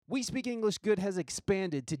We Speak English Good has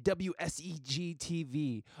expanded to WSEG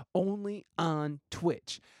TV, only on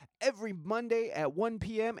Twitch. Every Monday at 1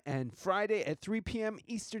 p.m. and Friday at 3 p.m.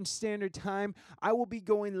 Eastern Standard Time, I will be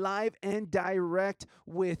going live and direct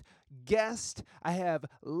with guests. I have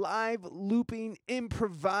live looping,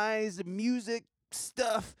 improvised music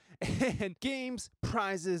stuff and games,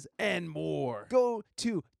 prizes, and more. Go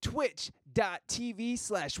to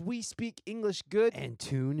twitch.tv/We Speak English Good and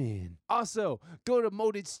tune in. Also, go to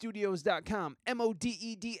modedstudios.com,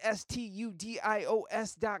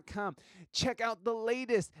 MODEDSTUDIOS.com. Check out the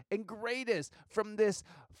latest and greatest from this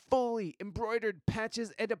fully embroidered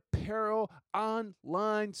patches and apparel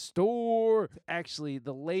online store. Actually,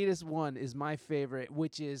 the latest one is my favorite,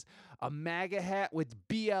 which is a MAGA hat with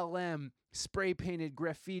BLM spray painted,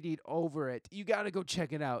 graffitied over it. You got to go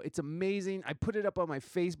check it out. It's amazing. I put it up on my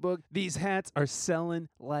Facebook. These hats are selling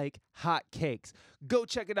like hotcakes. Go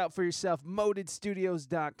check it out for yourself.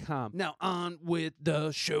 ModedStudios.com. Now on with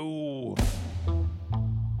the show.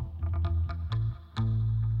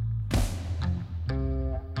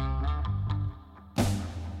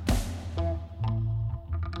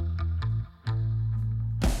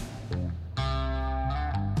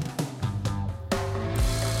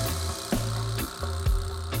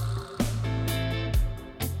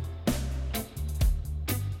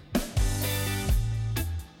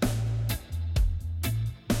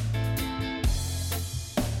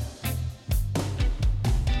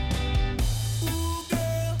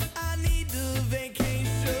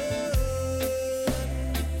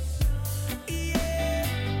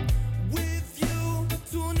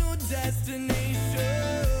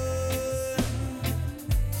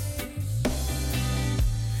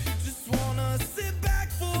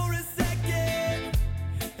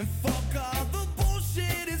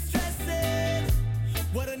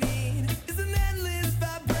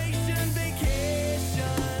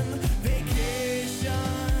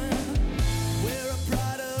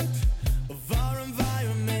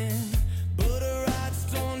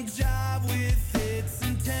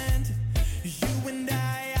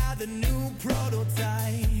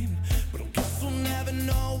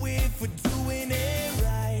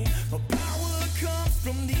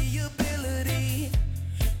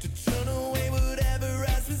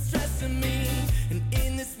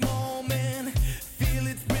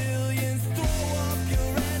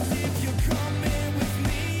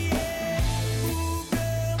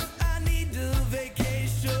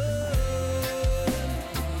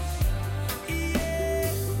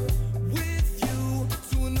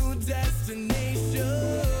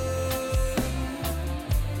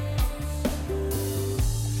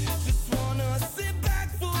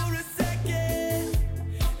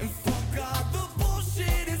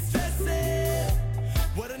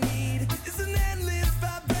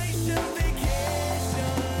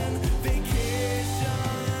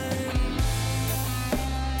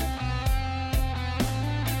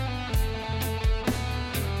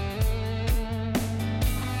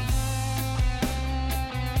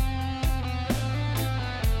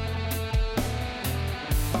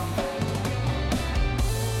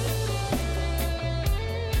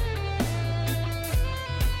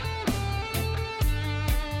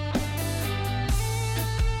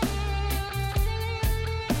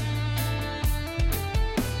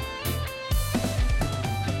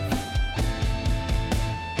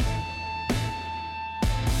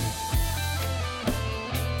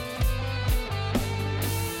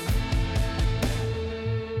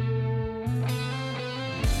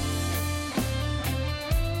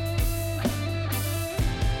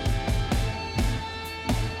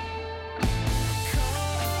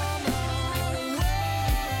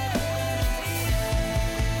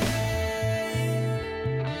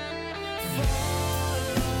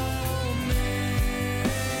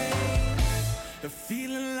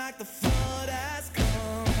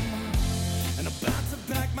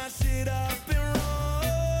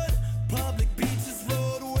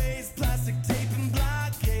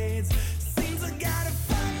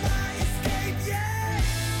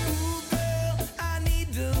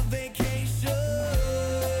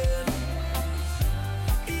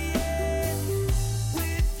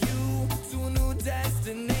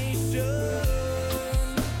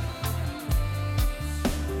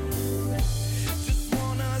 Just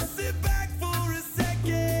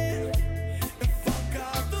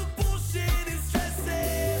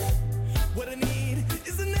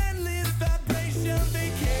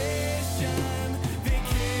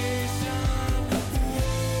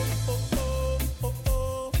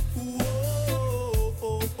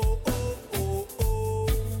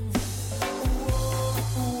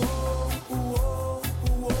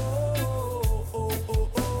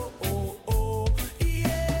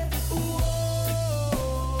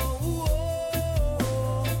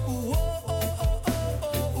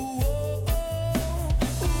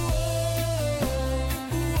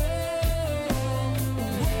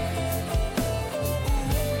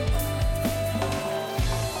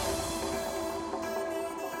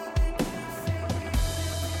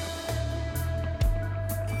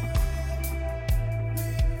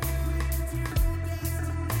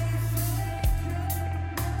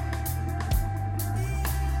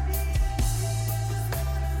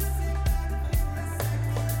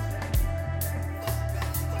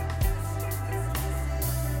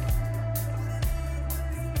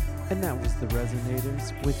And that was the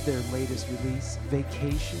Resonators with their latest release,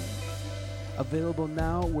 Vacation. Available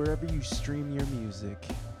now wherever you stream your music.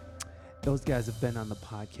 Those guys have been on the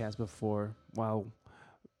podcast before while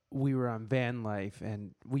we were on Van Life,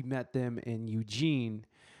 and we met them in Eugene,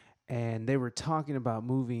 and they were talking about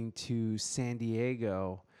moving to San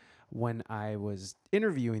Diego. When I was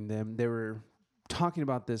interviewing them, they were talking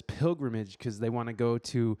about this pilgrimage because they want to go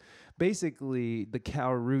to basically the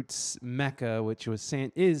Cal Roots Mecca, which was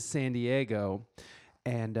San Diego,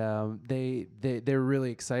 and they're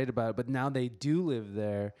really excited about it. But now they do live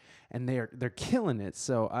there, and they're killing it.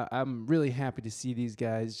 So I'm really happy to see these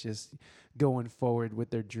guys just going forward with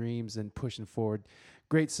their dreams and pushing forward.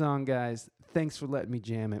 Great song, guys. Thanks for letting me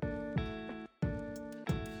jam it.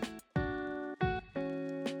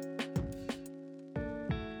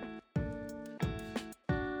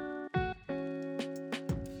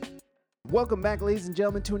 Welcome back, ladies and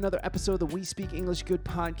gentlemen, to another episode of the We Speak English Good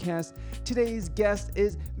podcast. Today's guest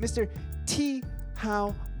is Mr. T.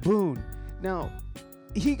 Hao Boone. Now,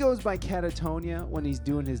 he goes by Catatonia when he's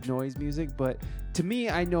doing his noise music, but to me,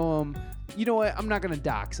 I know him. You know what? I'm not going to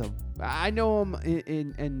dox him. I know him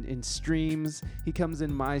in streams. He comes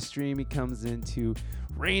in my stream. He comes into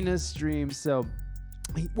Raina's stream. So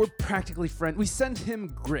we're practically friends. We send him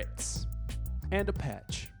grits and a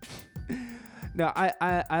patch. No,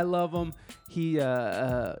 I love him. He's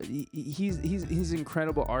an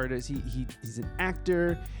incredible artist. He's an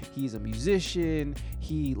actor. He's a musician.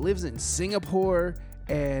 He lives in Singapore,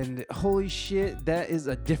 and holy shit, that is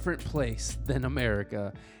a different place than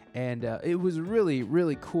America. And it was really,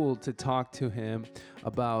 really cool to talk to him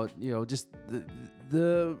about, just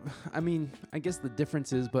I guess the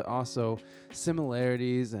differences, but also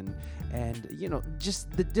similarities and just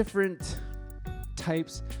the different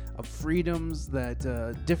types of freedoms that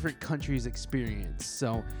different countries experience.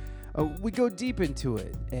 So we go deep into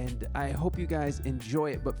it, and I hope you guys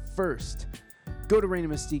enjoy it. But first, go to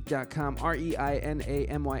RainaMystique.com,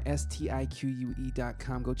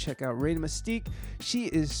 ReinaMystique.com. Go check out Raina Mystique.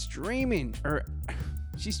 She's streaming her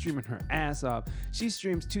ass off. She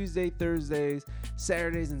streams Tuesday, Thursdays,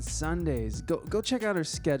 Saturdays, and Sundays. Go check out her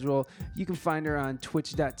schedule. You can find her on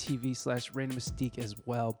twitch.tv/Raina Mystique as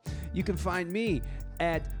well. You can find me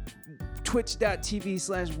at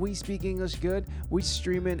twitch.tv/We Speak English Good. We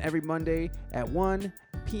stream in every Monday at 1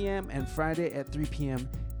 p.m. and Friday at 3 p.m.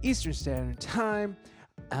 Eastern Standard Time.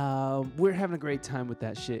 We're having a great time with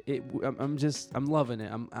that shit. I'm loving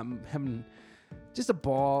it. I'm having just a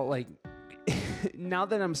ball. Like, now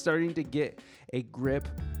that I'm starting to get a grip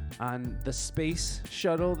on the space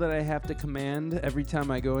shuttle that I have to command every time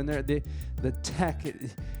I go in there, the tech,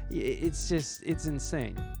 it's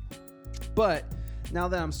insane. But now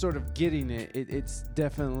that I'm sort of getting it, it's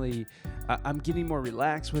definitely, I'm getting more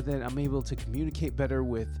relaxed with it. I'm able to communicate better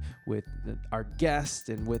with our guests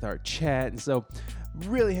and with our chat. And so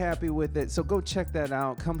really happy with it. So go check that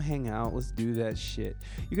out. Come hang out. Let's do that shit.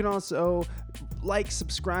 You can also like,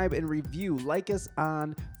 subscribe, and review. Like us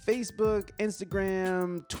on Facebook,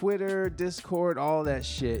 Instagram, Twitter, Discord, all that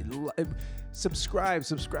shit. Subscribe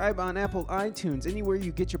on Apple iTunes, anywhere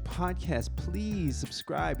you get your podcast. Please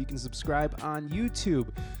subscribe. You can subscribe on YouTube.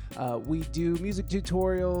 We do music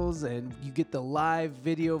tutorials, and you get the live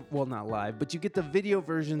video. Well, not live, but you get the video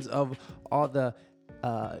versions of all the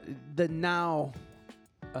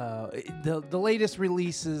latest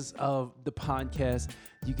releases of the podcast.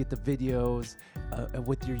 You get the videos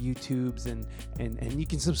with your YouTubes, and you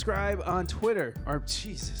can subscribe on Twitter. Or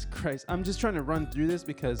Jesus Christ, I'm just trying to run through this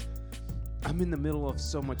because I'm in the middle of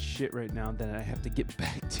so much shit right now that I have to get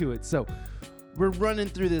back to it. So we're running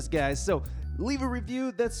through this, guys. So leave a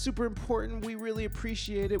review. That's super important. We really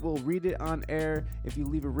appreciate it. We'll read it on air. If you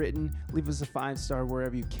leave it written, leave us a 5-star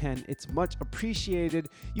wherever you can. It's much appreciated.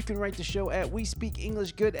 You can write the show at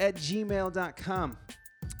WeSpeakEnglishGood@gmail.com.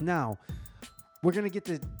 Now, we're going to get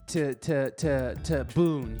to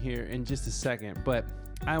Boone here in just a second, but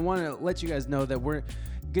I want to let you guys know that we're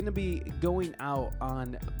going to be going out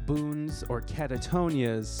on Boone's or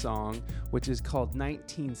Catatonia's song, which is called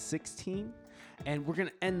 1916. And we're going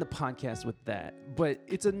to end the podcast with that. But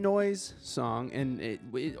it's a noise song, and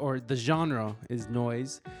or the genre is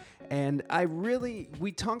noise. And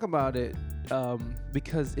we talk about it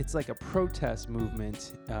because it's like a protest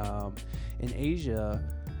movement in Asia,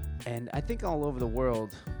 and I think all over the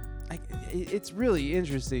world. It's really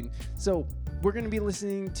interesting. So we're going to be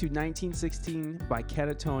listening to 1916 by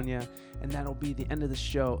Catatonia, and that'll be the end of the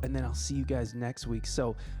show, and then I'll see you guys next week.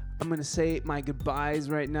 So I'm going to say my goodbyes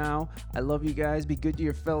right now. I love you guys. Be good to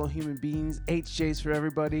your fellow human beings. HJs for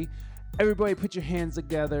everybody. Everybody put your hands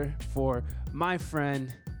together for my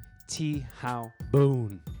friend T. Hao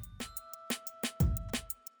Boone.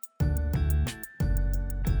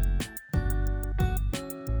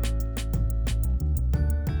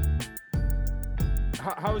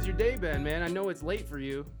 How's your day been, man? I know it's late for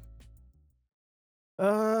you.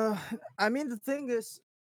 Uh, I mean the thing is,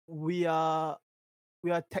 we are we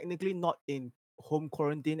are technically not in home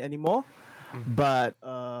quarantine anymore, Mhm. but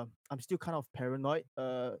I'm still kind of paranoid.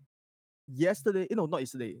 Yesterday, not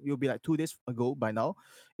yesterday. It will be like 2 days ago by now.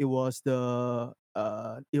 It was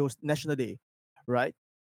National Day, right?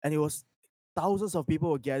 And it was thousands of people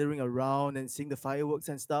were gathering around and seeing the fireworks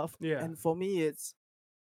and stuff. Yeah. And for me, it's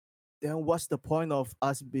then what's the point of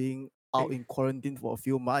us being out Eh, in quarantine for a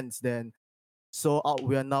few months then? So out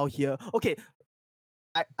we are now here. Okay,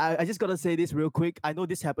 I just gotta say this real quick. I know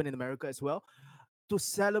this happened in America as well. To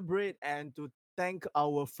celebrate and to thank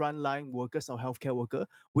our frontline workers, our healthcare worker,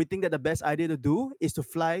 we think that the best idea to do is to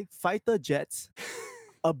fly fighter jets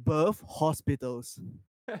above hospitals.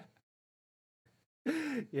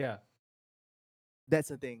 yeah. That's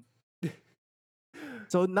the thing.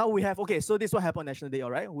 So now we have so this is what happened on National Day,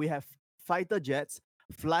 all right? We have fighter jets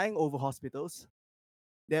flying over hospitals.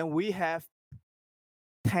 Then we have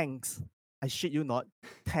tanks. I shit you not,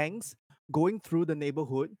 tanks going through the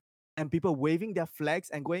neighborhood and people waving their flags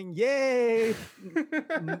and going, "Yay!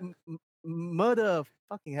 Murder!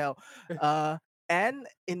 Fucking hell!" Uh, and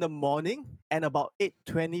in the morning, and about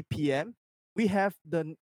 8:20 p.m., we have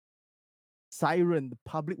the siren, the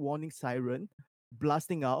public warning siren,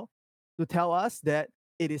 blasting out to tell us that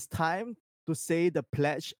it is time to say the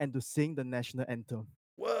pledge and to sing the national anthem.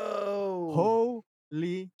 Whoa.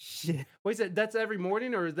 Holy shit! Wait, so that's every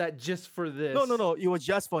morning, or is that just for No, no, this? no. It was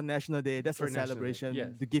just for National Day. That's For a National Day. Yes.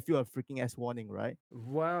 celebration to give you a freaking ass warning, right?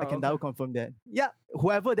 Wow. I can Okay. now confirm that. Yeah,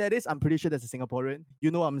 whoever that is, I'm pretty sure that's a Singaporean.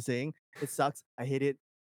 You know what I'm saying? It sucks. I hate it.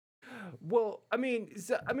 Well,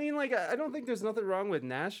 like I don't think there's nothing wrong with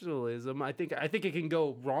nationalism. I think it can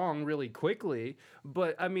go wrong really quickly.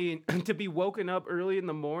 But I mean, to be woken up early in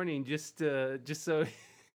the morning just so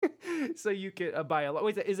so you can buy a lot.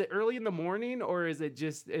 Wait, is it early in the morning, or is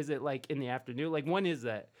it like in the afternoon? Like when is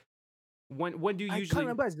that? When do you I can't usually?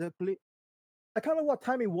 remember exactly. I can't remember what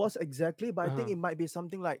time it was exactly, but I think Uh-huh. it might be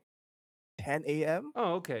something like 10 a.m.,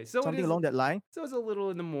 Oh, okay. So it something is. along that line. So it's a little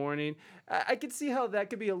in the morning. I could see how that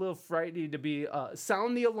could be a little frightening to be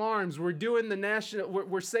sound the alarms. We're doing the national.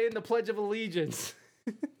 We're saying the Pledge of Allegiance.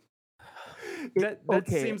 That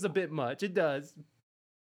Okay, seems a bit much. It does.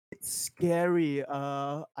 it's scary. Is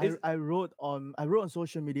I wrote on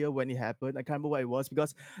social media when it happened. I can't remember what it was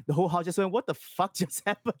because the whole house just went, "What the fuck just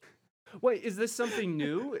happened?" wait? Is this something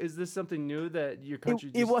new? Is this something new that your It,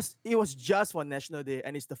 country it just? was it was just for National Day,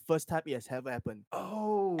 and it's the first time it has ever happened. And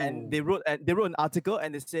Oh, they wrote an article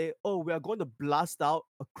and they say, "Oh, we are going to blast out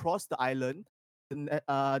across the island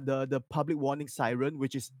the public warning siren,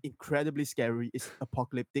 which is incredibly scary. It's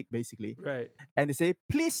apocalyptic, basically." right. And they say,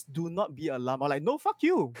 "Please do not be alarmed." I'm like, "No, fuck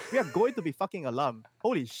you. We are going to be fucking alarmed.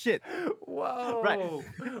 Holy shit!" Right. Whoa.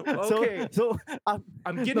 so Okay. so um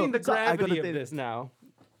I'm no, getting the so I gotta gravity of say, this now.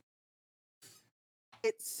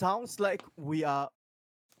 it sounds like we have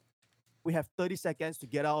 30 seconds to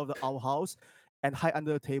get out of our house and hide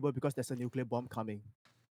under the table because there's a nuclear bomb coming.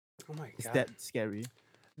 Oh my It's god. that scary. It's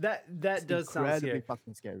That does sound incredibly scary.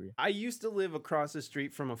 fucking scary. I used to live across the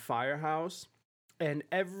street from a firehouse, and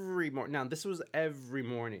every morning, now this was every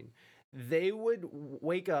morning, they would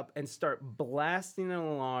wake up and start blasting an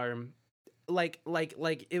alarm like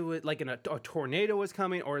it was like a tornado was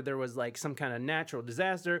coming, or there was like some kind of natural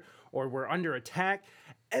disaster, or we're under attack.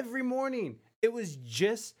 Every morning it was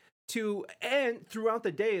just to, and throughout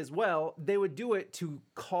the day as well, they would do it to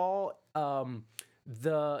call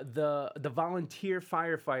the volunteer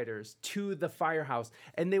firefighters to the firehouse,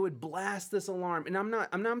 and they would blast this alarm. And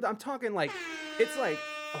I'm talking like, it's like,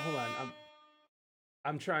 oh, hold on,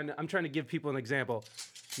 I'm trying to give people an example.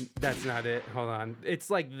 That's not it. Hold on. It's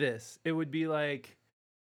like this. It would be like,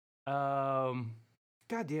 God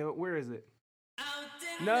damn it, where is it?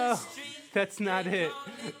 No, that's not it.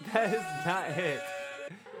 That is not it.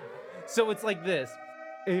 So it's like this.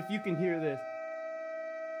 If you can hear this,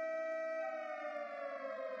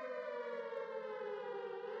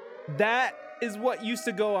 that is what used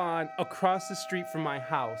to go on across the street from my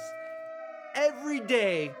house every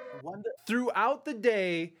day, Wonder throughout the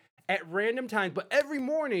day, at random times, but every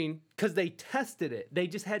morning, because they tested it. They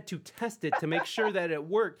just had to test it to make sure that it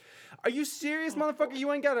worked. Are you serious, motherfucker?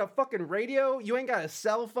 You ain't got a fucking radio? You ain't got a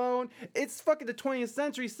cell phone? It's fucking the 20th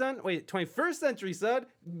century, son. Wait, 21st century, son.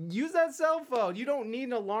 Use that cell phone. You don't need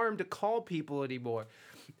an alarm to call people anymore.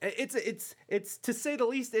 It's to say the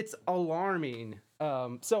least, it's alarming.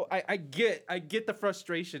 So I get the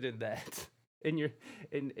frustration in that. In your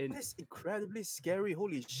in That's incredibly scary.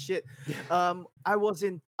 Holy shit. I was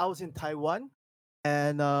in Taiwan,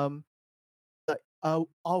 and like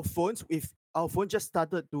our phones, our phone just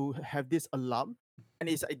started to have this alarm, and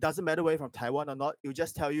it doesn't matter whether you're from Taiwan or not. It will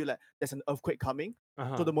just tell you like there's an earthquake coming.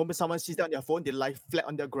 So the moment someone sees that on their phone, they lie flat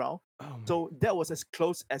on the ground. Oh man. So that was as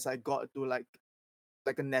close as I got to like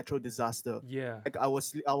a natural disaster. Yeah. Like I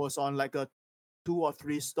was on like a 2 or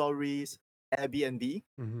 3 stories Airbnb,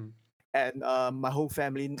 Mm-hmm. and my whole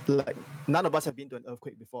family, like none of us have been to an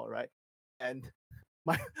earthquake before, right? And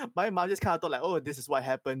my my mom just kind of thought like, oh, this is what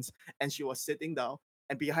happens, and she was sitting down,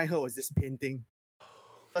 and behind her was this painting.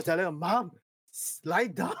 I was telling her, Mom, lie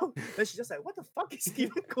down. And she's just like, what the fuck is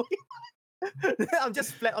even going on? I'm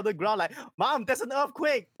just flat on the ground, like, Mom, there's an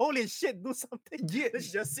earthquake. Holy shit, do something. Yeah. Then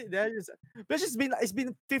she just sit there. But it's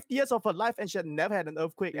been 50 years of her life, and she had never had an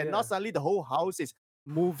earthquake. And now Yeah. suddenly the whole house is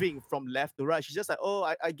moving from left to right. She's just like,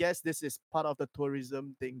 oh, I guess this is part of the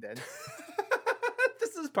tourism thing then.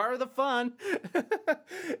 This is part of the fun.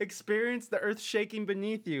 Experience the earth shaking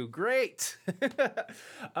beneath you. Great.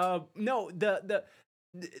 No,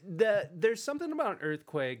 there's something about an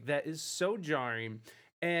earthquake that is so jarring,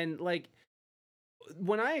 and like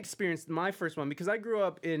when I experienced my first one, because I grew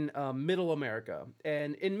up in Middle America,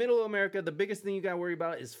 and in Middle America, the biggest thing you got to worry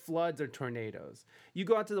about is floods or tornadoes. You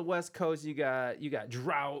go out to the West Coast, you got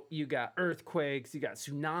drought, you got earthquakes, you got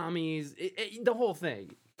tsunamis, the whole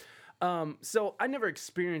thing. So I never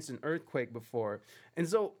experienced an earthquake before, and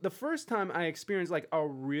so the first time I experienced like a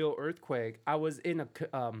real earthquake, I was in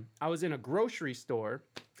a grocery store,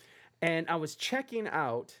 and I was checking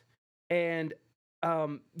out, and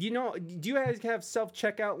do you guys have self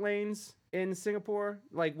checkout lanes in Singapore,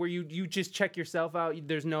 like where you just check yourself out?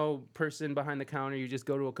 There's no person behind the counter. You just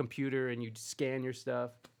go to a computer and you scan your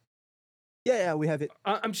stuff. Yeah, we have it.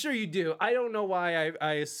 I'm sure you do. I don't know why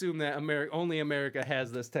I assume that only America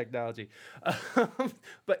has this technology.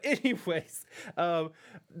 But anyways,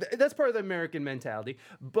 that's part of the American mentality.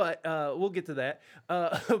 But we'll get to that.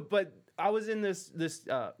 But I was in this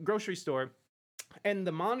grocery store, and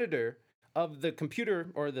the monitor of the computer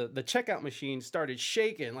or the checkout machine started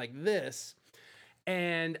shaking like this.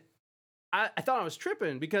 And I thought I was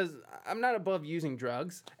tripping because I'm not above using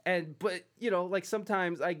drugs. But like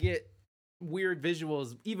sometimes I get weird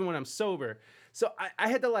visuals even when I'm sober. So I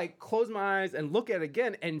had to like close my eyes and look at it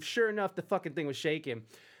again, and sure enough, the fucking thing was shaking.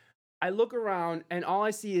 I look around and all I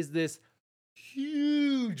see is this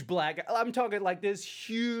huge black, I'm talking like this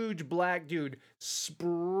huge black dude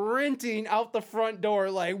sprinting out the front door,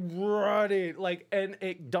 like running, like, and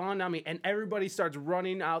it dawned on me, and everybody starts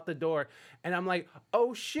running out the door, and I'm like,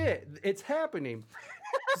 oh shit, it's happening.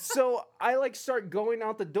 So I like start going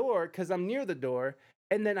out the door because I'm near the door,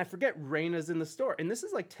 and then I forget Raina's in the store. And this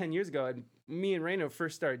is like 10 years ago, and me and Raina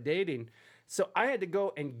first started dating. So I had to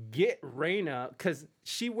go and get Raina because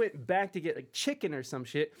she went back to get like chicken or some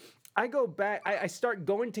shit. I go back, I start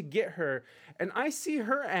going to get her, and I see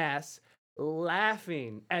her ass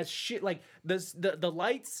laughing as shit, like the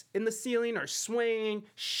lights in the ceiling are swaying,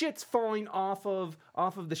 shit's falling off of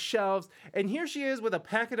the shelves, and here she is with a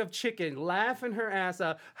packet of chicken, laughing her ass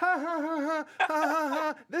off. Ha ha ha ha ha ha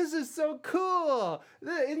ha! This is so cool.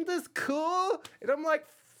 Isn't this cool? And I'm like,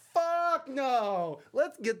 fuck no,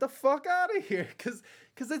 let's get the fuck out of here, because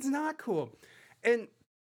it's not cool. And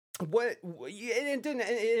it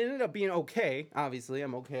ended up being okay. Obviously,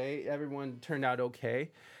 I'm okay. Everyone turned out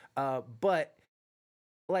okay. But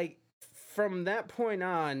like from that point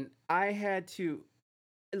on, I had to,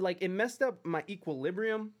 like, it messed up my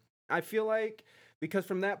equilibrium, I feel like, because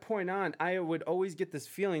from that point on, I would always get this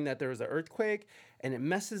feeling that there was an earthquake, and it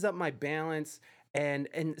messes up my balance. And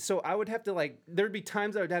so I would have to, like, there'd be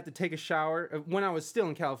times I would have to take a shower when I was still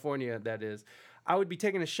in California, that is. I would be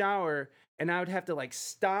taking a shower, and I would have to like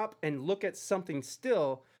stop and look at something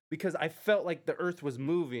still because I felt like the earth was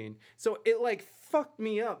moving. So it like fucked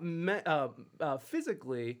me up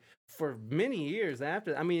physically for many years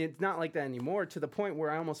after. I mean, it's not like that anymore, to the point where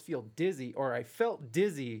I almost feel dizzy, or I felt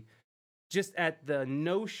dizzy just at the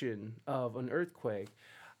notion of an earthquake.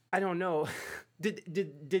 I don't know.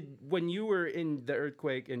 Did when you were in the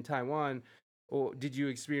earthquake in Taiwan, or did you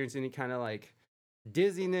experience any kind of like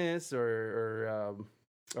dizziness, or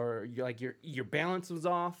like your balance was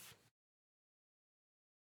off?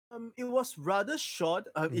 It was rather short.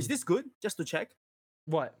 Is this good? Just to check.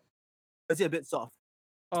 What? Is it a bit soft?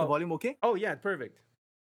 Is the volume okay? Oh yeah, perfect.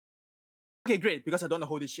 Okay, great, because I don't want to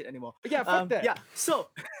hold this shit anymore. Yeah, fuck that. Yeah, so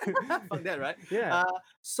fuck that, right? Yeah.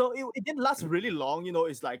 So it didn't last really long.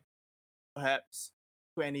 It's like perhaps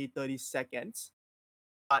 20, 30 seconds.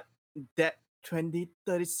 But that 20,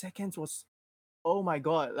 30 seconds was, oh my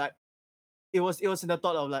god, like it was in the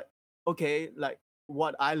thought of like, okay, like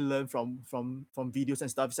what I learned from videos and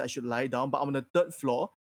stuff is I should lie down, but I'm on the third floor,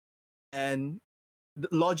 and the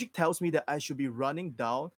logic tells me that I should be running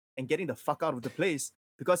down and getting the fuck out of the place,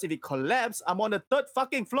 because if it collapses, I'm on the third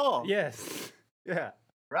fucking floor. Yes. Yeah,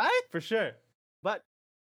 Right? for sure. But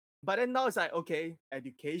then now it's like, okay,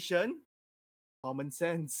 education, common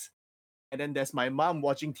sense. And then there's my mom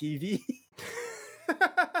watching TV.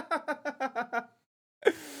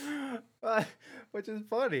 Which is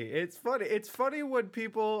funny. It's funny. It's funny when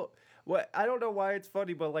people. I don't know why it's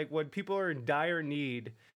funny, but like when people are in dire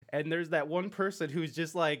need, and there's that one person who's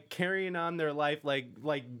just like carrying on their life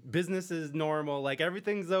like business is normal, like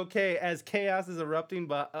everything's okay as chaos is erupting,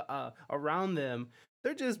 but around them,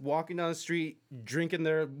 they're just walking down the street, drinking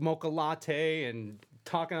their mocha latte and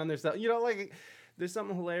talking on their stuff. You know, like there's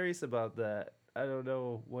something hilarious about that. I don't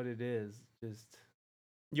know what it is. Just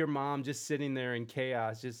your mom just sitting there in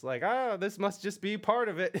chaos, just like, oh, this must just be part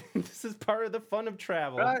of it. This is part of the fun of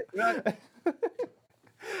travel. Right.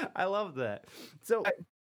 I love that. So,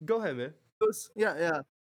 go ahead, man. Yeah.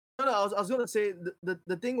 No, I was gonna say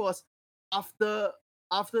the thing was, after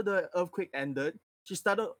the earthquake ended, she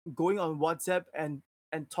started going on WhatsApp and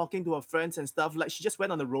talking to her friends and stuff. Like, she just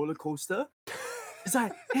went on a roller coaster. It's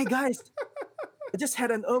like, hey guys, I just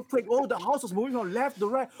had an earthquake. Oh, the house was moving from left to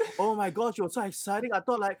right. Oh my gosh, it was so exciting. I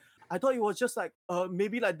thought it was just like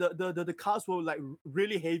maybe like the cars were like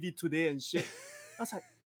really heavy today and shit. I was like,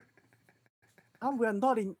 we're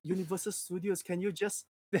not in Universal Studios. Can you just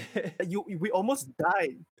we almost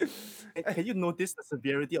died. Can you notice the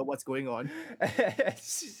severity of what's going on?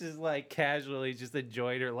 She's just like casually just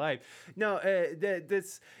enjoying her life. No,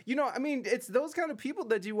 that's, you know, I mean, it's those kind of people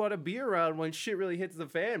that you want to be around when shit really hits the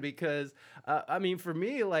fan, because I mean, for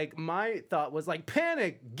me, like, my thought was like,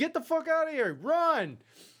 panic, get the fuck out of here, run.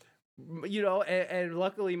 You know, and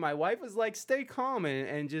luckily my wife was like, stay calm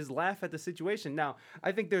and just laugh at the situation. Now,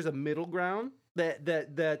 I think there's a middle ground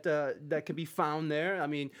that can be found there. I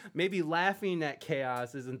mean, maybe laughing at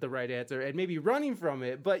chaos isn't the right answer, and maybe running from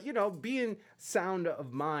it, but you know, being sound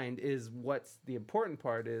of mind is what's the important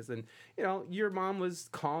part is. And you know, your mom was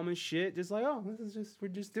calm as shit, just like, oh, we're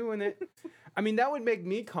just doing it. I mean, that would make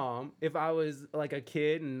me calm if I was like a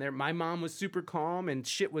kid and my mom was super calm and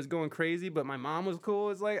shit was going crazy, but my mom was cool.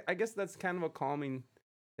 It's like, I guess that's kind of a calming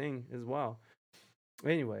thing as well.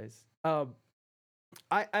 Anyways, I'm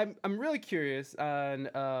really curious on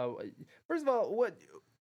first of all, what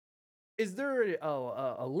is there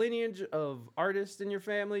a lineage of artists in your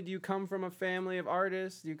family? Do you come from a family of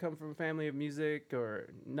artists? Do you come from a family of music, or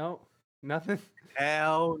no? Nothing?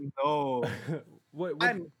 Hell no. what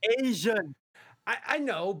I'm Asian. I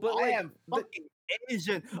know, but I like, am fucking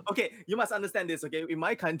Asian. Okay, you must understand this, okay? In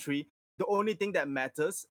my country, the only thing that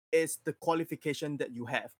matters is the qualification that you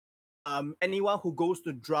have. Anyone who goes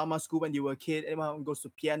to drama school when you were a kid, anyone who goes to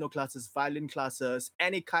piano classes, violin classes,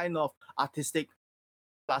 any kind of artistic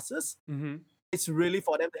classes, it's really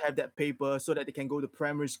for them to have that paper so that they can go to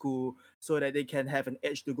primary school, so that they can have an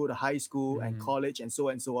edge to go to high school and college and so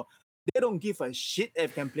on and so on. They don't give a shit if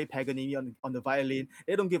you can play Paganini on the violin.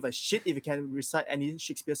 They don't give a shit if you can recite any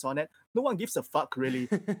Shakespeare sonnet. No one gives a fuck, really.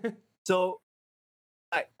 So,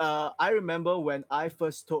 I remember when I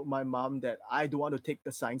first told my mom that I don't want to take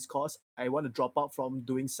the science course. I want to drop out from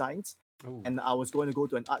doing science. Ooh. And I was going to go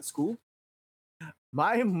to an art school.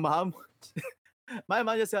 My mom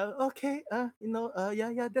just said, okay,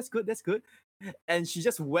 yeah, that's good. And she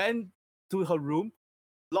just went to her room,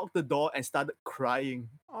 locked the door, and started crying.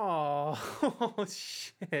 Oh,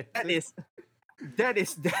 shit. That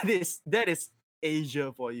is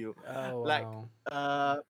Asia for you. Oh, Like,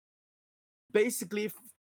 wow. basically,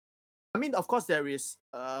 I mean, of course there is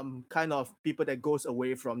kind of people that goes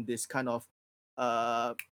away from this kind of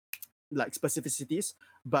like specificities,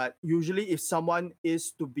 but usually if someone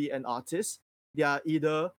is to be an artist, they are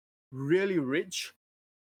either really rich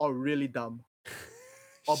or really dumb,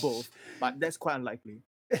 or both, but that's quite unlikely.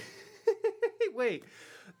 Wait,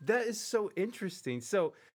 that is so interesting.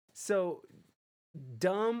 So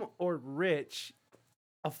dumb or rich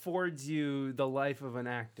affords you the life of an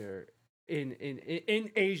actor in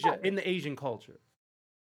Asia, in the Asian culture.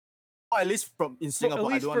 Or at least in Singapore.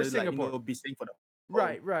 least I don't for want to Singapore. be saying for them.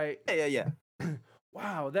 Right. Yeah.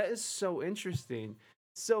 Wow, that is so interesting.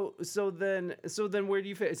 So then where do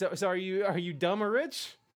you fit? So are you dumb or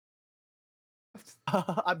rich?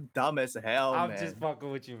 I'm dumb as hell, I'm man. just fucking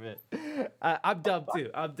with you, man. I'm dumb too.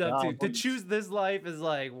 To choose this life is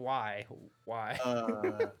like, why?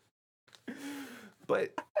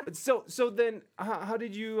 But so then how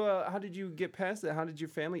did you get past it? How did your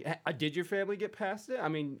family get past it? I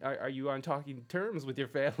mean, are you on talking terms with your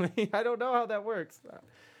family? I don't know how that works.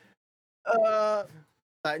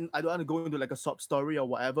 I don't want to go into like a sob story or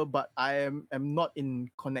whatever, but I am not in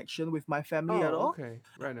connection with my family at Oh, all. okay.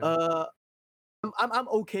 Right now. Uh, I'm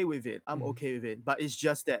okay with it. I'm Mhm. okay with it, but it's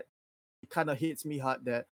just that it kind of hits me hard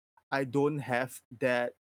that I don't have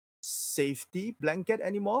that safety blanket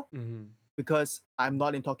anymore Mhm. because I'm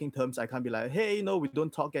not in talking terms. I can't be like, hey, no, we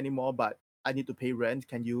don't talk anymore, but I need to pay rent.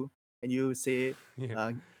 Can you say,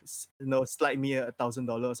 Yeah. slide me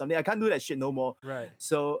 $1,000 or something? I can't do that shit no more. Right.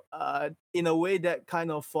 So in a way, that kind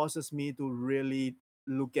of forces me to really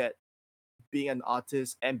look at being an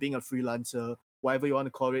artist and being a freelancer, whatever you want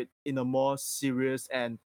to call it, in a more serious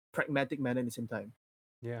and pragmatic manner at the same time.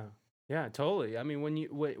 Yeah. Yeah, totally. I mean, when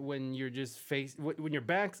you're just when your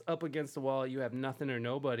back's up against the wall, you have nothing or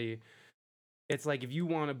nobody. It's like if you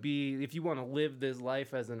want to live this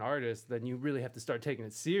life as an artist, then you really have to start taking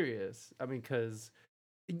it serious. I mean, because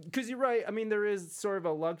you're right. I mean, there is sort of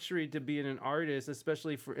a luxury to being an artist,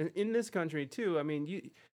 especially in this country too. I mean,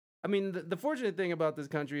 the fortunate thing about this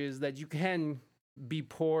country is that you can be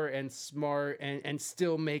poor and smart and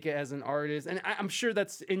still make it as an artist. And I'm sure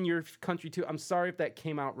that's in your country too. I'm sorry if that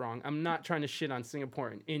came out wrong. I'm not trying to shit on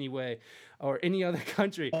Singapore in any way or any other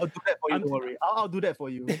country. I'll do that for you. I'm, Don't worry. I'll do that for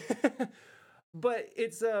you. but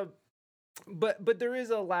it's a but there is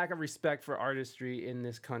a lack of respect for artistry in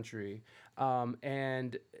this country,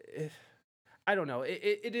 and I don't know.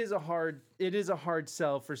 It is a hard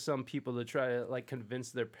sell for some people to try to like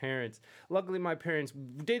convince their parents. Luckily, my parents,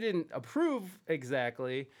 they didn't approve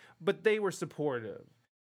exactly, but they were supportive.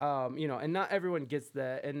 And not everyone gets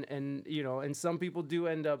that, and some people do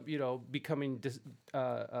end up becoming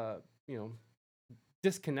you know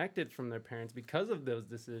disconnected from their parents because of those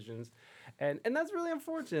decisions, and that's really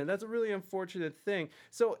unfortunate. That's a really unfortunate thing.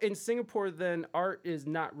 So in Singapore, then art is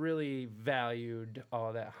not really valued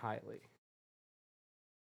all that highly.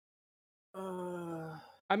 Uh,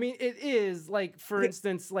 I mean, it is like, for okay.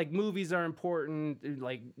 instance, like movies are important,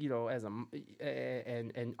 like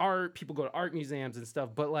and art. People go to art museums and stuff,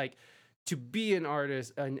 but like to be an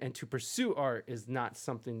artist and to pursue art is not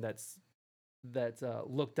something that's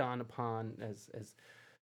looked on upon as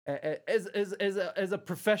a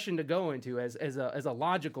profession to go into, as a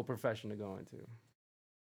logical profession to go into.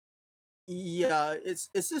 Yeah, it's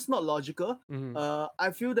just not logical. Hmm.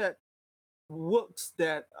 I feel that works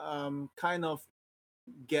that kind of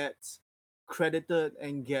gets credited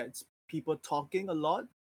and gets people talking a lot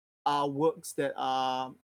are works that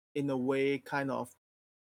are in a way kind of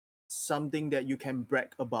something that you can brag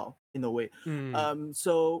about in a way. Mm.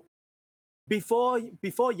 So before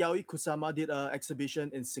Yaoi Kusama did an exhibition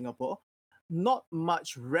in Singapore, not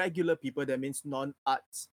much regular people, that means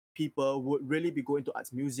non-arts people, would really be going to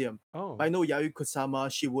arts museum. But Oh. I know Yaoi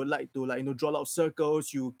Kusama, she would like to draw a lot of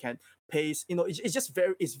circles. You can paste, it's just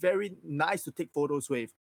very nice to take photos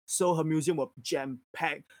with. So her museum was jam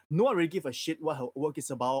packed. No one really give a shit what her work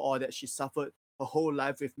is about, or that she suffered her whole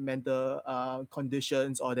life with mental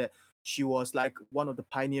conditions, or that she was like one of the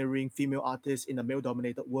pioneering female artists in a male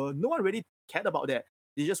dominated world. No one really cared about that.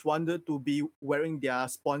 They just wanted to be wearing their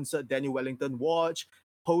sponsored Daniel Wellington watch,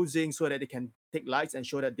 posing so that they can take likes and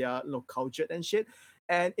show that they are cultured and shit.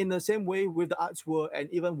 And in the same way with the arts world and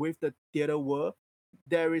even with the theater world,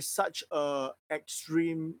 there is such a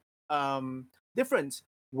extreme difference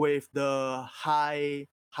with the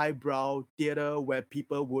highbrow theater where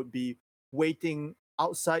people would be waiting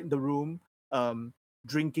outside the room, um,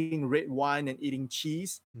 drinking red wine and eating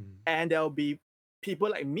cheese, Mhm. and there'll be people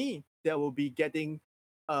like me that will be getting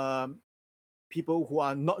um, people who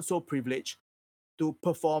are not so privileged to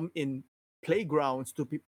perform in playgrounds, to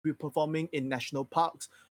be performing in national parks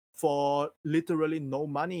for literally no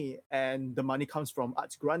money. And the money comes from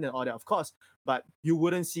arts grant and all that, of course, but you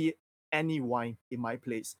wouldn't see any wine in my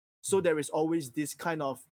place. So Mm. there is always this kind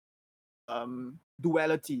of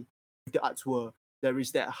duality with the arts world. There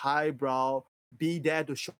is that highbrow, be there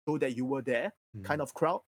to show that you were there Mm. kind of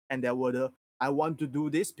crowd, and there were the I want to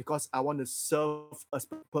do this because I want to serve a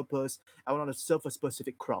purpose. I want to serve a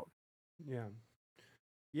specific crowd. Yeah.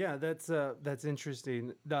 Yeah, that's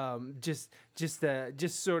interesting. Just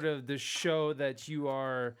sort of the show that you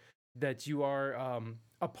are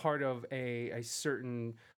a part of a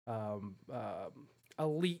certain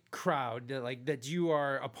elite crowd, that you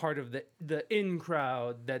are a part of the in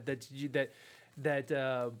crowd, that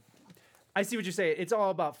I see what you're saying. It's all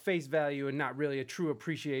about face value and not really a true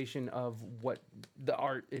appreciation of what the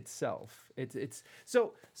art itself.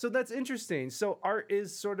 So that's interesting. So art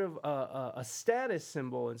is sort of a status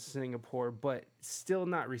symbol in Singapore, but still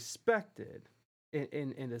not respected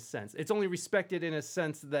in a sense. It's only respected in a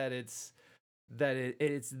sense that it's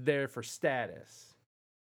there for status.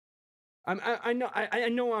 I know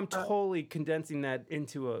I'm Uh, totally condensing that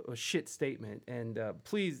into a shit statement, and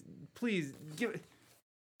please give it.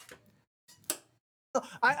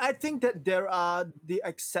 I think that there are the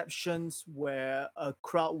exceptions where a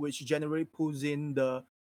crowd which generally pulls in the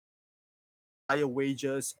higher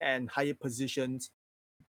wages and higher positions,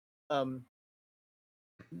 um,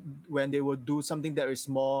 when they will do something that is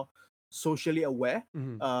more socially aware.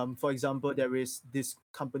 Mhm. For example, there is this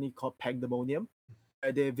company called Pandemonium,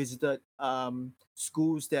 where they visited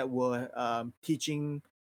schools that were teaching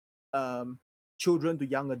um, children to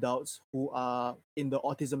young adults who are in the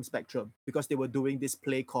autism spectrum, because they were doing this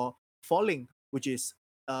play called Falling, which is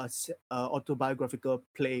a autobiographical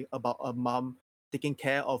play about a mom taking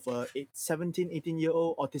care of a 17,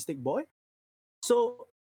 18-year-old autistic boy. So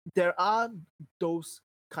there are those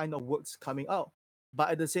kind of works coming out. But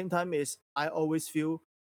at the same time, is I always feel,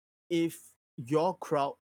 if your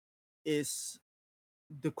crowd is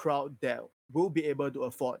the crowd that will be able to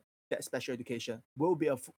afford that special education, will be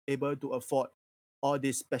able to afford all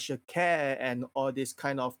this special care and all these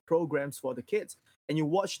kind of programs for the kids, and you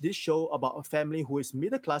watch this show about a family who is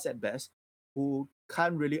middle class at best, who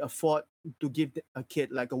can't really afford to give a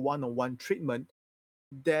kid like a one-on-one treatment,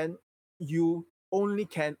 then you only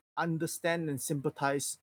can understand and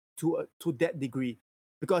sympathize to that degree,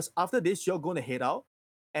 because after this you're going to head out,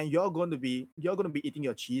 and you're going to be eating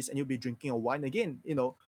your cheese, and you'll be drinking a wine again,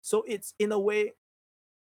 so it's, in a way,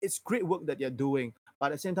 it's great work that they're doing, but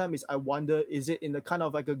at the same time, is I wonder, is it in a kind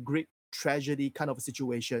of like a great tragedy kind of a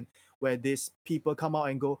situation where these people come out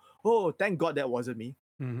and go, oh, thank god that wasn't me?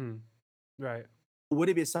 Mm-hmm. Right. Would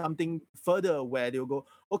it be something further where they'll go,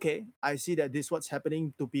 okay, I see that this what's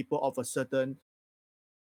happening to people of a certain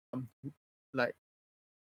um, like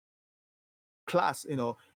class,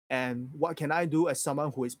 and what can I do as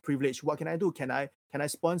someone who is privileged? What can I do? Can I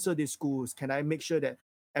sponsor these schools? Can I make sure that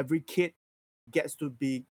every kid gets to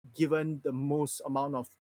be given the most amount of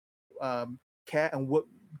care and work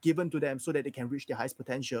given to them, so that they can reach their highest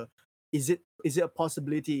potential? Is it a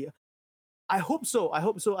possibility? I hope so. I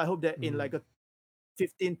hope that in Mm-hmm. like a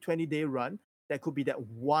 15, 20-day run, there could be that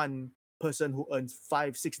one person who earns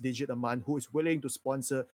 5, 6 digit a month, who is willing to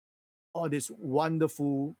sponsor all these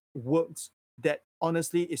wonderful works that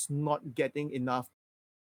honestly is not getting enough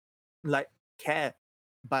like care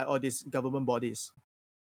by all these government bodies.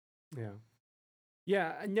 Yeah.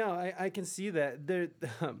 Yeah. No, I can see that. There,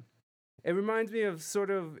 it reminds me of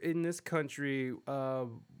sort of in this country,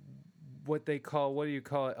 what they call, what do you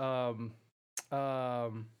call it? Um,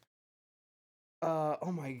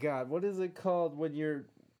 oh my God, what is it called when you're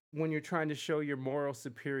trying to show your moral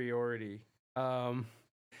superiority? Um,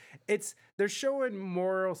 it's they're showing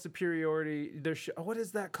moral superiority. What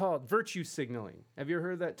is that called? Virtue signaling. Have you ever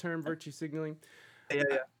heard that term, virtue signaling? Yeah,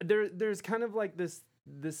 yeah. There's kind of like this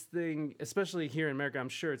thing, especially here in America. I'm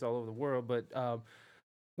sure it's all over the world, but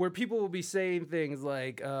where people will be saying things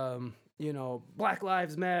like, Black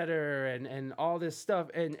Lives Matter and all this stuff,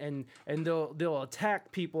 and they'll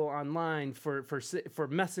attack people online for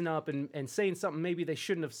messing up and saying something maybe they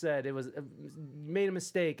shouldn't have said. It was made a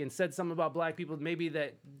mistake and said something about black people maybe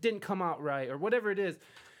that didn't come out right, or whatever it is.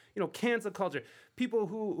 Cancel culture. People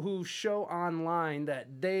who show online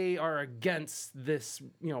that they are against this,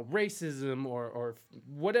 racism or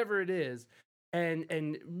whatever it is,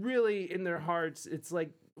 and really in their hearts, it's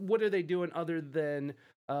like, what are they doing other than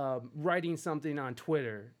writing something on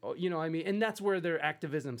Twitter? You know what I mean? And that's where their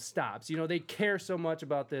activism stops. They care so much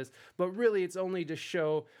about this, but really it's only to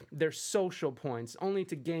show their social points, only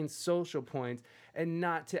to gain social points, and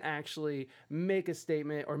not to actually make a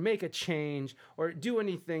statement or make a change or do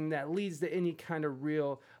anything that leads to any kind of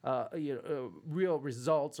real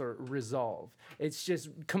results or resolve. It's just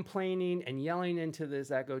complaining and yelling into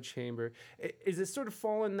this echo chamber. Is it sort of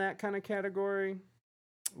fall in that kind of category?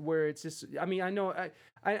 Where it's just, I mean, I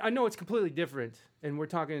know it's completely different, and we're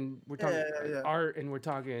talking Yeah. art, and we're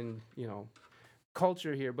talking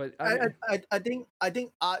culture here, but I I, mean, I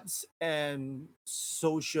think arts and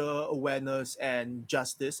social awareness and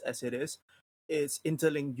justice, as it is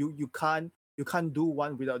interlinked. You can't do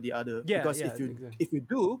one without the other, yeah, because yeah, if you exactly. if you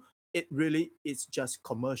do, it really is just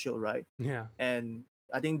commercial, right? Yeah. And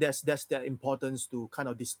I think that's the importance to kind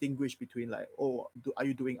of distinguish between, like, oh, are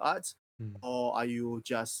you doing arts, or are you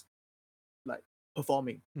just like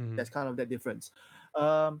performing? Mm-hmm. That's kind of the difference.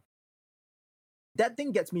 Um, that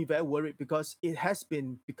thing gets me very worried, because it has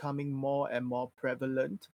been becoming more and more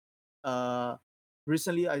prevalent. Uh,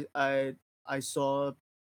 Recently, I saw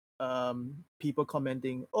people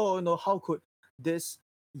commenting, "Oh no, how could this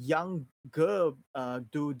young girl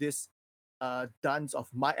do this dance of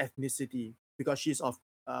my ethnicity, because she's of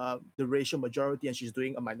the racial majority and she's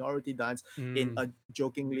doing a minority dance in Mm. a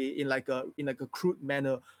jokingly in like a crude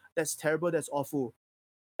manner. That's terrible. That's awful.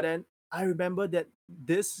 But then I remember that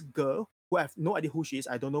this girl, who I have no idea who she is,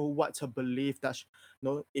 I don't know what's her belief.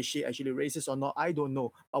 Is she actually racist or not? I don't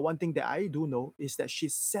know. But one thing that I do know is that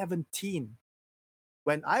she's 17.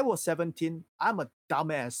 When I was 17, I'm a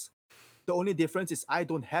dumbass. The only difference is I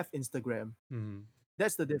don't have Instagram. Mm.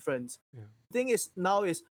 That's the difference. Yeah. Thing is now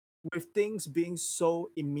is with things being so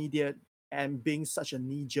immediate and being such a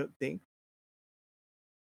knee-jerk thing,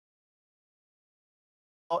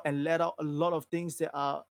 and let out a lot of things that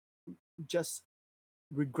are just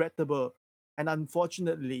regrettable. And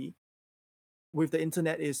unfortunately, with the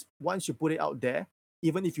internet is once you put it out there,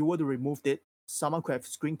 even if you were to remove it, someone could have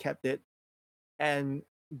screen capped it, and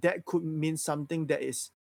that could mean something that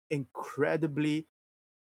is incredibly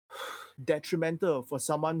detrimental for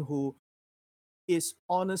someone who is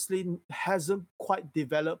honestly hasn't quite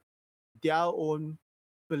developed their own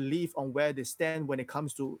belief on where they stand when it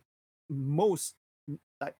comes to most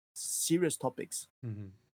like serious topics. Mm-hmm.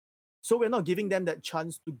 So we're not giving them that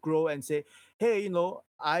chance to grow and say, hey,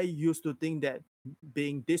 I used to think that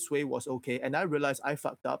being this way was okay, and I realized I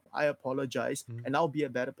fucked up. I apologize, Mhm. and I'll be a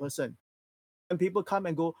better person. And people come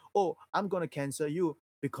and go, oh, I'm gonna cancel you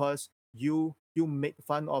because you make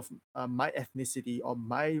fun of my ethnicity or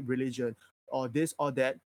my religion or this or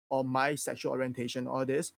that or my sexual orientation or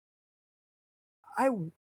this.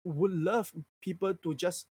 Would love people to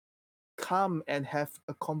just come and have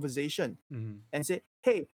a conversation Mm-hmm. and say,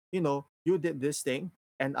 hey, you did this thing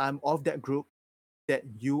and I'm of that group that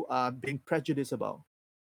you are being prejudiced about.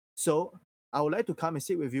 So I would like to come and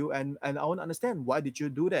sit with you and I want to understand, why did you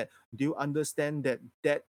do that? Do you understand that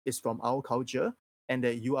that is from our culture and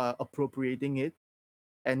that you are appropriating it?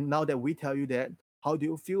 And now that we tell you that, how do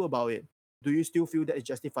you feel about it? Do you still feel that it's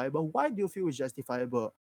justifiable? Why do you feel it's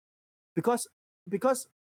justifiable? Because because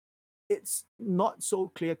it's not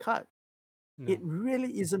so clear cut. No. It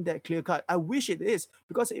really isn't that clear cut. I wish it is,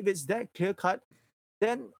 because if it's that clear cut,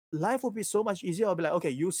 then life would be so much easier. I'll be like, okay,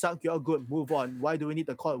 you suck, you're good, move on. Why do we need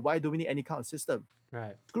the court? Why do we need any kind of system?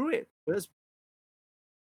 Right. Screw it.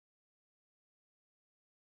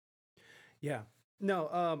 Yeah.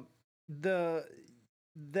 No, the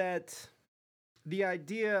that the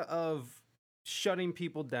idea of shutting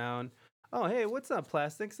people down. Oh, hey, what's up,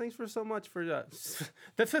 Plastics? Thanks for so much for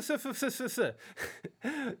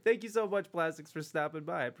thank you so much, Plastics, for stopping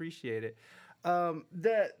by. I appreciate it.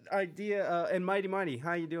 That idea, and Mighty,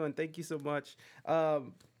 how you doing? Thank you so much.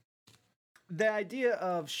 The idea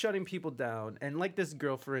of shutting people down, and like this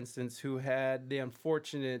girl, for instance, who had the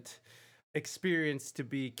unfortunate experience to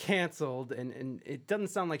be canceled, and it doesn't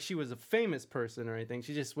sound like she was a famous person or anything.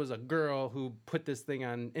 She just was a girl who put this thing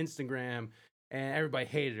on Instagram, and everybody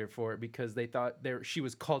hated her for it because they thought she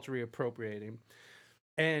was culturally appropriating.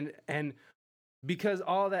 And because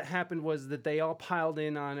all that happened was that they all piled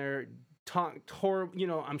in on her, talked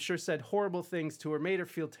horrible, I'm sure said horrible things to her, made her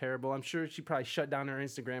feel terrible. I'm sure she probably shut down her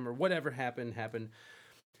Instagram or whatever happened.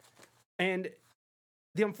 And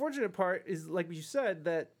the unfortunate part is, like you said,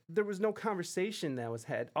 that there was no conversation that was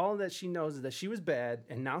had. All that she knows is that she was bad,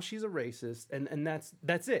 and now she's a racist, and that's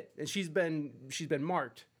it. And she's been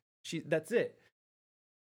marked. That's it.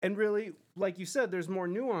 And really, like you said, there's more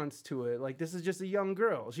nuance to it. Like, this is just a young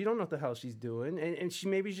girl. She don't know what the hell she's doing, and she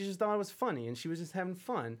just thought it was funny, and she was just having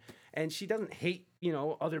fun. And she doesn't hate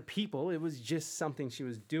other people. It was just something she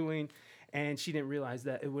was doing, and she didn't realize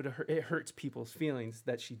that it hurts people's feelings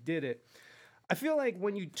that she did it. I feel like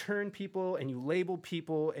when you turn people and you label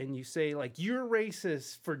people and you say, like, you're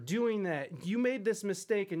racist for doing that, you made this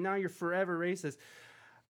mistake and now you're forever racist,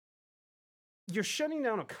 you're shutting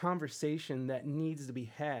down a conversation that needs to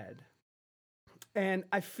be had. And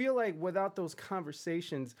I feel like without those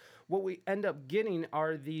conversations, what we end up getting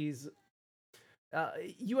are these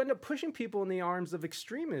you end up pushing people in the arms of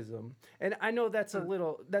extremism. And I know that's a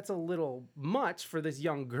little much for this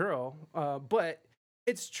young girl, but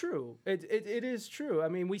it's true. It is true. I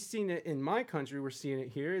mean, we've seen it in my country. We're seeing it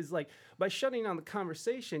here. Is like, by shutting down the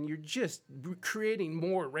conversation, you're just creating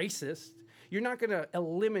more racists. You're not going to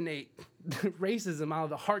eliminate racism out of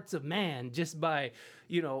the hearts of man just by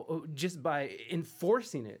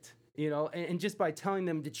enforcing it. And just by telling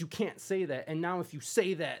them that you can't say that. And now if you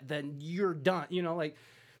say that, then you're done. Like,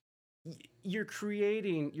 you're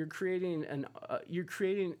creating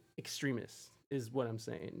extremists, is what I'm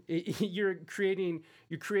saying. You're creating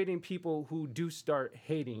people who do start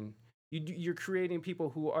hating. You're creating people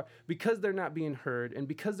who are, because they're not being heard and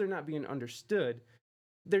because they're not being understood,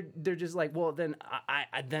 they're just like, well, then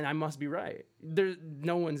I must be right. There,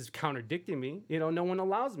 no one's contradicting me. No one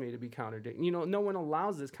allows me to be contradicting. No one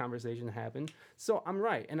allows this conversation to happen. So I'm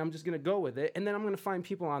right, and I'm just gonna go with it. And then I'm gonna find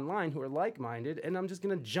people online who are like-minded, and I'm just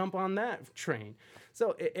gonna jump on that train.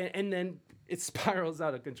 So and then it spirals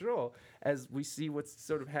out of control as we see what's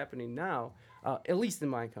sort of happening now, at least in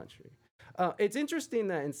my country. It's interesting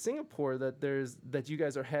that in Singapore that you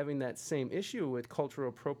guys are having that same issue with cultural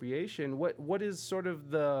appropriation. What is sort of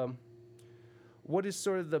the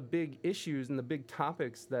big issues and the big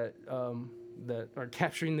topics that that are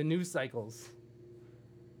capturing the news cycles?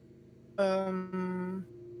 Um,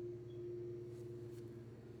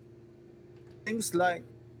 Things like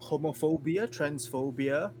homophobia,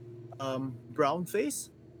 transphobia, brown face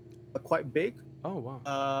are quite big. Oh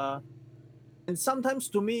wow. And sometimes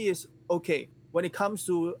to me is okay when it comes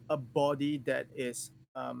to a body that is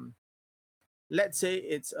let's say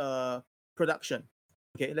it's a production.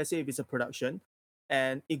 Okay, let's say if it's a production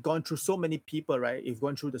and it gone through so many people, right? You've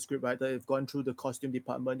gone through the scriptwriter, you've gone through the costume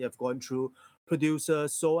department, you've gone through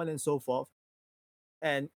producers, so on and so forth,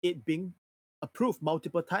 and it being approved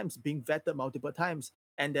multiple times, being vetted multiple times,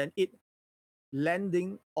 and then it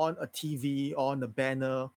landing on a TV, on a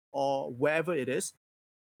banner, or wherever it is,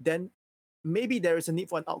 then maybe there is a need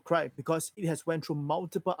for an outcry because it has went through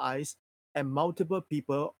multiple eyes and multiple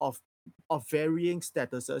people of varying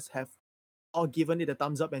statuses have all given it a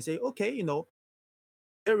thumbs up and say, okay,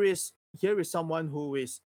 here is someone who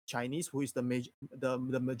is Chinese, who is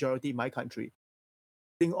the majority in my country,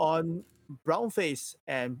 putting on brown face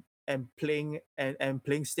and playing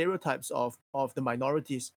stereotypes of the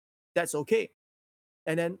minorities. That's okay.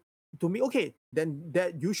 And then to me, okay, then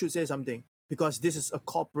that you should say something because this is a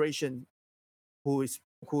corporation who is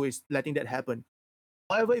letting that happen.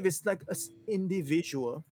 However, if it's like an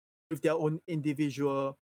individual with their own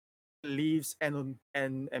individual beliefs and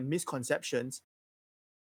misconceptions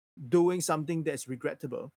doing something that's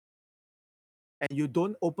regrettable and you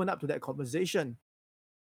don't open up to that conversation,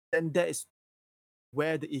 then that is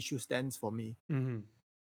where the issue stands for me. Mm-hmm.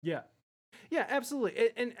 Yeah. Yeah, absolutely,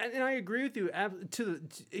 and I agree with you.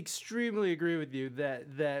 Extremely agree with you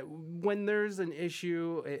that when there's an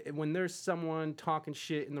issue, when there's someone talking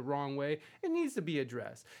shit in the wrong way, it needs to be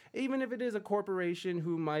addressed. Even if it is a corporation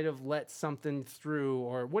who might have let something through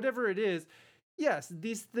or whatever it is. Yes,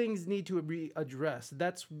 these things need to be addressed.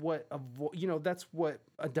 That's what that's what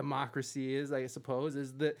a democracy is, I suppose,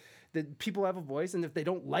 is that people have a voice, and if they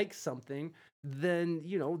don't like something, then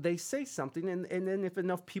they say something, and then if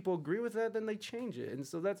enough people agree with that, then they change it. And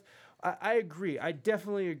so I agree. I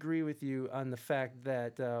definitely agree with you on the fact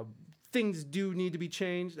that things do need to be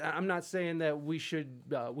changed. I'm not saying that we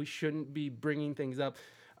shouldn't be bringing things up.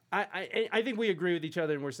 I think we agree with each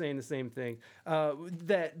other, and we're saying the same thing.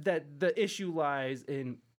 That the issue lies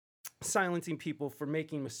in silencing people for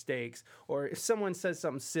making mistakes, or if someone says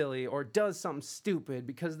something silly or does something stupid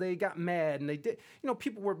because they got mad and they did.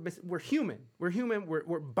 People we're human. We're human.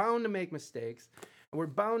 We're bound to make mistakes, and we're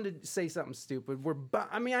bound to say something stupid.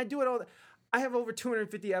 I mean, I do it all. I have over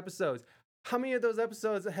 250 episodes. How many of those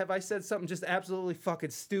episodes have I said something just absolutely fucking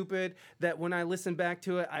stupid that when I listen back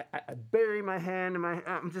to it, I bury my hand in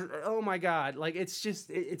I'm just, oh my God. Like, it's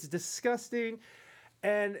disgusting.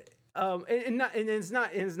 And it's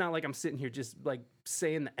not like I'm sitting here just like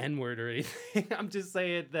saying the N-word or anything. I'm just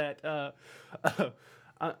saying that,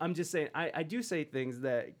 I'm just saying, I do say things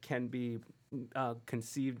that can be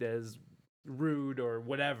conceived as rude or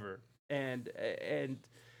whatever. And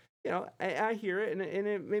I hear it, and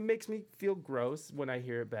it makes me feel gross when I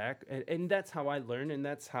hear it back, and that's how I learn, and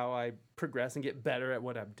that's how I progress and get better at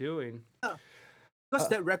what I'm doing. Yeah. Because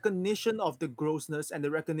that recognition of the grossness and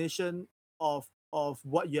the recognition of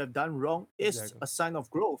what you have done wrong is Exactly. a sign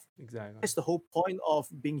of growth. Exactly. That's the whole point of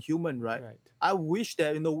being human, right? Right. I wish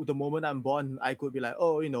that the moment I'm born, I could be like,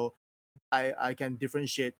 oh, I can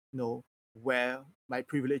differentiate, where my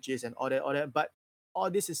privilege is and all that. But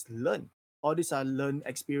all this is learned. All these are learned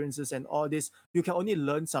experiences, and all this you can only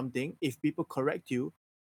learn something if people correct you,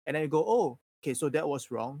 and then you go, oh, okay, so that was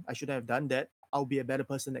wrong. I shouldn't have done that. I'll be a better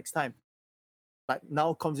person next time. But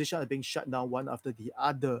now conversations are being shut down one after the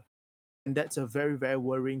other, and that's a very, very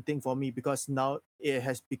worrying thing for me because now it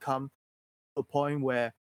has become a point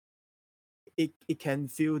where it can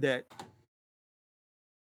feel that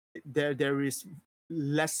there is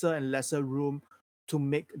lesser and lesser room to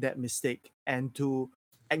make that mistake and to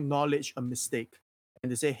acknowledge a mistake and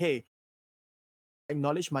to say, hey,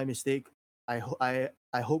 acknowledge my mistake. I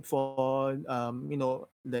hope for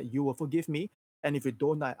that you will forgive me, and if you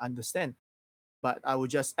don't, I understand. But I would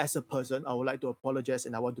just, as a person, I would like to apologize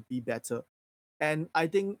and I want to be better. And I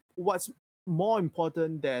think what's more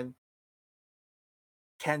important than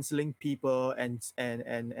canceling people and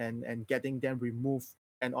getting them removed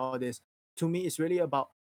and all this. To me, it's really about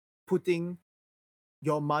putting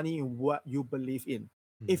your money in what you believe in.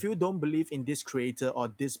 If you don't believe in this creator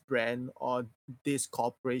or this brand or this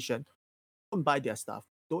corporation, don't buy their stuff,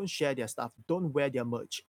 don't share their stuff, don't wear their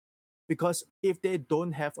merch. Because if they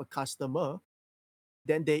don't have a customer,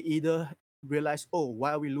 then they either realize, oh,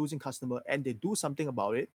 why are we losing customer? And they do something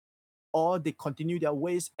about it, or they continue their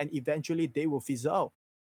ways and eventually they will fizzle out.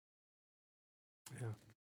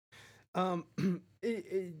 Um,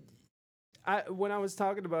 when I was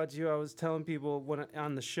talking about you, I was telling people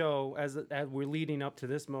on the show as we're leading up to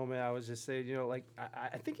this moment, I was just saying, like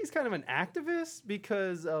I think he's kind of an activist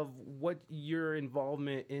because of what your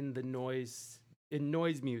involvement in the noise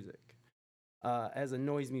music, as a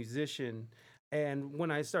noise musician. And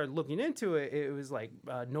when I started looking into it, it was like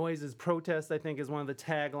 "noise is protest." I think is one of the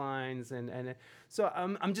taglines, and so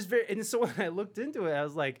I'm just very. And so when I looked into it, I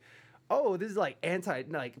was like, oh, this is like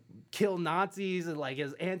kill Nazis and like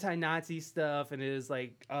his anti-Nazi stuff, and it is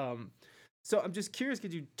like So I'm just curious,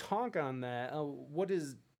 could you talk on that? What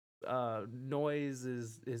is noise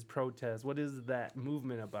is protest? What is that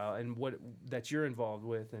movement about, and what that you're involved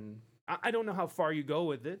with? And I don't know how far you go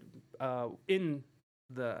with it in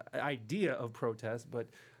the idea of protest, but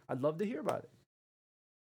I'd love to hear about it.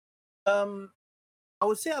 I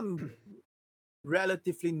would say I'm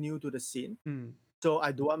relatively new to the scene. So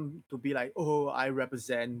I don't want to be like, oh, I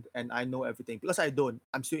represent and I know everything, because I don't.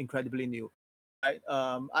 I'm still incredibly new. Right?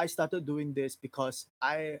 I started doing this because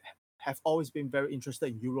I have always been very interested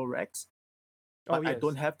in Eurorex, but I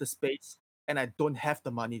don't have the space and I don't have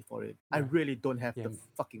the money for it. I really don't have the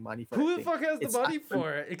fucking money for it. Who the fuck has the money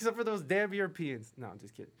for it except for those damn Europeans? No, I'm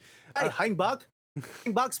just kidding. Hey, Heimbach,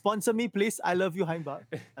 Heimbach, sponsor me, please. I love you, Heimbach.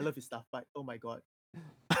 I love your stuff, but oh my god.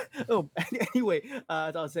 Oh, anyway,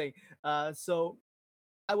 as I was saying, so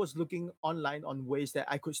I was looking online on ways that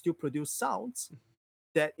I could still produce sounds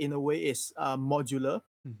that in a way is modular,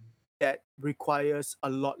 that requires a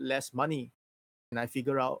lot less money. And I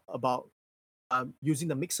figure out about using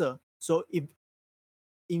the mixer. So if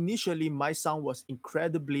initially my sound was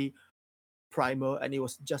incredibly primal and it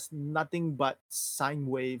was just nothing but sine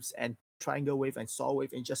waves and triangle wave and saw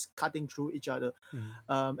wave and just cutting through each other.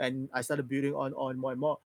 And I started building on more and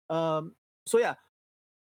more. So yeah,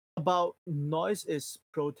 about noise is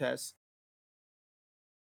protest.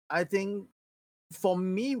 I think for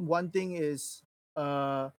me, one thing is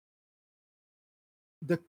the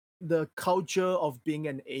culture of being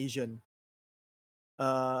an Asian.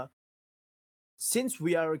 Since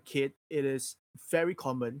we are a kid, it is very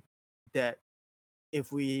common that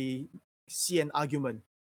if we see an argument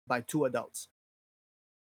by two adults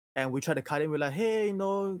and we try to cut in, we're like, hey,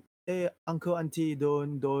 hey, uncle, auntie,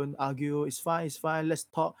 don't argue. It's fine. Let's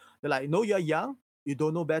talk. They're like, no, you're young. You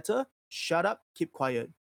don't know better. Shut up. Keep quiet.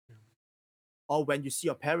 Or when you see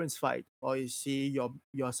your parents fight, or you see your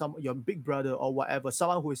big brother or whatever,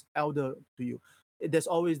 someone who is elder to you, there's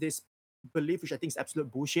always this belief, which I think is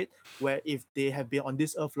absolute bullshit, where if they have been on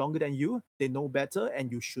this earth longer than you, they know better,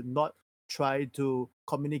 and you should not try to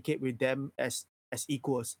communicate with them as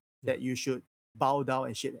equals. That you should bow down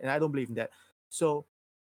and shit. And I don't believe in that. So,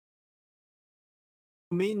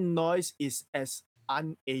 to me, noise is as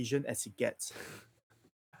un-Asian as it gets.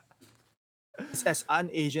 It's as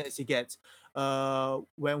un-Asian as it gets.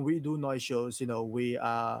 When we do noise shows, there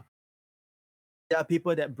are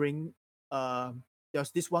people that bring.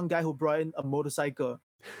 There's this one guy who brought in a motorcycle,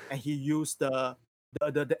 and he used the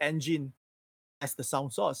engine as the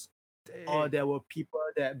sound source. Or there were people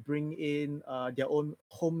that bring in their own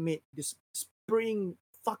homemade this spring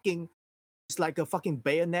fucking. It's like a fucking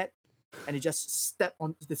bayonet, and you just step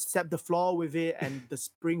the floor with it, and the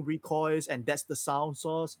spring recoils, and that's the sound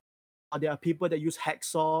source. There are people that use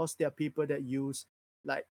hacksaws. There are people that use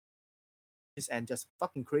like this and just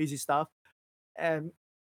fucking crazy stuff, and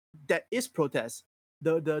that is protest.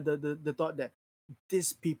 The thought that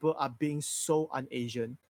these people are being so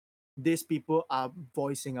un-Asian. These people are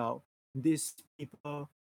voicing out. These people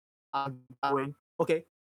are going, okay,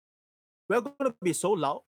 we're gonna be so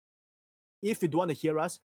loud. If you don't want to hear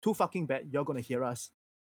us, too fucking bad, you're gonna hear us.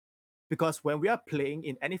 Because when we are playing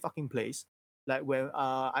in any fucking place, like when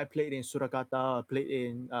I played in Surakarta, I played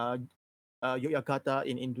in Yogyakarta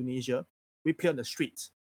in Indonesia, we play on the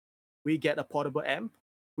streets. We get a portable amp,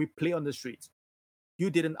 we play on the streets. You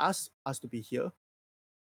didn't ask us to be here,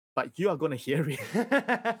 but you are gonna hear it.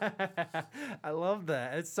 I love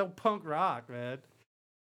that. It's so punk rock, man.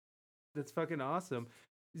 That's fucking awesome.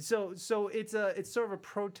 So it's sort of a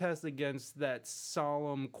protest against that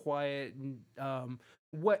solemn, quiet,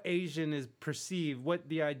 what Asian is perceived, what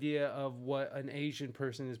the idea of what an Asian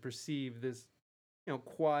person is perceived, this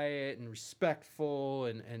quiet and respectful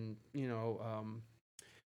and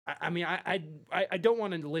I mean I don't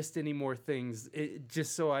want to list any more things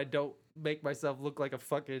just so I don't make myself look like a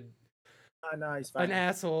fucking No, it's an fine.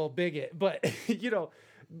 asshole bigot, but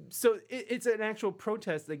so it's an actual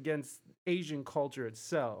protest against Asian culture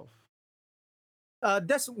itself.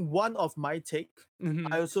 That's one of my take. Mhm.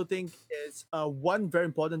 I also think is one very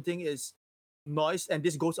important thing is noise, and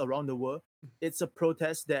this goes around the world. It's a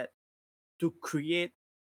protest that to create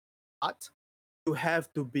art, you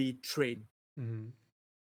have to be trained. Mhm.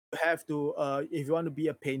 You have to, if you want to be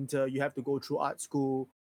a painter, you have to go through art school.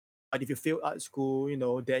 But if you fail art school,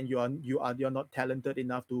 then you're not talented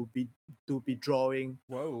enough to be drawing.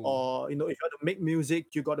 Whoa. Or if you want to make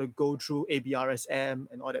music, you got to go through ABRSM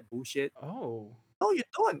and all that bullshit. Oh, No, you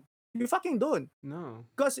don't. You fucking don't. no.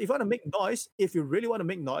 Because if you want to make noise, if you really want to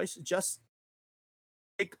make noise, just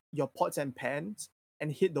take your pots and pans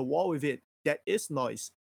and hit the wall with it. That is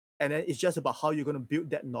noise. And then it's just about how you're going to build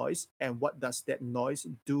that noise and what does that noise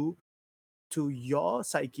do to your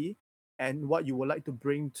psyche and what you would like to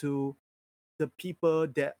bring to the people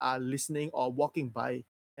that are listening or walking by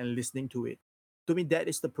and listening to it. To me, that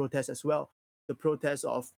is the protest as well. The protest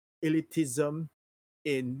of elitism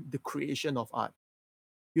in the creation of art.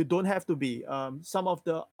 You don't have to be. Some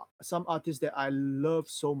artists that I love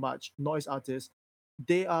so much, noise artists,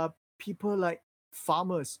 they are people like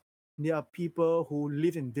farmers. They are people who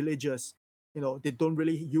live in villages. They don't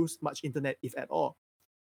really use much internet, if at all.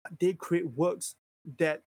 They create works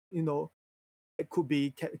that it could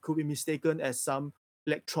be mistaken as some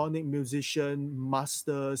electronic musician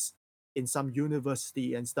masters in some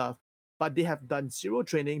university and stuff. But they have done zero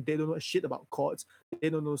training. They don't know shit about chords. They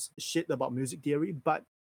don't know shit about music theory. But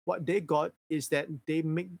what they got is that they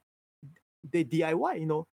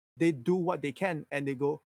DIY. They do what they can and they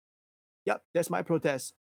go, "Yep, that's my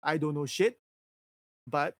protest. I don't know shit,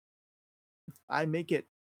 but I make it.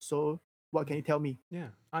 So what can you tell me?" Yeah,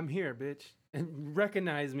 I'm here, bitch. And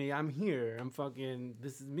recognize me. I'm here. I'm fucking.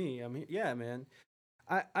 This is me. I'm here. Yeah, man.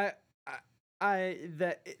 I, I, I,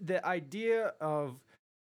 that the idea of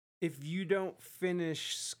if you don't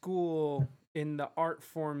finish school in the art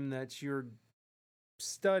form that you're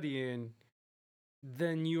studying,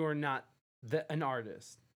 then you are not an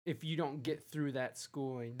artist. If you don't get through that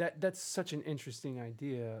schooling, that's such an interesting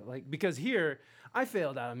idea. Like because here I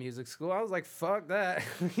failed out of music school. I was like, fuck that.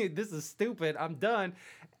 This is stupid. I'm done.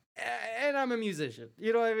 And I'm a musician.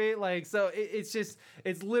 You know what I mean? Like so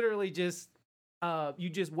it's literally just you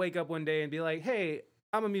just wake up one day and be like, hey,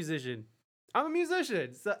 I'm a musician. I'm a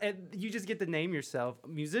musician. So and you just get to name yourself a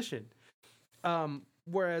musician.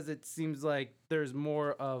 Whereas it seems like there's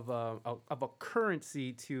more of a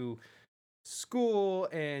currency to school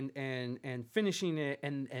and finishing it,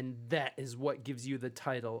 and that is what gives you the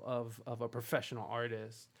title of a professional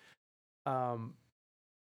artist. Um,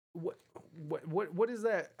 what is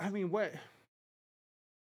that? I mean, what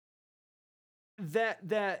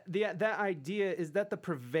that idea is that the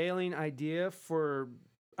prevailing idea for?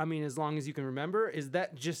 I mean, as long as you can remember, is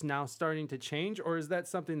that just now starting to change, or is that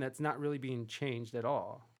something that's not really being changed at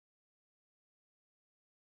all?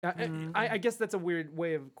 I guess that's a weird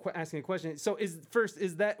way of asking a question. So, is this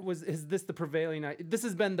the prevailing? This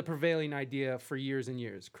has been the prevailing idea for years and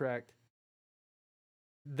years, correct?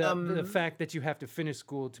 The fact that you have to finish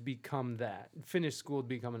school to become that, finish school to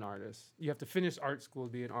become an artist. You have to finish art school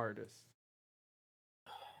to be an artist.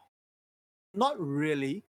 Not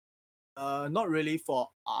really. Not really for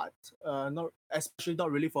art. Not especially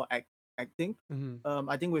not really for acting. Mm-hmm.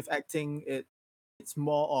 I think with acting, it's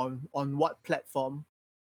more on what platform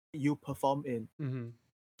you perform in. Mm-hmm.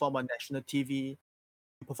 Perform on national TV.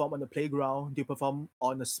 You perform on the playground. Do you perform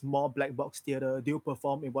on a small black box theater? Do you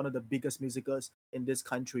perform in one of the biggest musicals in this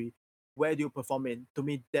country? Where do you perform in? To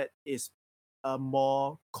me, that is a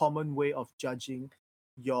more common way of judging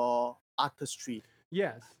your artistry.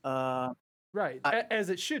 Yes. Uh, Right, I, as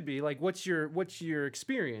it should be. Like, what's your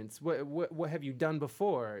experience? What have you done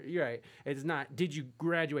before? You're right. It's not. Did you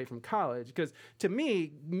graduate from college? Because to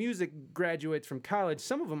me, music graduates from college.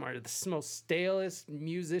 Some of them are the most stalest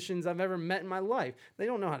musicians I've ever met in my life. They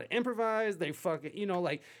don't know how to improvise. They fucking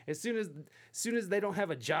like as soon as they don't have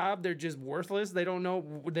a job, they're just worthless. They don't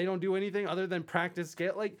know. They don't do anything other than practice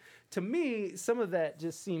scale. Like to me, some of that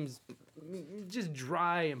just seems just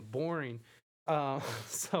dry and boring.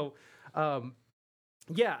 So.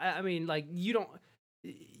 Yeah, I mean, like you don't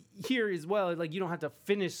here as well. Like you don't have to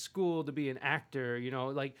finish school to be an actor.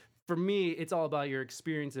 Like for me, it's all about your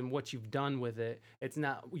experience and what you've done with it. It's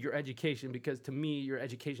not your education, because to me, your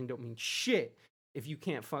education don't mean shit if you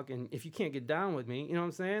can't get down with me. You know what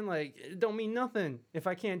I'm saying? Like, it don't mean nothing if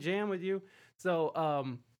I can't jam with you. So,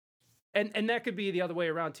 and that could be the other way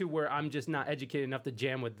around too, where I'm just not educated enough to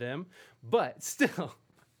jam with them. But still,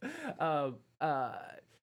 uh, uh,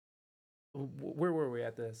 where were we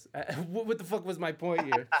at this? What the fuck was my point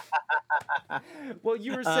here? Well,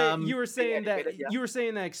 you were saying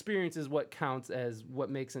that experience is what counts as what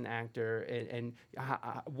makes an actor, and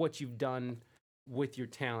what you've done with your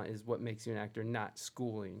talent is what makes you an actor, not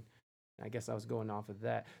schooling. I guess I was going off of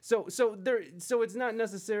that. So it's not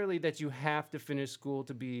necessarily that you have to finish school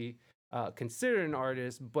to be considered an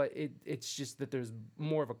artist, but it's just that there's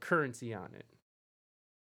more of a currency on it.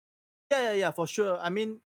 Yeah, for sure. I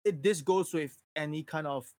mean, this goes with any kind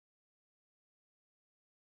of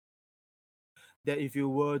that if you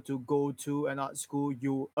were to go to an art school,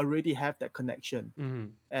 you already have that connection. Mm-hmm.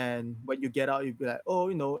 And when you get out, you'll be like, oh,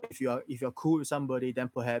 if you're cool with somebody, then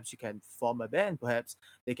perhaps you can form a band. Perhaps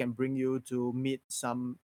they can bring you to meet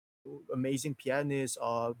some amazing pianists,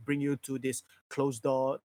 or bring you to this closed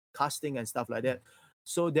door casting and stuff like that.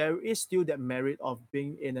 So there is still that merit of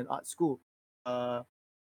being in an art school.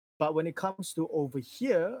 But when it comes to over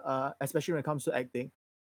here, especially when it comes to acting,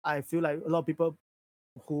 I feel like a lot of people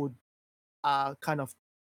who are kind of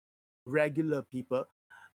regular people,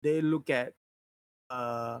 they look at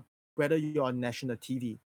whether you're on national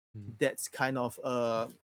TV. Mhm. That's kind of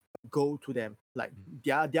go to them, like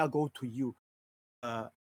their go to you. I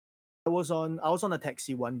was on a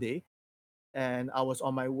taxi one day, and I was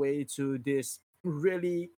on my way to this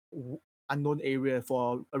really unknown area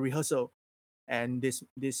for a rehearsal. And this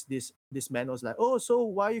man was like, oh, so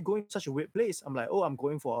why are you going to such a weird place? I'm like, oh, I'm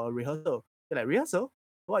going for a rehearsal. They're like, rehearsal?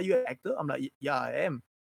 Oh, are you an actor? I'm like, yeah, I am.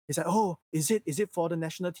 He's like, oh, is it for the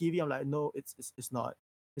national TV? I'm like, no, it's not.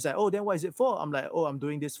 He's like, oh, then what is it for? I'm like, oh, I'm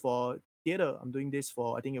doing this for theater. I'm doing this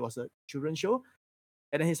for, I think it was a children's show.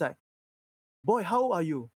 And then he's like, boy, how old are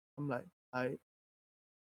you? I'm like,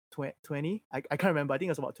 20. I can't remember. I think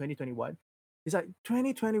it was about 2021. He's like,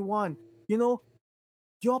 2021.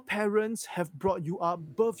 Your parents have brought you up,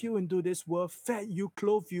 birthed you into this world, fed you,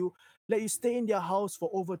 clothed you, let you stay in their house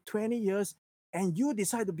for over 20 years, and you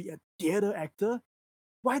decide to be a theater actor?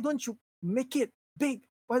 Why don't you make it big?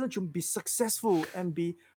 Why don't you be successful and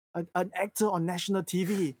be an actor on national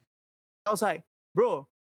TV? I was like, bro,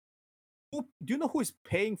 do you know who is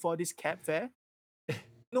paying for this cab fare? You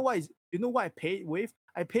know what I paid with?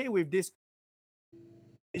 I paid with this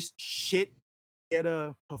shit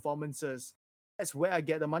theater performances. That's where I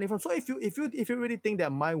get the money from. So if you really think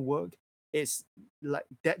that my work is like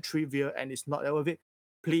that trivial and it's not that worth it,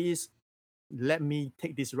 please let me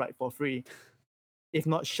take this ride for free. If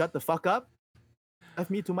not, shut the fuck up. Drive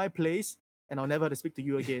me to my place, and I'll never have to speak to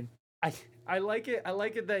you again. I like it. I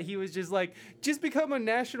like it that he was just like, just become a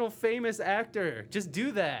national famous actor. Just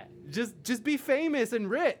do that. Just be famous and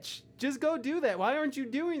rich. Just go do that. Why aren't you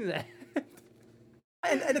doing that?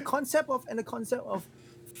 And the concept of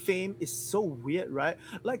fame is so weird, right?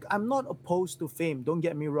 Like, I'm not opposed to fame, don't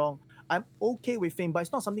get me wrong. I'm okay with fame, but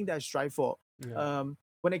it's not something that I strive for. Yeah.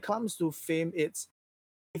 When it comes to fame, it's,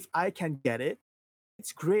 if I can get it,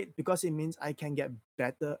 it's great, because it means I can get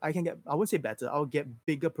better. I won't say better, I'll get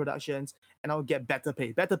bigger productions, and I'll get better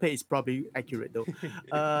pay. Better pay is probably accurate though.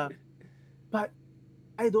 But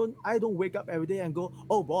I don't wake up every day and go,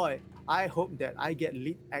 oh boy, I hope that I get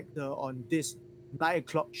lead actor on this 9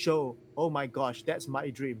 o'clock show. Oh my gosh, that's my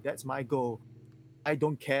dream. That's my goal. I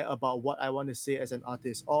don't care about what I want to say as an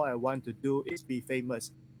artist. All I want to do is be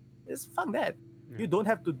famous. It's fuck that. Yeah. You don't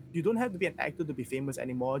have to be an actor to be famous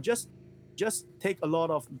anymore. Just take a lot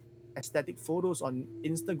of aesthetic photos on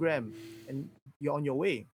Instagram, and you're on your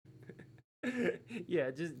way.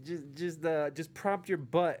 Yeah, just prop your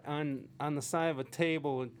butt on the side of a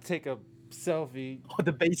table and take a selfie. Or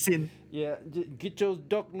the basin. Yeah, get those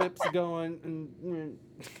duck lips going. And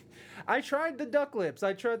I tried the duck lips.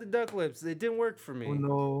 It didn't work for me. Oh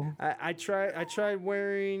no. I tried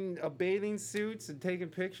wearing a bathing suits and taking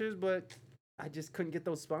pictures, but I just couldn't get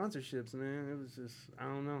those sponsorships, man. It was just, I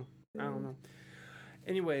don't know.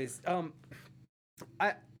 Anyways, I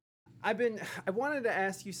wanted to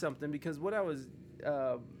ask you something, because what I was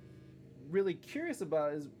really curious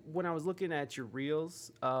about is when I was looking at your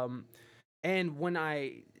reels, and when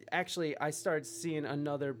I started seeing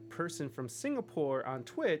another person from Singapore on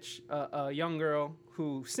Twitch, a young girl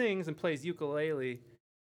who sings and plays ukulele,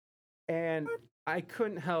 and I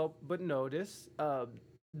couldn't help but notice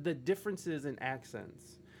the differences in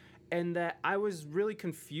accents, and that I was really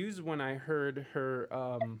confused when I heard her.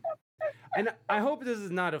 and I hope this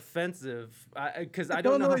is not offensive, because I No,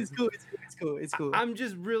 don't know. no, How, it's cool. It's cool. It's cool. I'm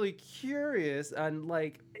just really curious on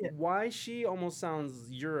like Yeah. why she almost sounds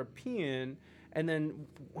European, and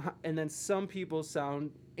then some people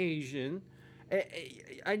sound Asian.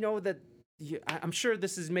 I know that. I'm sure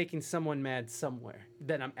this is making someone mad somewhere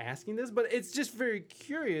that I'm asking this, but it's just very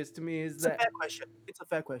curious to me. Is It's a that fair question. It's a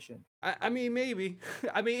fair question. I mean, maybe.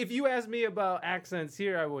 I mean, if you ask me about accents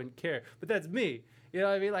here, I wouldn't care. But that's me. You know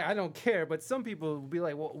what I mean? Like, I don't care. But some people will be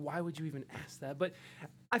like, "Well, why would you even ask that?" But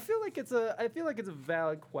I feel like it's a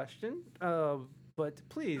valid question. But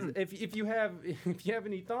please, Hmm. if you have if you have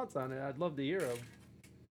any thoughts on it, I'd love to hear them.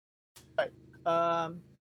 Right.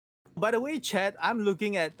 By the way, chat, I'm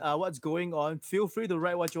looking at what's going on. Feel free to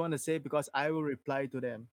write what you want to say because I will reply to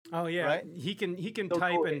them. Oh yeah, Right? he can So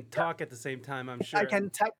type go and ahead. Yeah. talk at the same time. I'm sure. I can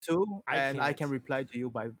type too, I and I can't. can reply to you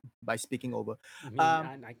by speaking over. I mean,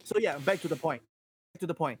 I So can't. yeah, back to the point. Back to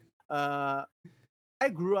the point. I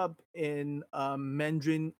grew up in a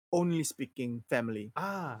Mandarin only speaking family.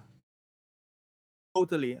 Ah.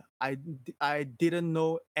 Totally. I didn't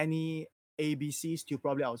know any ABCs till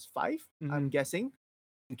probably I was 5, I'm Mhm. guessing,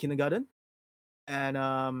 in kindergarten. And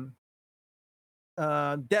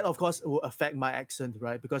that of course will affect my accent,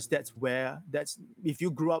 right? Because that's if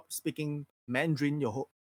you grew up speaking Mandarin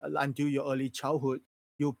until your early childhood,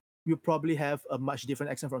 you probably have a much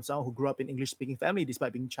different accent from someone who grew up in English speaking family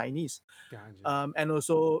despite being Chinese. Gotcha. And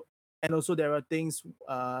also there are things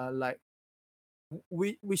like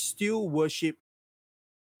we still worship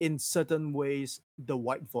in certain ways the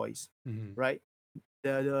white voice, Mhm. right?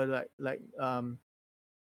 The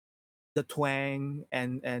the twang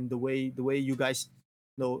and the way you guys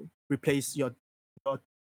replace your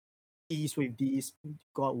E's with D's.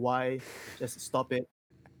 God, why? Just stop it.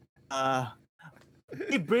 Uh,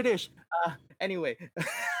 hey, British. Anyway,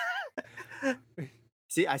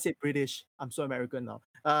 see, I said British. I'm so American now.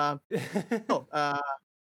 No,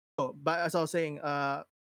 no, but as I was saying,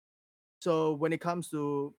 so when it comes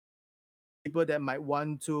to people that might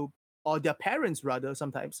want to, or their parents rather,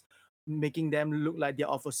 sometimes making them look like they're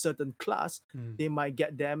of a certain class, Mm. they might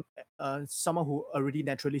get them someone who already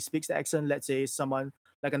naturally speaks the accent. Let's say someone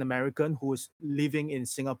like an American who's living in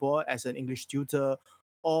Singapore as an English tutor,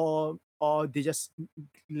 or they just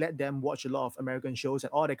let them watch a lot of American shows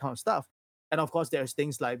and all that kind of stuff. And of course, there's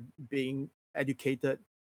things like being educated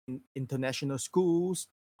in international schools,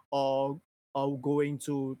 or going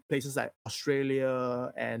to places like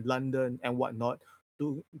Australia and London and whatnot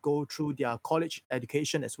to go through their college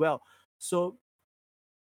education as well. So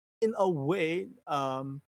in a way,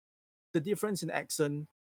 the difference in accent,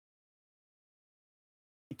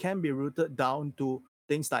 it can be rooted down to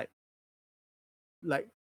things like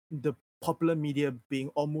the popular media being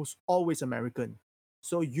almost always American.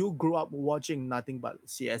 So you grew up watching nothing but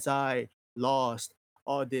CSI, Lost,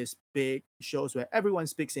 all these big shows where everyone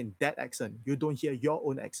speaks in that accent. You don't hear your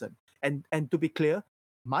own accent. And to be clear,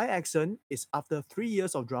 my accent is after 3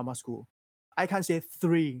 years of drama school. I can't say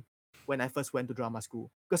three when I first went to drama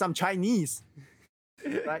school because I'm Chinese,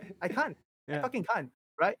 right? I can't. I Yeah. fucking can't,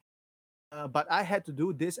 right? But I had to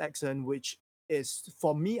do this accent, which is,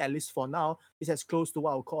 for me, at least for now, is as close to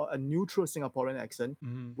what I would call a neutral Singaporean accent,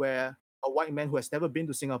 Mhm. where a white man who has never been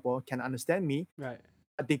to Singapore can understand me, Right.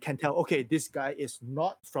 but they can tell, okay, this guy is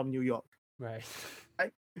not from New York. Right.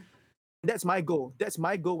 Right? That's my goal. That's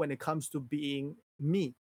my goal when it comes to being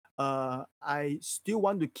me. I still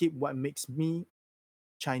want to keep what makes me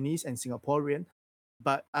Chinese and Singaporean,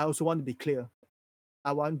 but I also want to be clear.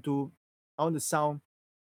 I want to, I want to sound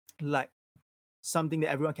like something that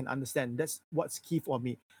everyone can understand. That's what's key for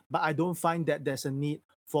me. But I don't find that there's a need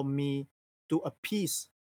for me to appease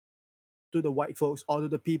to the white folks or to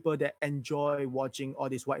the people that enjoy watching all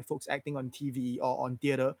these white folks acting on TV or on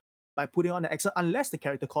theater by putting on an accent unless the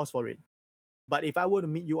character calls for it. But if I were to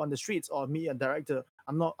meet you on the streets or meet a director,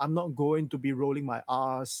 I'm not going to be rolling my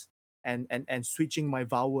R's and switching my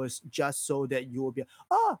vowels just so that you will be,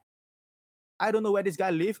 oh, I don't know where this guy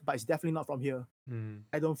lives, but it's definitely not from here. Mm.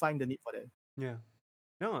 I don't find the need for that. Yeah.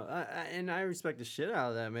 No, and I respect the shit out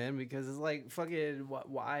of that, man, because it's like fucking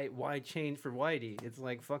why change for Whitey? It's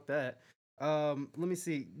like fuck that. Let me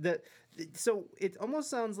see that. So it almost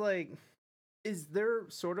sounds like, is there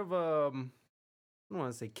sort of I don't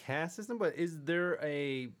want to say caste system, but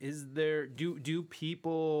do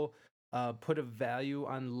people put a value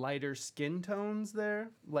on lighter skin tones there,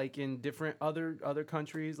 like in different other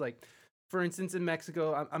countries? Like, for instance, in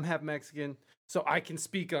Mexico, I'm half Mexican, so I can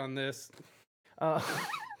speak on this. Uh,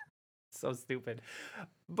 so stupid.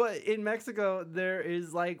 But in Mexico, there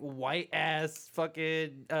is like white ass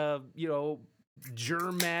fucking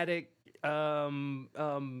Germanic um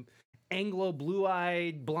Anglo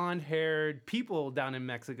blue-eyed, blonde-haired people down in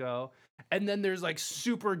Mexico, and then there's like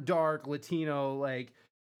super dark Latino, like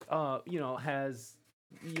has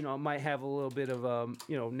might have a little bit of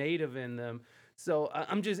native in them. So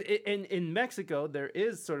I'm just in Mexico there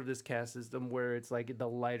is sort of this caste system where it's like the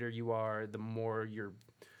lighter you are, the more you're,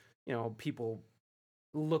 people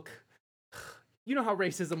look. You know how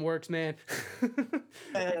racism works, man.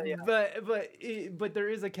 Yeah. but there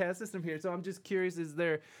is a caste system here, so I'm just curious: is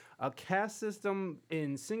there a caste system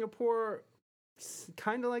in Singapore,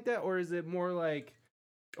 kind of like that, or is it more like,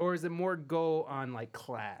 or is it more go on like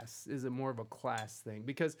class? Is it more of a class thing?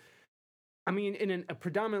 Because I mean, in a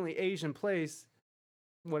predominantly Asian place,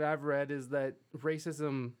 what I've read is that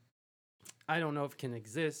racism, I don't know if it can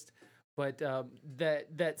exist, but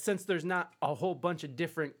that since there's not a whole bunch of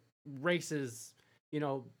different races,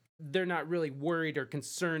 they're not really worried or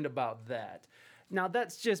concerned about that. Now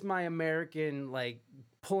that's just my American, like,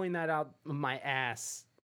 pulling that out of my ass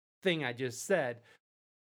thing I just said.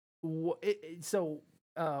 So,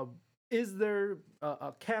 is there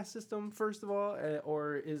a caste system first of all,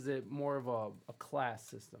 or is it more of a class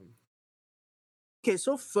system? Okay,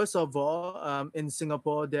 so first of all, in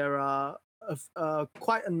Singapore, there are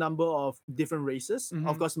quite a number of different races. Of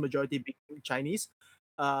Mhm. course, majority being Chinese.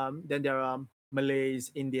 Then there are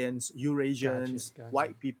Malays, Indians, Eurasians, Gotcha.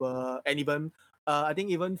 white people, and even I think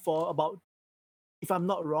even for about, if I'm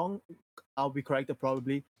not wrong, I'll be corrected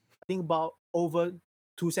probably. I think about over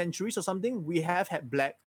 2 centuries or something, we have had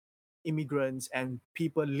black immigrants and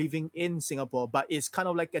people living in Singapore, but it's kind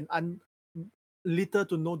of like little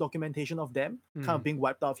to no documentation of them, kind of Hmm. being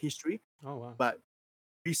wiped out of history. Oh wow. But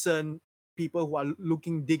recent people who are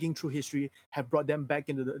digging through history have brought them back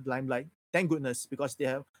into the limelight. Thank goodness, because they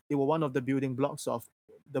were one of the building blocks of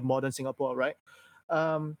the modern Singapore, right?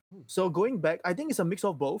 So going back, I think it's a mix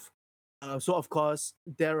of both. So of course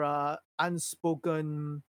there are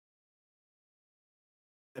unspoken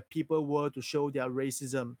people were to show their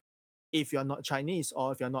racism if you're not Chinese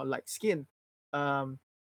or if you're not light skinned. Um,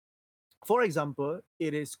 for example,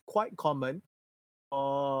 it is quite common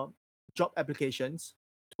for job applications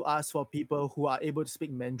to ask for people who are able to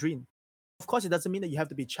speak Mandarin. Of course, it doesn't mean that you have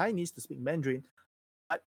to be Chinese to speak Mandarin,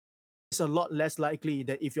 but it's a lot less likely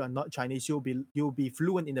that if you are not Chinese, you'll be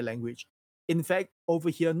fluent in the language. In fact, over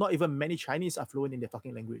here, not even many Chinese are fluent in their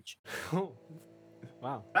fucking language, Oh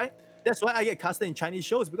wow. right? That's why I get casted in Chinese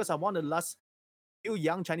shows, because I'm one of the last few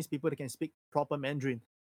young Chinese people that can speak proper Mandarin.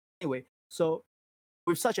 Anyway, so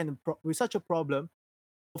with such a problem,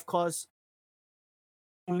 of course,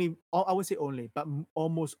 I would say only, but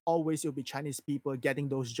almost always it'll be Chinese people getting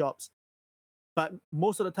those jobs. But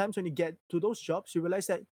most of the times when you get to those jobs, you realize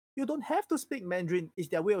that you don't have to speak Mandarin. It's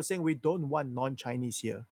their way of saying we don't want non-Chinese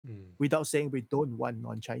here, Mm. without saying we don't want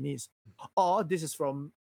non-Chinese. Or this is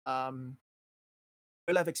from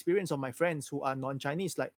real life experience of my friends who are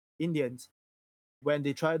non-Chinese, like Indians, when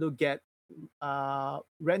they try to get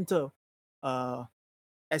rental uh,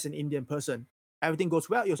 as an Indian person. Everything goes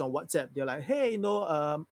well. It was on WhatsApp. They're like, hey,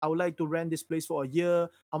 I would like to rent this place for a year.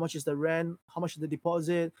 How much is the rent? How much is the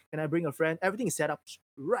deposit? Can I bring a friend? Everything is set up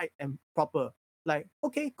right and proper. Like,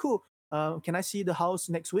 okay, cool. Can I see the house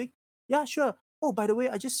next week? Yeah, sure. Oh, by the way,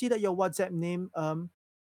 I just see that your WhatsApp name,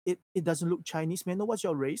 it doesn't look Chinese. May I know what's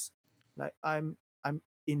your race? Like, I'm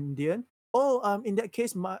Indian. Oh, in that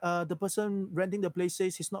case, the person renting the place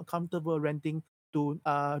says he's not comfortable renting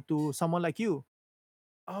to someone like you.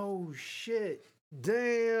 Oh shit. So it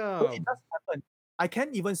Damn. does happen. I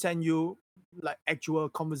can even send you like actual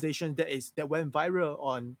conversation that went viral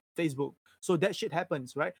on Facebook. So that shit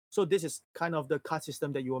happens, right? So this is kind of the card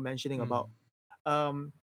system that you were mentioning about. Mm.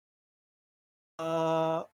 Um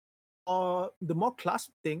uh or the more class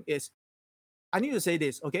thing is, I need to say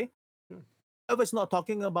this, okay? Sure. Whoever's not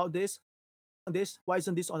talking about this, why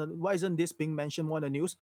isn't this being mentioned more on the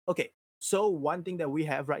news? Okay, so one thing that we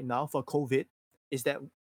have right now for COVID is that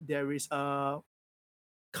there is a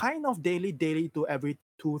kind of daily to every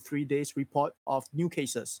 2 3 days report of new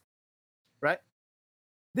cases, right?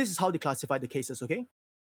 This is how they classify the cases, okay?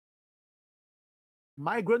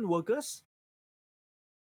 Migrant workers,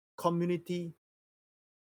 community,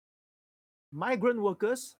 migrant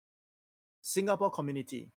workers, Singapore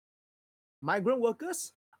community. Migrant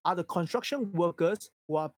workers are the construction workers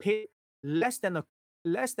who are paid less than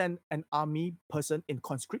an army person in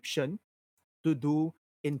conscription to do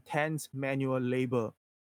intense manual labor,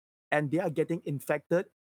 and they are getting infected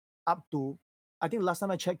up to, I think last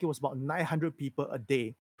time I checked, it was about 900 people a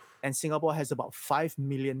day, and Singapore has about 5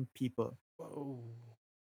 million people Whoa.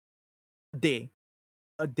 a day.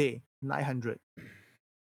 A day, 900.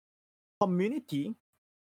 Community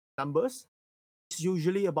numbers It's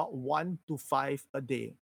usually about 1 to 5 a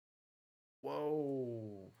day.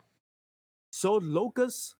 Whoa. So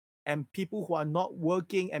locals and people who are not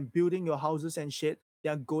working and building your houses and shit, they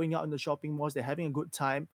are going out in the shopping malls, they're having a good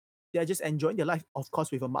time. They're just enjoying their life, of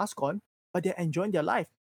course, with a mask on, but they're enjoying their life.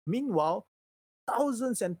 Meanwhile,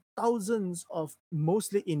 thousands and thousands of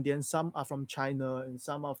mostly Indians, some are from China and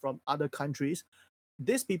some are from other countries.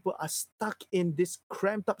 These people are stuck in this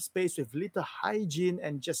cramped up space with little hygiene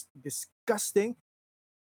and just disgusting,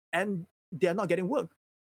 and they're not getting work.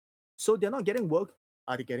 So they're not getting work.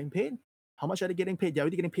 Are they getting paid? How much are they getting paid? They're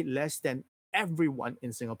already getting paid less than everyone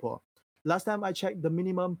in Singapore. Last time I checked, the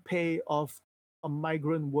minimum pay of a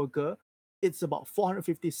migrant worker, it's about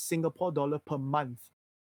 450 Singapore dollar per month.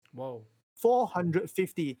 Whoa.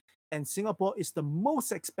 450. And Singapore is the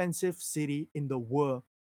most expensive city in the world,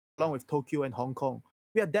 along with Tokyo and Hong Kong.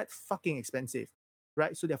 We are that fucking expensive,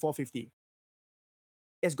 right? So they're 450.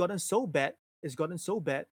 It's gotten so bad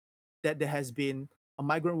that there has been a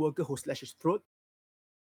migrant worker who slashed his throat.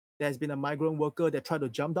 There has been a migrant worker that tried to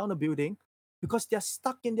jump down a building because they're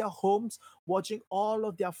stuck in their homes watching all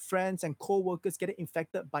of their friends and co-workers getting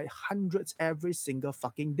infected by hundreds every single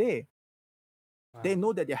fucking day. Wow. They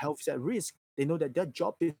know that their health is at risk. They know that their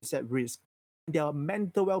job is at risk. Their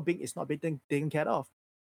mental well-being is not being taken care of.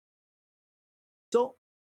 So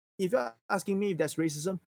if you're asking me if there's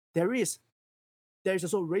racism, there is. There is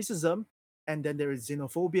also racism, and then there is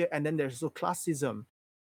xenophobia, and then there's also classism.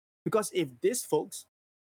 Because if these folks,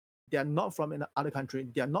 they are not from another country,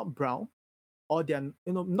 they are not brown, or they are,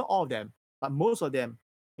 not all of them, but most of them,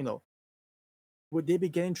 would they be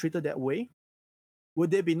getting treated that way?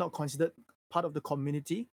 Would they be not considered part of the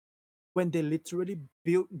community when they literally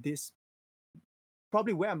built this?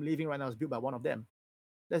 Probably where I'm living right now is built by one of them.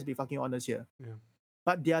 Let's be fucking honest here. Yeah.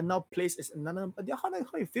 But they are now placed as another. How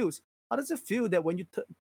it feels? How does it feel that when you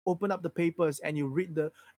open up the papers and you read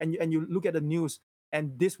and you look at the news,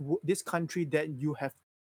 and this country that you have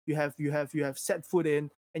set foot in,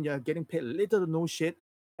 and you're getting paid little to no shit,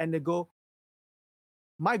 and they go,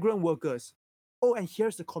 migrant workers. Oh, and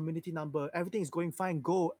here's the community number. Everything is going fine.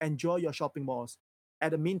 Go enjoy your shopping malls. At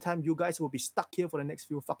the meantime, you guys will be stuck here for the next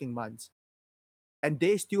few fucking months. And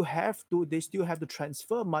they still have to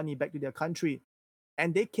transfer money back to their country.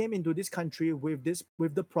 And they came into this country with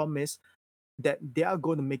the promise that they are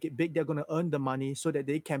going to make it big. They're going to earn the money so that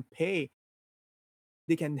they can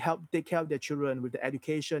help take care of their children with the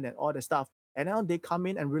education and all the stuff. And now they come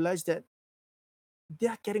in and realize that they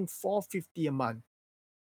are getting $450 a month.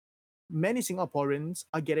 Many Singaporeans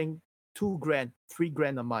are getting $2,000,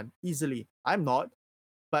 $3,000 a month easily. I'm not,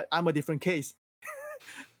 but I'm a different case.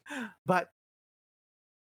 But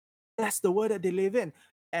that's the world that they live in,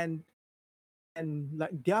 and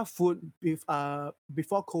like their food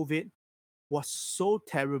before COVID was so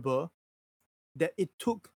terrible that it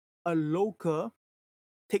took a local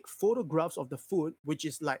take photographs of the food, which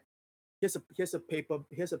is like here's a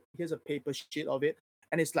paper sheet of it,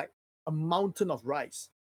 and it's like a mountain of rice,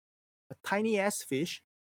 a tiny ass fish,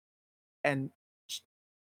 and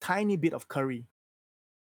tiny bit of curry,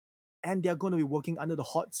 and they're going to be working under the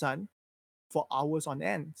hot sun for hours on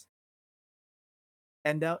end.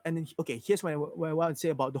 And then okay, here's what I want to say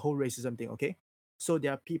about the whole racism thing. Okay, so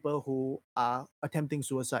there are people who are attempting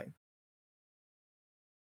suicide,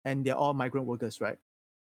 and they're all migrant workers, right?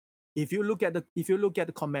 If you look at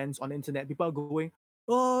the comments on the internet, people are going,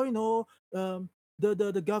 oh,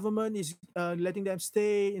 the government is letting them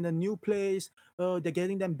stay in a new place. They're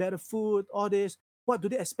getting them better food. All this. What do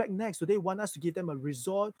they expect next? Do they want us to give them a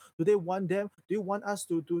resort? Do they want us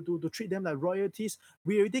to treat them like royalties?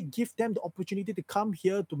 We already give them the opportunity to come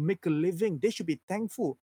here to make a living. They should be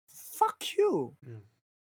thankful. Fuck you. Yeah.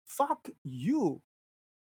 Fuck you.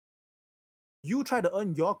 You try to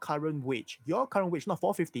earn your current wage, not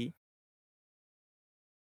 450,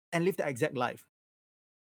 and live the exact life.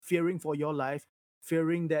 Fearing for your life,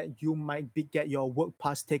 fearing that you might get your work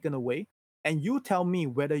pass taken away, and you tell me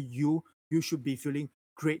whether you should be feeling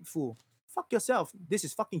grateful. Fuck yourself. This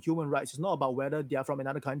is fucking human rights. It's not about whether they are from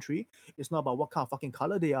another country. It's not about what kind of fucking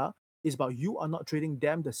color they are. It's about you are not treating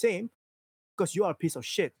them the same because you are a piece of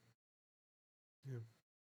shit.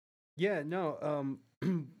 Yeah, no,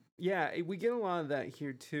 yeah, we get a lot of that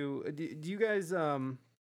here too. Do you guys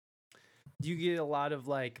do you get a lot of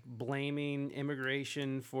like blaming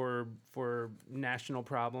immigration for national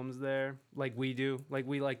problems there, like we do? Like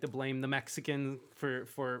we like to blame the Mexicans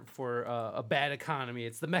for a bad economy.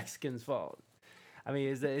 It's the Mexicans' fault. I mean,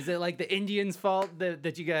 is it like the Indians' fault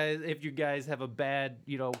that you guys, if you guys have a bad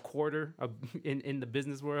quarter in the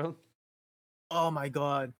business world? Oh my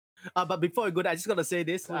god. But before we go there, I just gotta say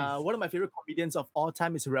this. Please. One of my favorite comedians of all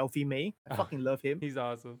time is Ralphie May. I Oh, fucking love him. he's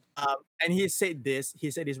awesome. And he said this.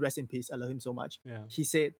 He said this. Rest in peace. I love him so much. Yeah. He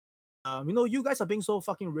said, you guys are being so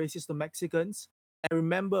fucking racist to Mexicans. And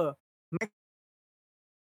remember,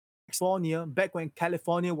 California, back when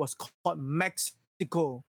California was called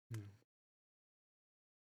Mexico. Mm.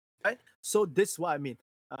 Right? So this is what I mean.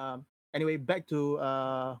 Anyway, back to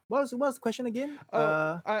what was the question again?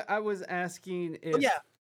 I was asking if. Oh yeah.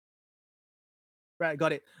 Right,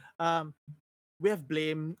 got it. We have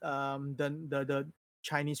blamed the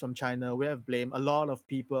Chinese from China. We have blamed a lot of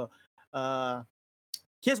people.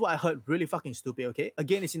 Here's what I heard, really fucking stupid. Okay,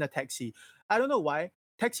 again, it's in a taxi. I don't know why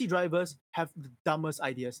taxi drivers have the dumbest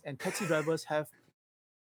ideas, and taxi drivers have.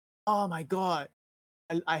 Oh my god,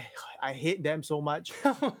 I hate them so much,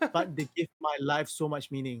 but they give my life so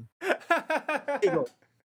much meaning. Here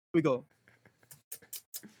we go.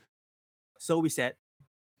 So we said,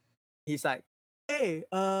 he's like, hey,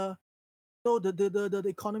 so the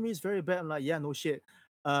economy is very bad. I'm like, yeah, no shit.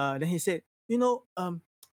 Then he said,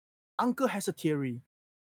 uncle has a theory.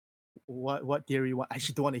 What theory? What I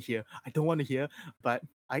actually don't want to hear. I don't want to hear, but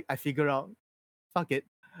I figure out. Fuck it.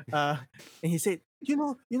 And he said, you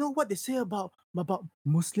know what they say about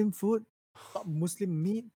Muslim food, about Muslim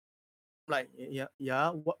meat. I'm like,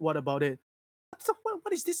 yeah. What about it? So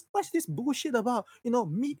what is this? What's this bullshit about?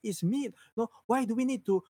 Meat is meat. Why do we need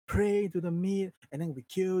to pray to the meat and then we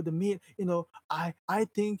kill the meat? I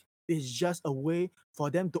think it's just a way for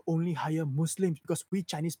them to only hire Muslims because we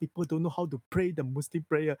Chinese people don't know how to pray the Muslim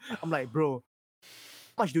prayer. I'm like, bro,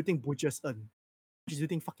 how much do you think butchers earn? How much do you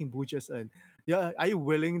think fucking butchers earn? Yeah, are you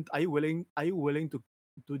willing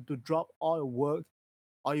to drop all your work?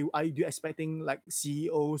 Are you expecting like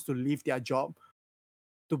CEOs to leave their job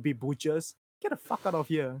to be butchers? Get the fuck out of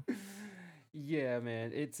here. Yeah,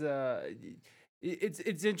 man. It's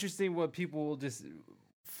interesting what people will just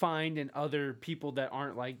find in other people that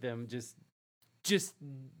aren't like them just because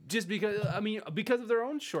because of their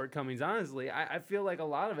own shortcomings. Honestly, I feel like a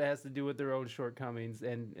lot of it has to do with their own shortcomings,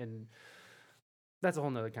 and that's a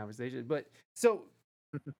whole nother conversation. But so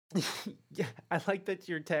yeah, I like that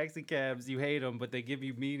your taxi cabs, you hate them, but they give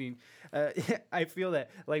you meaning. I feel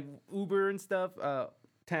that like Uber and stuff,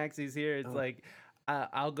 taxis here, it's like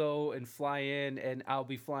I'll go and fly in, and I'll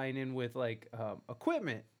be flying in with like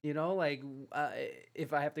equipment, like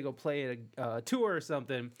if I have to go play a tour or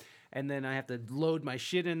something, and then I have to load my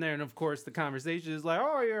shit in there, and of course the conversation is like,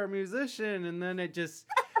 "Oh, you're a musician," and then it just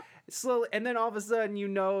slowly, and then all of a sudden,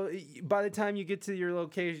 by the time you get to your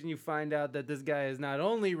location, you find out that this guy is not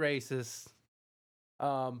only racist,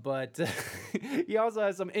 but he also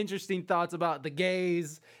has some interesting thoughts about the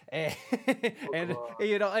gays, and and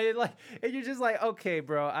you're just like, okay,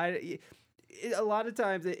 bro, a lot of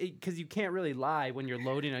times because you can't really lie when you're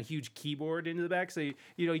loading a huge keyboard into the back, so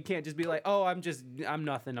you can't just be like, oh, I'm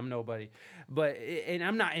nothing, I'm nobody, and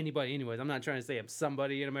I'm not anybody anyways. I'm not trying to say I'm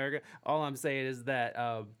somebody in America. All I'm saying is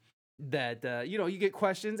that you get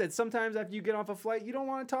questions, and sometimes after you get off a flight, you don't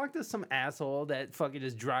want to talk to some asshole that fucking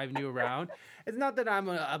is driving you around. It's not that I'm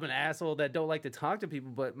an asshole that don't like to talk to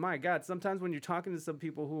people, but my God, sometimes when you're talking to some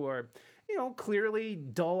people who are, clearly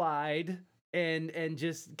dull-eyed and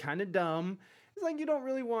just kind of dumb, it's like you don't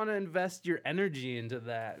really want to invest your energy into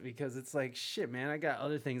that because it's like, shit, man, I got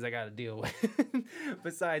other things I got to deal with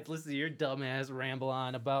besides listen to your dumbass ramble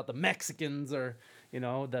on about the Mexicans or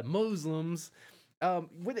the Muslims.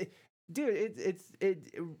 Dude,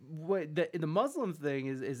 the Muslim thing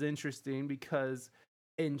is interesting because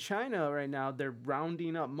in China right now they're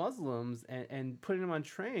rounding up Muslims and putting them on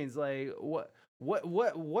trains. Like what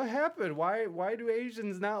happened? Why do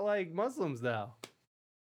Asians not like Muslims now?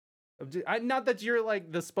 Not that you're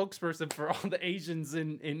like the spokesperson for all the Asians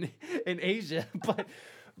in Asia, but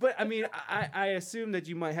I mean, I assume that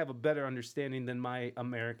you might have a better understanding than my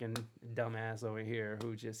American dumbass over here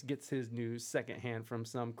who just gets his news secondhand from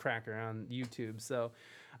some cracker on YouTube. So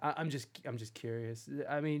I'm just curious.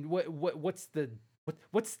 I mean, what's the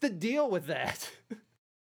deal with that?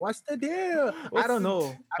 What's the deal? I don't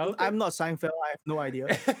know. I'm not Seinfeld. I have no idea.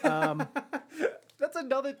 That's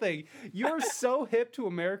another thing. You're so hip to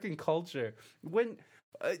American culture.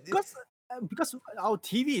 Because our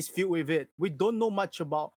TV is filled with it. We don't know much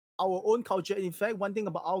about our own culture. In fact, one thing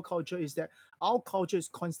about our culture is that our culture is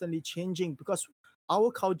constantly changing because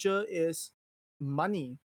our culture is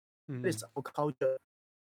money. It's our culture.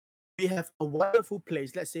 We have a wonderful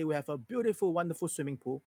place. Let's say we have a beautiful, wonderful swimming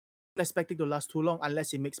pool. Don't expect it to last too long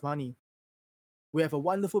unless it makes money. We have a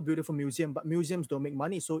wonderful, beautiful museum, but museums don't make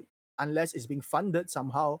money. So unless it's being funded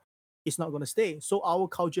somehow, it's not going to stay. So our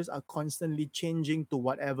cultures are constantly changing to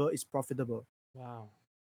whatever is profitable. Wow.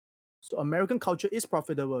 So American culture is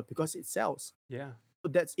profitable because it sells. Yeah. So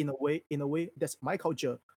that's in a way, that's my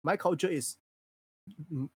culture. My culture is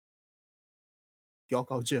mm, your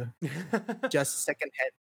culture, just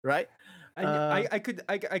secondhand, right? And Uh,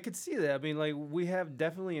 I could see that. I mean, like we have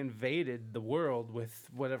definitely invaded the world with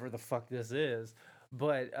whatever the fuck this is,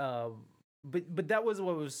 but but that was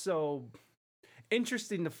what was so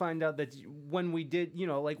interesting to find out that when we did,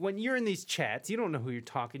 like when you're in these chats, you don't know who you're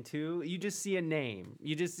talking to. You just see a name.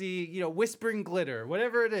 You just see, whispering glitter,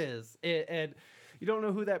 whatever it is, and you don't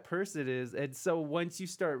know who that person is. And so once you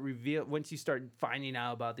start finding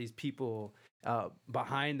out about these people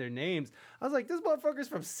behind their names, I was like, this motherfucker's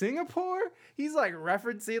from Singapore. He's like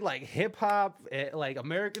referencing like hip hop, like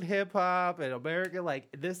American hip hop and American like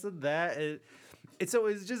this and that. And so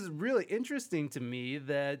it's just really interesting to me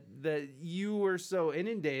that you were so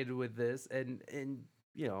inundated with this, and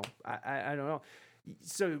I don't know.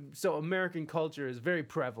 So American culture is very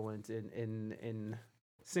prevalent in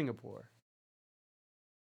Singapore.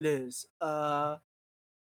 Liz, and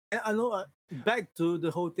I know, back to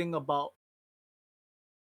the whole thing about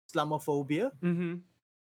Islamophobia. Mm-hmm.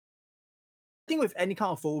 I think with any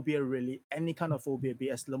kind of phobia, really, any kind of phobia, be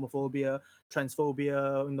it Islamophobia,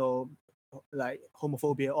 transphobia, like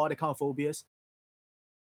homophobia, all the kind of phobias,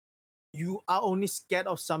 you are only scared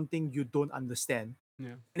of something you don't understand.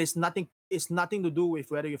 Yeah. And it's nothing to do with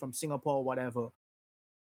whether you're from Singapore or whatever.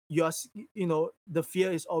 The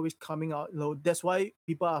fear is always coming out. That's why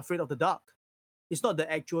people are afraid of the dark. It's not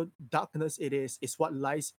the actual darkness, it's what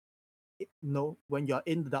lies, when you're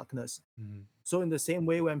in the darkness. Mm-hmm. So in the same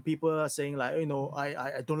way, when people are saying like,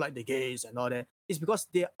 I don't like the gays and all that, it's because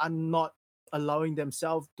they are not allowing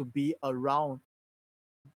themselves to be around,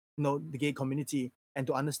 the gay community, and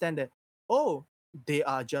to understand that, oh, they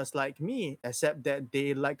are just like me, except that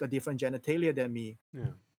they like a different genitalia than me.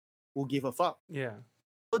 Yeah. Who give a fuck? Yeah.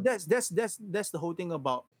 So that's the whole thing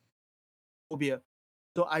about phobia.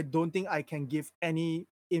 So I don't think I can give any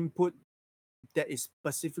input that is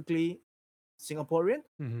specifically Singaporean.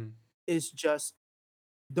 Mm-hmm. It's just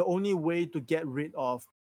the only way to get rid of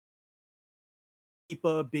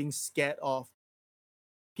people being scared of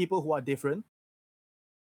people who are different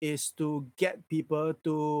is to get people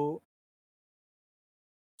to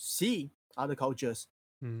see other cultures.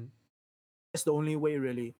 Mm-hmm. That's the only way,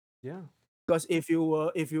 really. Yeah. Because if you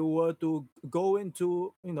were to go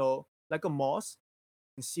into, like a mosque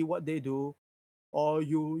and see what they do, or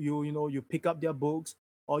you pick up their books,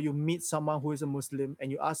 or you meet someone who is a Muslim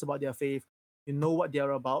and you ask about their faith, you know what they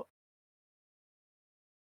are about.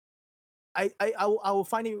 I will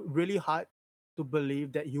find it really hard to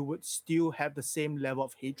believe that you would still have the same level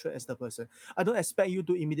of hatred as the person. I don't expect you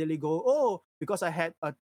to immediately go, oh, because I had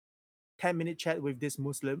a 10-minute chat with this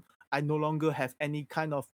Muslim, I no longer have any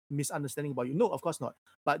kind of misunderstanding about you. No, of course not.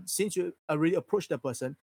 But since you already approached the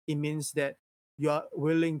person, it means that you are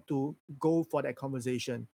willing to go for that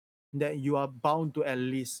conversation, that you are bound to at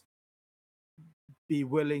least be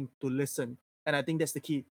willing to listen. And I think that's the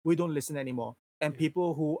key. We don't listen anymore. And Yeah.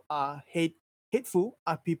 people who are hateful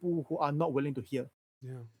are people who are not willing to hear.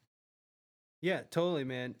 Yeah. Yeah, totally,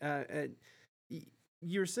 man.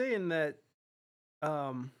 You're saying that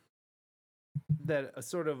um, that a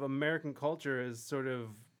sort of American culture is sort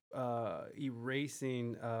of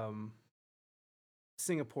erasing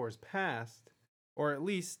Singapore's past, or at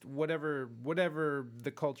least whatever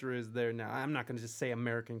the culture is there now. I'm not going to just say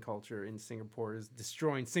American culture in Singapore is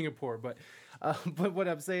destroying Singapore, but but what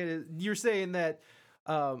I'm saying is you're saying that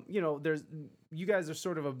there's you guys are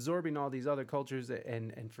sort of absorbing all these other cultures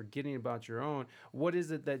and forgetting about your own. What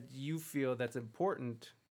is it that you feel that's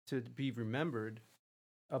important to be remembered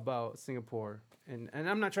about Singapore? And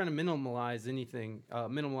I'm not trying to minimalize anything,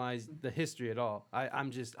 minimalize the history at all.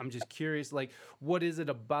 I'm just curious, like, what is it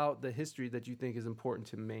about the history that you think is important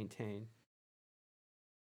to maintain?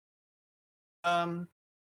 Um,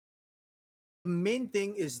 Main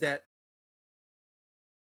thing is that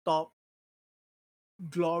stop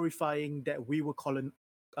glorifying that we were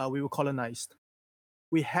colonized.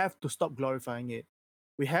 We have to stop glorifying it.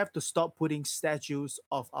 We have to stop putting statues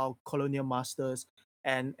of our colonial masters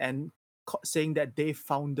and saying that they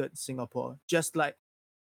founded Singapore, just like,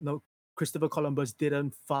 Christopher Columbus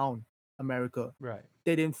didn't found America. Right.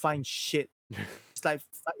 They didn't find shit. It's like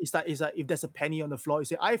if there's a penny on the floor, you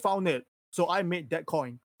say, I found it, so I made that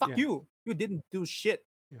coin. Fuck Yeah. you. You didn't do shit.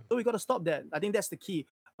 Yeah. So we gotta stop that. I think that's the key.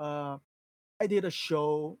 I did a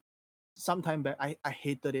show sometime back. I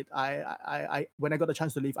hated it. I when I got a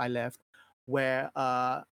chance to leave, I left. Where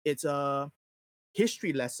it's a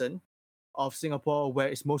history lesson of Singapore, where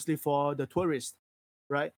it's mostly for the tourists,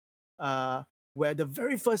 right? Where the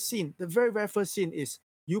very very first scene is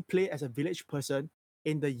you play as a village person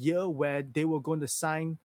in the year where they were going to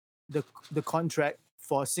sign the contract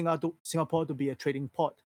for Singapore to be a trading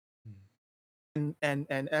port. And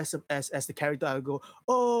as the character, I go,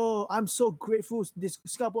 oh, I'm so grateful. This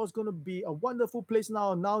Singapore is going to be a wonderful place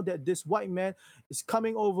now that this white man is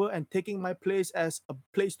coming over and taking my place as a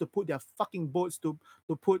place to put their fucking boats, to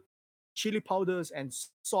put chili powders and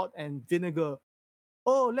salt and vinegar.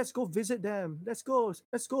 Oh, let's go visit them. Let's go,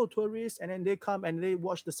 tourists. And then they come and they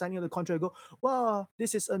watch the signing of the contract. Go, wow,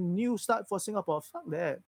 this is a new start for Singapore. Fuck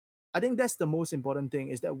that. I think that's the most important thing,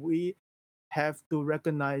 is that we have to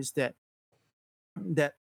recognize that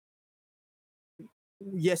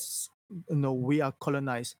yes, we are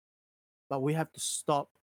colonized, but we have to stop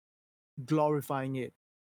glorifying it.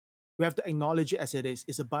 We have to acknowledge it as it is.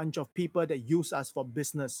 It's a bunch of people that use us for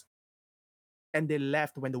business, and they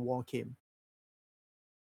left when the war came.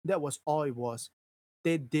 That was all it was.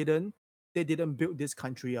 They didn't build this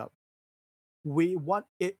country up. It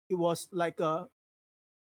was like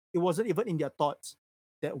it wasn't even in their thoughts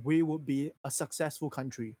that we would be a successful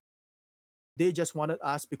country. They just wanted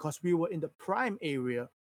us because we were in the prime area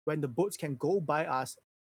when the boats can go by us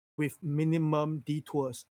with minimum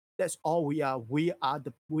detours. That's all we are. We are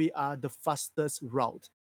the fastest route.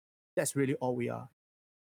 That's really all we are.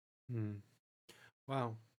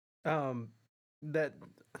 Wow.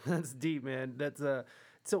 That's deep, man. That's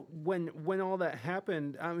so when all that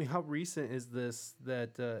happened, I mean, how recent is this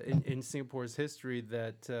that in Singapore's history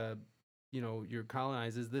that you're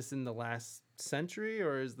colonized? Is this in the last century,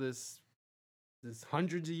 or is this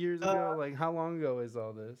hundreds of years ago? Like, how long ago is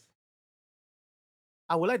all this?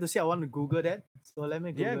 I would like to say I want to Google that. So let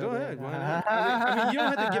me Google Yeah, go that. ahead. Why not? I mean, you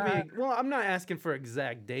don't have to give me. Well, I'm not asking for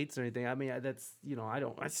exact dates or anything. I mean, that's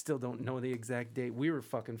I still don't know the exact date we were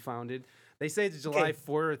fucking founded. They say it's July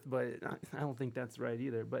 4th, but I don't think that's right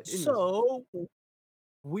either. But anyways. So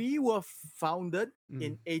we were founded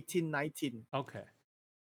in 1819. Okay.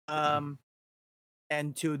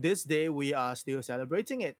 And to this day, we are still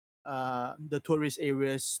celebrating it. The tourist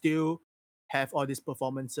areas still have all these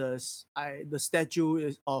performances. The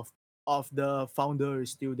statue of the founder is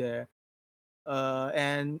still there.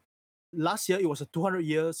 And last year it was a 200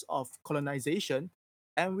 years of colonization,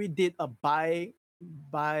 and we did a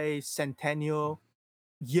bicentennial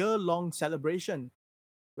year-long celebration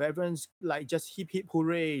where everyone's like just hip hip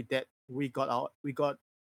hooray that we got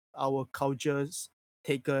our cultures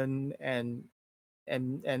taken and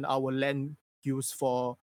our land used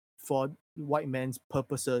for white man's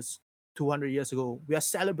purposes 200 years ago. We are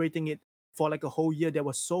celebrating it for like a whole year. There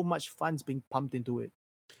was so much funds being pumped into it.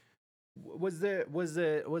 Was it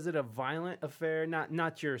a violent affair?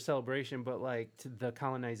 Not your celebration, but like the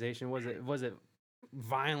colonization. Was it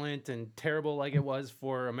violent and terrible like it was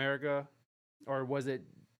for America, or was it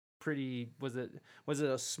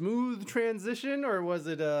a smooth transition, or was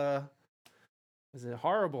it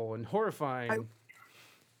horrible and horrifying?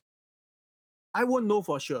 I won't know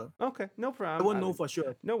for sure. Okay, no problem. I won't know for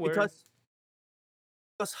sure. No worries.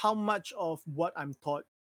 Because how much of what I'm taught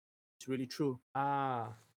is really true.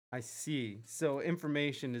 Ah, I see. So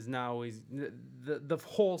information is not always the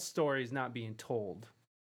whole story is not being told.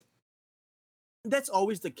 That's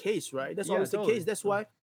always the case, right? That's always the case. That's why,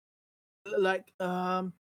 like, I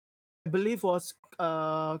believe was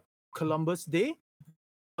Columbus Day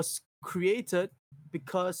was created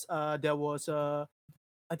because there was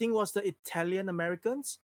I think it was the Italian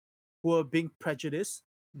Americans who were being prejudiced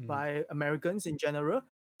by Americans in general.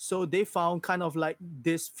 So they found kind of like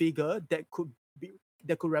this figure that could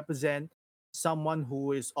represent someone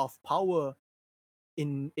who is of power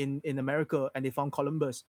in America, and they found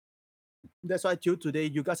Columbus. That's why till today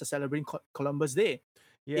you guys are celebrating Columbus Day.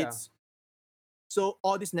 Yeah. So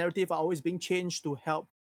all this narrative are always being changed to help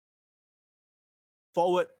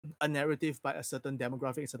forward a narrative by a certain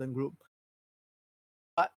demographic, a certain group.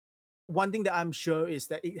 But one thing that I'm sure is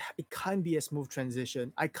that it can't be a smooth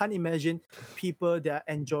transition. I can't imagine people that are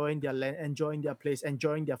enjoying their land, enjoying their place,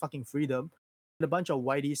 enjoying their fucking freedom. And a bunch of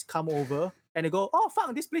whiteys come over and they go, "Oh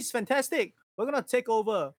fuck, this place is fantastic. We're gonna take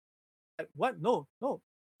over." Like, what? No.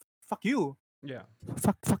 Fuck you. Yeah.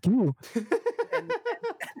 Fuck you. and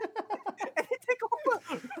they take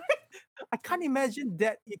over. I can't imagine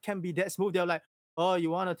that it can be that smooth. They're like, "Oh, you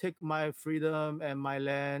want to take my freedom and my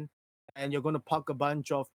land, and you're going to park a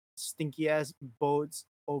bunch of stinky ass boats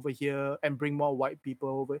over here and bring more white people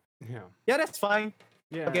over." Yeah, that's fine.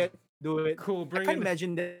 Yeah. Okay, do it. Cool. I can't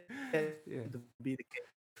imagine that to be the case.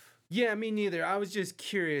 Yeah, me neither. I was just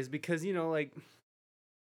curious because, like,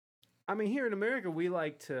 I mean, here in America, we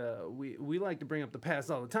like to bring up the past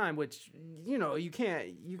all the time, which, you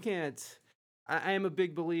can't. I am a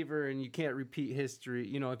big believer in you can't repeat history.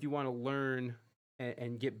 You know, if you want to learn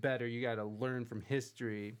and get better, you got to learn from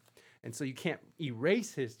history. And so you can't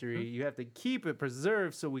erase history. You have to keep it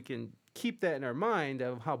preserved so we can keep that in our mind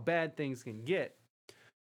of how bad things can get.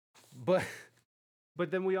 But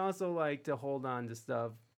but then we also like to hold on to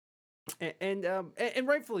stuff, and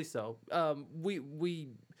rightfully so. We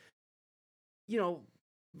you know,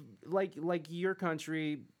 like your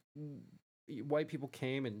country, white people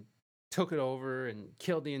came and took it over and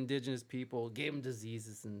killed the indigenous people, gave them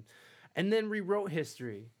diseases, and then rewrote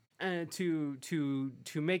history and to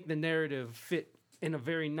make the narrative fit in a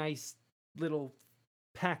very nice little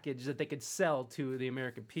package that they could sell to the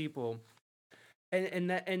American people.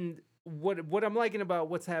 And what I'm liking about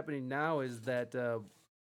what's happening now is that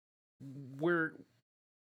we're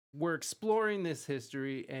exploring this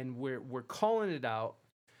history and we're calling it out.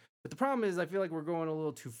 But the problem is I feel like we're going a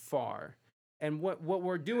little too far. And what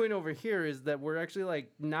we're doing over here is that we're actually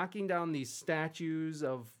like knocking down these statues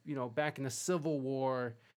of, you know, back in the Civil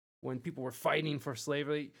War when people were fighting for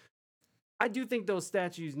slavery. I do think those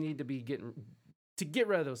statues need to get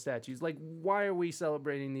rid of those statues. Like, why are we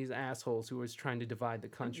celebrating these assholes who was trying to divide the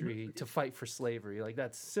country to fight for slavery? Like,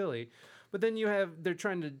 that's silly. But then they're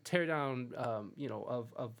trying to tear down, you know,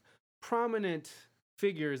 of prominent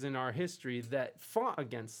figures in our history that fought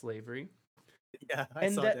against slavery. Yeah, I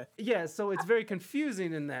saw that. Yeah, so it's very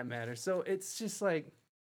confusing in that matter. So it's just like,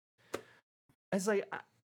 I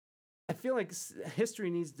feel like history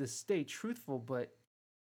needs to stay truthful, but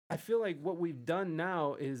I feel like what we've done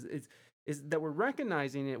now is that we're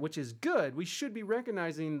recognizing it, which is good. We should be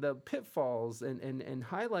recognizing the pitfalls and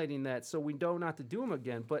highlighting that so we know not to do them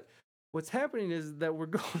again. But what's happening is that we're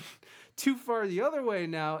going too far the other way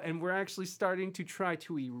now, and we're actually starting to try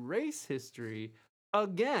to erase history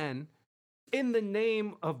again in the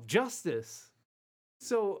name of justice.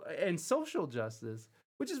 So, and social justice,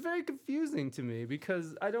 which is very confusing to me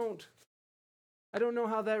because I don't know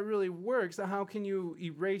how that really works. How can you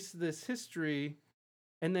erase this history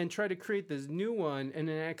and then try to create this new one and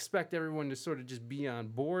then expect everyone to sort of just be on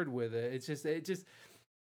board with it?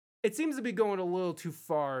 It seems to be going a little too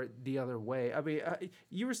far the other way. I mean,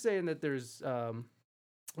 you were saying that there's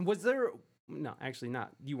was there, no, actually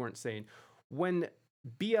not. You weren't saying when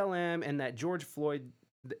BLM and that George Floyd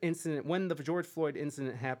incident, when the George Floyd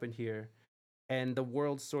incident happened here and the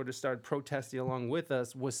world sort of started protesting along with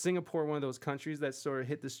us, was Singapore one of those countries that sort of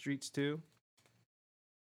hit the streets too?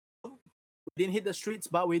 We didn't hit the streets,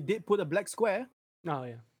 but we did put a black square. Oh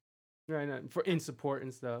yeah, right. For in support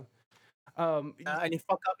and stuff. And it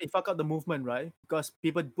fuck up the movement, right? Because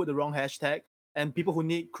people put the wrong hashtag, and people who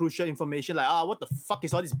need crucial information, like, what the fuck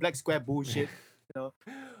is all this black square bullshit? You know?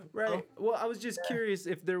 Right. Well, I was just curious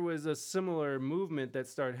if there was a similar movement that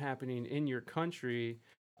started happening in your country,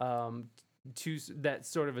 that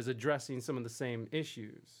sort of is addressing some of the same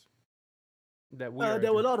issues that we are.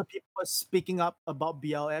 There were a lot of people speaking up about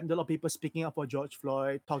BLM. There were a lot of people speaking up for George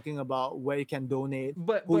Floyd, talking about where you can donate,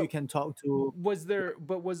 who you can talk to. Was there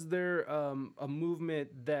a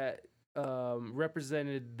movement that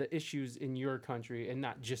represented the issues in your country and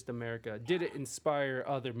not just America? Did it inspire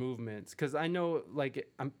other movements? Because I know, like,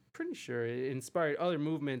 I'm pretty sure it inspired other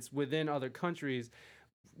movements within other countries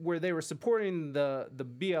where they were supporting the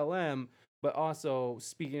BLM, but also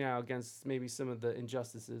speaking out against maybe some of the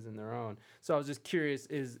injustices in their own. So I was just curious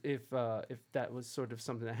if that was sort of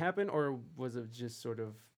something that happened, or was it just sort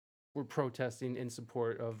of we're protesting in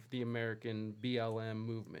support of the American BLM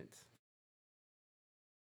movement?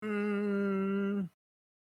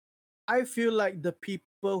 I feel like the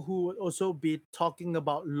people who would also be talking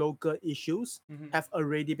about local issues have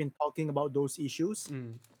already been talking about those issues.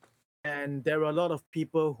 And there are a lot of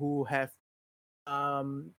people who have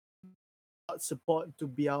support to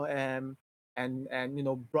BLM and you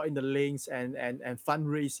know, brought in the links and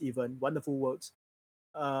fundraise even wonderful works.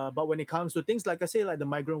 But when it comes to things like I say, like the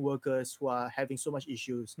migrant workers who are having so much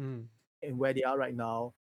issues in where they are right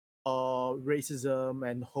now, or racism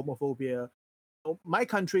and homophobia, my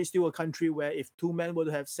country is still a country where if two men were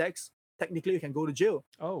to have sex, technically you can go to jail.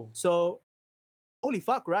 Oh, so holy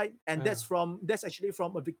fuck, right? And that's actually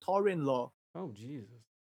from a Victorian law. Oh, Jesus.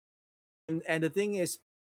 And the thing is,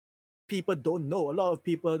 people don't know. A lot of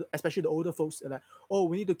people, especially the older folks, are like, oh,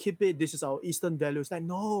 we need to keep it. This is our Eastern values. Like,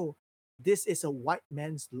 no, this is a white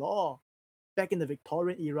man's law. Back in the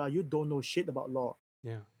Victorian era, you don't know shit about law.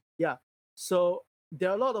 Yeah. So there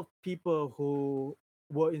are a lot of people who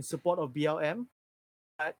were in support of BLM,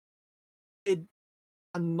 but it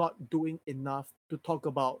are not doing enough to talk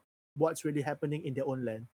about what's really happening in their own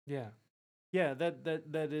land. Yeah,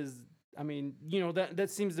 that is, I mean, you know, that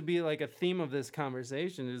seems to be like a theme of this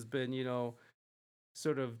conversation has been, you know,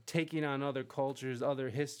 sort of taking on other cultures, other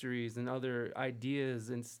histories, and other ideas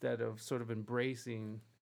instead of sort of embracing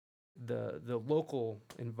the local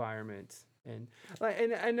environment. And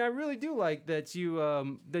and I really do like that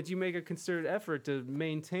you make a concerted effort to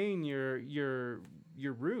maintain your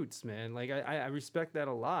roots, man. Like I respect that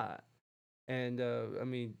a lot. And I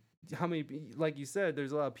mean, how many like you said,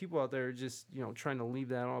 there's a lot of people out there just trying to leave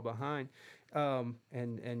that all behind,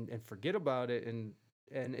 and forget about it. And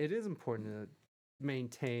it is important to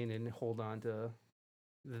maintain and hold on to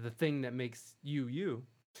the thing that makes you you.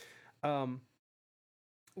 Um,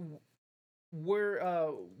 where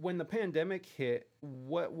when the pandemic hit,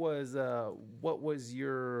 what was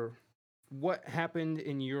your what happened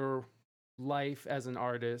in your life as an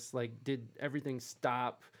artist? Like, did everything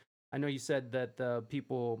stop? I know you said that the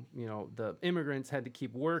people, the immigrants had to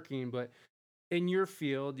keep working, but in your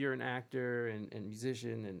field, you're an actor and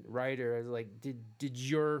musician and writer. I was like, did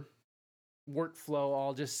your workflow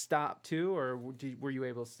all just stop too, or were you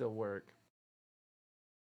able to still work?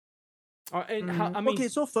 And how? I mean, Okay,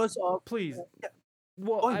 so first off, please. yeah,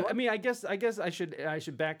 Well, go on, go I on. mean, I guess I should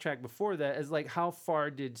backtrack before that. As like, how far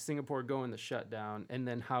did Singapore go in the shutdown, and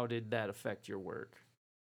then how did that affect your work?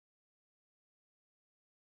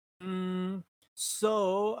 Mm,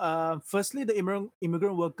 so, firstly, the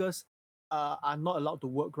immigrant workers are not allowed to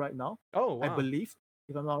work right now. Oh I wow. believe,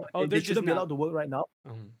 if I'm not, Oh, they they're just shouldn't be not. allowed to work right now.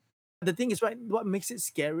 Um, The thing is, right, what makes it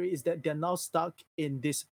scary is that they're now stuck in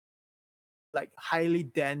this like highly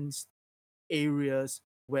dense areas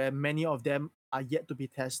where many of them are yet to be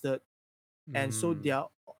tested, and so they mm, are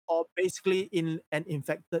all basically in an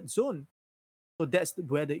infected zone. So that's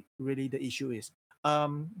where the really the issue is.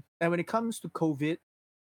 And when it comes to COVID,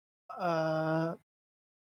 uh,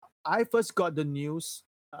 I first got the news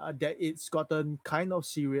that it's gotten kind of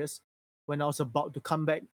serious when I was about to come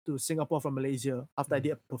back to Singapore from Malaysia after I mm,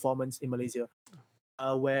 did a performance in Malaysia,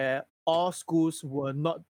 where all schools were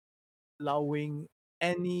not allowing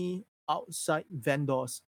any outside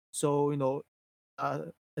vendors. So,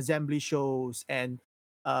 assembly shows and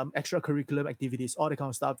extracurricular activities, all the kind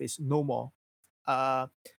of stuff is no more. Uh,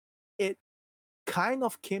 it kind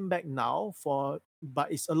of came back now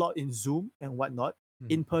but it's a lot in Zoom and whatnot.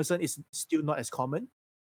 mm. In person is still not as common.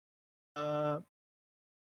 Uh,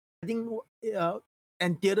 I think, uh,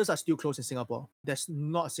 and theaters are still closed in Singapore. There's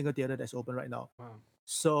not a single theater that's open right now. Wow.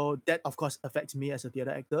 So that of course affects me as a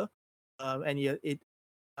theater actor.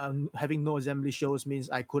 And having no assembly shows means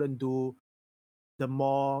I couldn't do the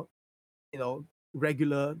more you know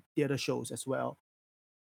regular theater shows as well.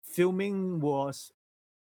 Filming was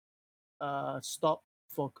stopped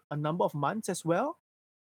for a number of months as well.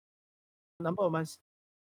 A number of months.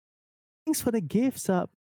 Thanks for the gifts up.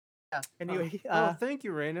 Yeah. Anyway, Oh, thank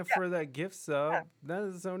you, Raina, yeah, for that gift yeah. sub. That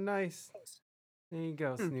is so nice. Thanks. There you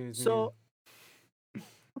go, snooze news. So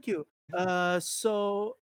thank you.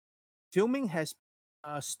 So filming has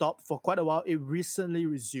stopped for quite a while. It recently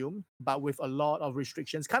resumed, but with a lot of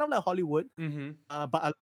restrictions, kind of like Hollywood, Mm-hmm.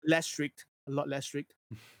 but less strict, a lot less strict.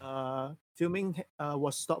 Filming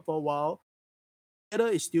was stopped for a while. Theater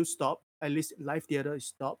is still stopped. At least live theater is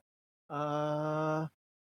stopped.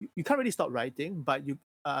 You can't really stop writing, but you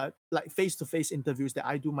like face to face interviews that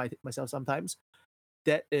I do myself sometimes.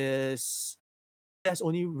 That is that's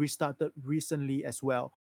only restarted recently as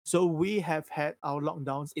well. So we have had our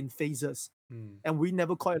lockdowns in phases, Mm. and we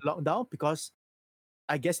never call it lockdown because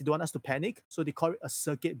I guess they don't want us to panic. So they call it a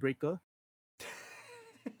circuit breaker.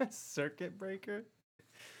 Circuit breaker.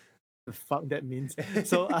 The fuck that means.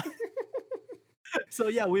 So so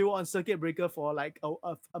yeah, we were on circuit breaker for like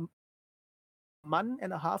a month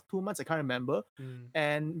and a half, 2 months, I can't remember. Mm.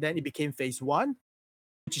 And then it became phase one,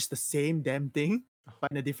 which is the same damn thing,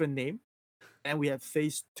 but in a different name. And we have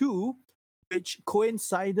phase two, which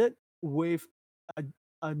coincided with a,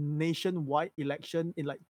 a nationwide election in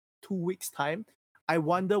like 2 weeks' time. I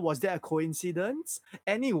wonder, was that a coincidence?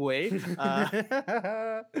 Anyway,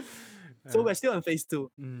 so we're still on phase two.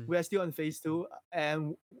 Mm. We are still on phase two.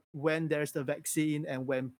 And when there's the vaccine and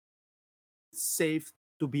when it's safe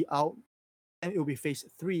to be out, and it will be phase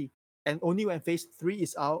three. And only when phase three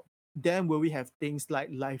is out, then will we have things like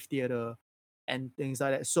live theater and things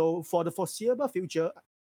like that. So for the foreseeable future,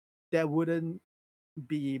 there wouldn't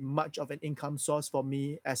be much of an income source for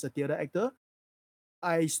me as a theater actor.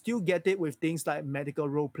 I still get it with things like medical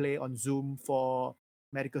role play on Zoom for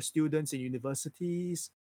medical students in universities,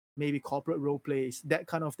 maybe corporate role plays, that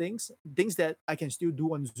kind of things that I can still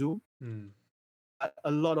do on Zoom. Mm. A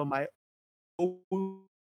lot of my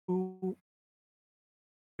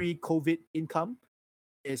pre-COVID income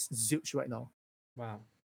is zilch right now. Wow.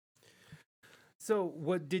 So,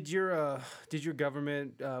 what did your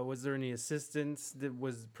government was there any assistance that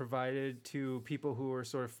was provided to people who were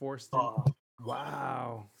sort of forced in? Oh,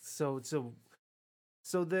 Wow. So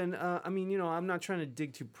then, I mean, I'm not trying to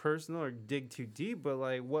dig too personal or dig too deep, but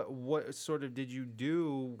like, what sort of did you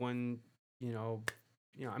do when, you know,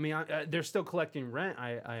 I mean, they're still collecting rent,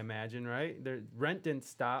 I imagine, right? Their rent didn't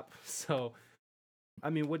stop. So, I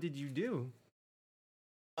mean, what did you do?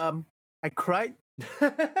 I cried.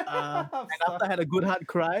 I'm And after I had a good hard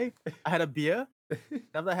cry, I had a beer.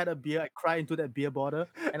 After I had a beer, I cried into that beer bottle.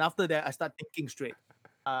 And after that, I start thinking straight.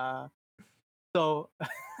 Uh, so,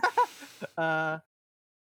 uh,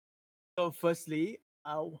 so firstly,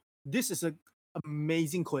 this is a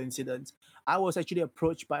amazing coincidence. I was actually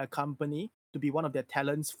approached by a company to be one of their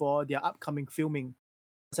talents for their upcoming filming.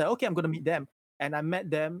 I said, okay, I'm gonna meet them, and I met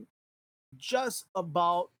them just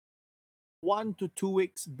about 1 to 2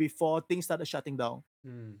 weeks before things started shutting down.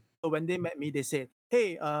 Hmm. So when they met me, they said,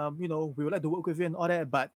 "Hey, we would like to work with you and all that,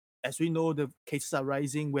 but as we know, the cases are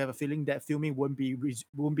rising. We have a feeling that filming won't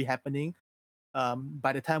be happening.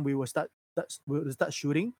 By the time we will start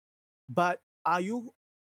shooting. But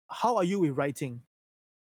how are you with writing?"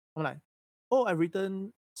 I'm like, "Oh, I've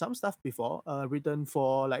written some stuff before. Written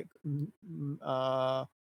for like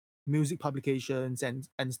music publications and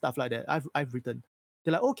stuff like that. I've written."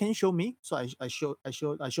 They're like, "Oh, can you show me?" So I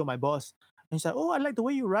show my boss, and he's like, "Oh, I like the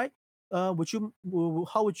way you write. How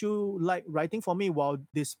would you like writing for me while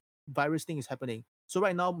this virus thing is happening?" So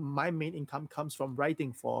right now, my main income comes from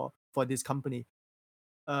writing for this company.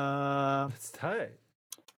 Uh, That's tight.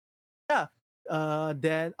 yeah.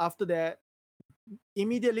 Then after that,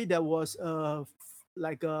 immediately there was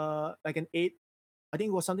like an eight. I think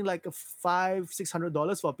it was something like a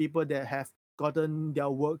 $500-600 for people that have gotten their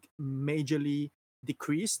work majorly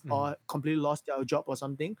decreased Mhm. or completely lost their job or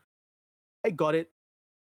something. I got it.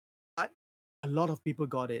 I, a lot of people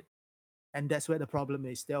got it. And that's where the problem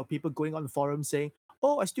is. There are people going on forums saying,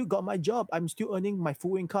 "Oh, I still got my job. I'm still earning my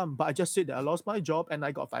full income. But I just said that I lost my job and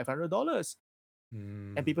I got $500."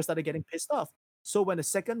 And Mm. people started getting pissed off. So when the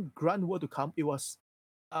second grant were to come, it was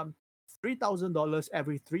um, $3,000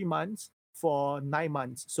 every 3 months for 9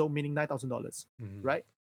 months. So meaning $9,000, Mhm. right?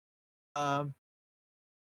 Um,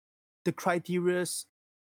 the criterias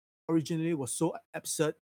originally was so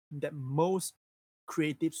absurd that most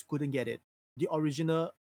creatives couldn't get it. The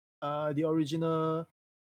original, the original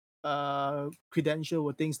credential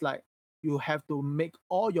were things like you have to make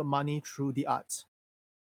all your money through the arts,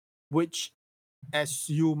 which, as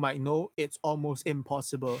you might know, it's almost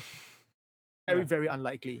impossible. Very, Yeah. very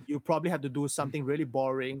unlikely. You probably have to do something really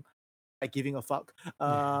boring, like giving a fuck,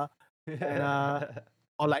 and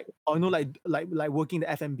or like working the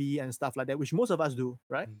F&B and stuff like that, which most of us do,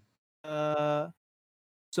 right? Mm. Uh,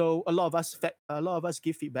 so a lot of us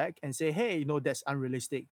give feedback and say, hey, that's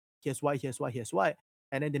unrealistic. Here's why. Here's why. Here's why.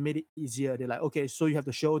 And then they made it easier. They're like, okay, so you have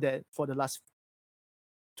to show that for the last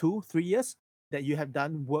 2-3 years that you have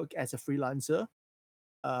done work as a freelancer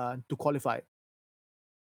to qualify.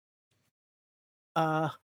 Uh,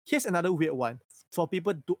 Here's another weird one. For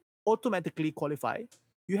people to automatically qualify,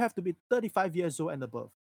 you have to be 35 years old and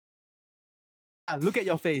above. Look at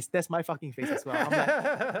your face. That's my fucking face as well. I'm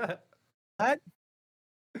like, what?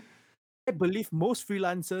 I believe most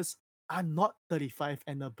freelancers are not 35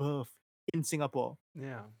 and above in Singapore.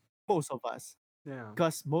 Yeah. Most of us. Yeah.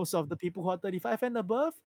 Because most of the people who are 35 and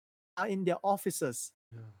above are in their offices.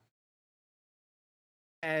 Yeah.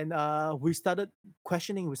 And we started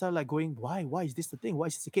questioning, we started like going, why is this the thing? Why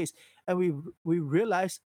is this the case? And we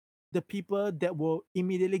realized the people that will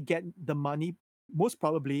immediately get the money, most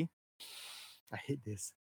probably, I hate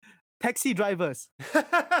this, taxi drivers. The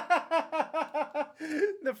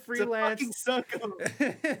It's a fucking freelance. circle.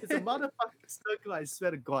 It's a motherfucking circle, I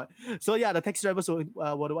swear to God. So yeah, the taxi drivers were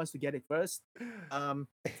the ones to get it first,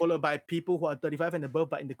 followed by people who are 35 and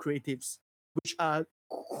above, but in the creatives, which are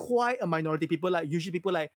quite a minority. Usually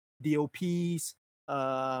people like DOPs,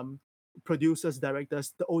 producers,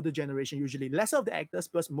 directors, the older generation usually. Less of the actors,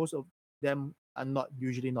 because most of them are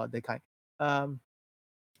usually not that kind.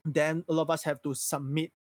 Then a lot of us have to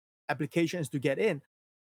submit applications to get in.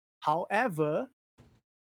 However,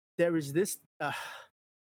 there is this there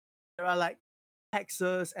are like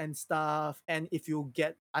taxes and stuff, and if you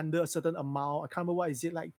get under a certain amount, I can't remember what is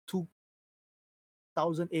it, like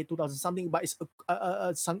 2008, 2000 something, but it's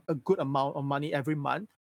a good amount of money every month,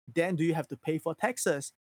 then do you have to pay for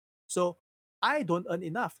taxes? So I don't earn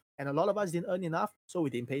enough, and a lot of us didn't earn enough, so we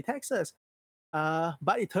didn't pay taxes.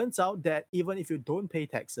 But it turns out that even if you don't pay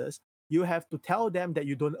taxes, you have to tell them that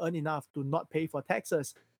you don't earn enough to not pay for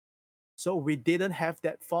taxes. So we didn't have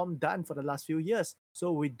that form done for the last few years.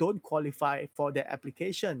 So we don't qualify for the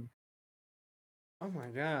application. Oh my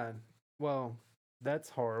god. Well, that's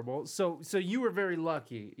horrible. So you were very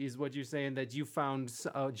lucky, is what you're saying, that you found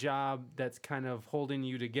a job that's kind of holding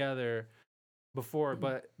you together before.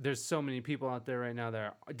 But there's so many people out there right now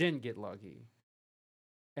that didn't get lucky.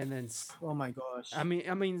 And then Oh my gosh. I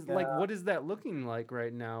mean, like, Yeah. what is that looking like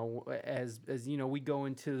right now? As you know, we go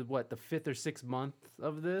into what, the 5th or 6th month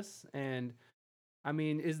of this, and I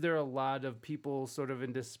mean, is there a lot of people sort of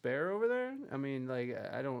in despair over there? I mean, like,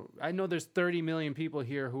 I know there's 30 million people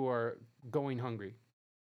here who are going hungry.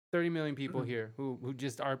 30 million people here who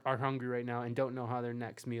just are hungry right now and don't know how their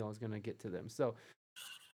next meal is going to get to them. So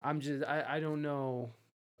I don't know.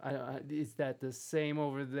 Is that the same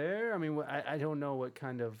over there? I mean, I don't know what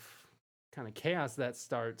kind of chaos that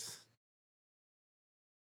starts.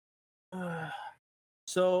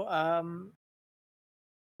 So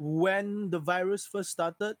when the virus first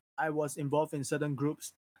started, I was involved in certain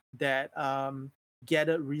groups that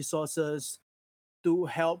gathered resources to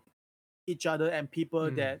help each other and people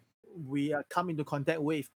Mm. that we come into contact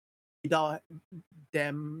with without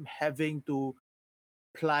them having to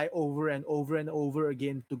apply over and over and over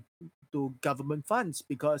again to government funds,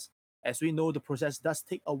 because as we know the process does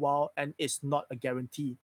take a while and it's not a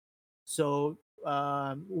guarantee. So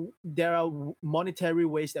there are monetary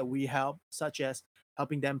ways that we help, such as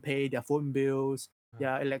helping them pay their phone bills, Wow.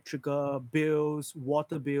 their electrical bills,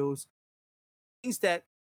 water bills, things that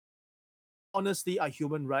honestly are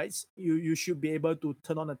human rights. You should be able to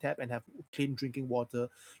turn on a tap and have clean drinking water.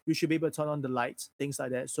 You should be able to turn on the lights, things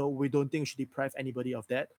like that. So we don't think we should deprive anybody of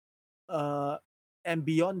that. Uh, and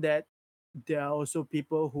beyond that, there are also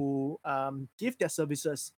people who give their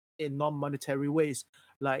services in non-monetary ways,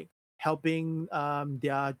 like helping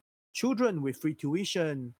their children with free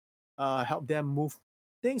tuition, help them move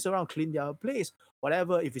things around, clean their place,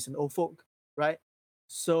 whatever, if it's an old folk, right?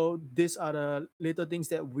 So these are the little things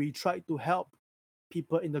that we try to help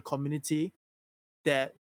people in the community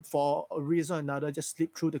that for a reason or another just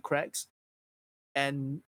slip through the cracks.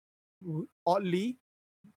 And oddly,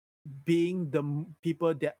 being the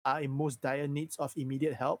people that are in most dire needs of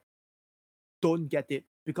immediate help don't get it,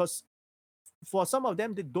 because for some of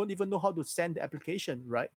them they don't even know how to send the application,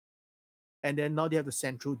 right? And then now they have to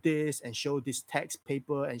send through this and show this text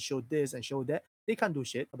paper and show this and show that. They can't do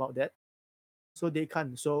shit about that. So they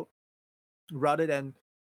can't. So rather than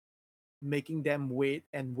making them wait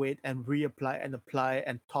and reapply and apply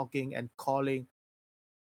and talking and calling,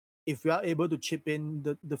 if we are able to chip in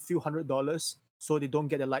the few $100 so they don't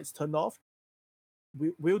get the lights turned off,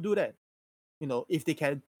 we'll do that. You know, if they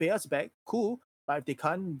can pay us back, cool. But if they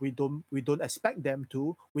can't, we don't expect them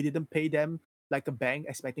to. We didn't pay them like a bank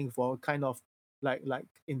expecting for kind of like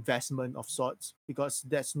investment of sorts, because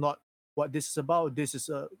that's not what this is about. This is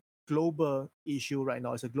a global issue right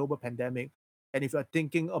now. It's a global pandemic. And if you're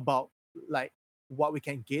thinking about like what we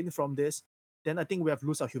can gain from this, then I think we have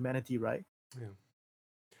lost our humanity, right? Yeah.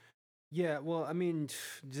 Yeah, well, I mean,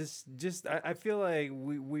 just I feel like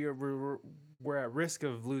we're at risk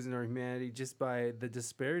of losing our humanity just by the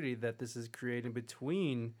disparity that this is creating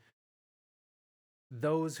between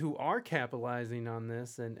those who are capitalizing on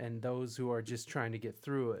this and those who are just trying to get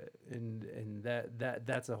through it, and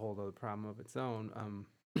that's a whole other problem of its own.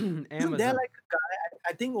 Isn't there Amazon. like a guy?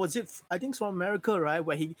 I think was it. I think it's from America, right?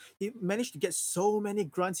 Where he managed to get so many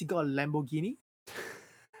grants. He got a Lamborghini.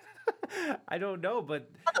 I don't know, but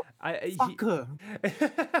he, Fucker.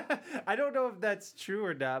 I don't know if that's true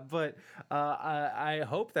or not, but I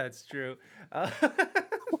hope that's true. Why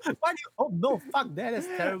do you? Oh no! Fuck that. That's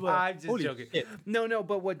terrible. I'm just Holy joking. shit. No,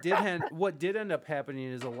 but what did end up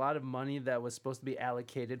happening is a lot of money that was supposed to be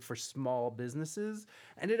allocated for small businesses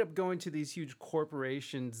ended up going to these huge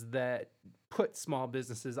corporations that put small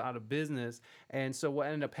businesses out of business. And so what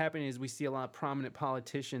ended up happening is we see a lot of prominent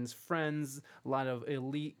politicians, friends, a lot of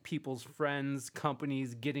elite people's friends,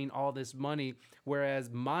 companies getting all this money, whereas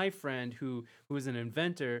my friend who is an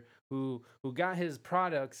inventor who got his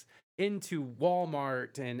products into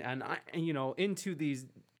Walmart and into these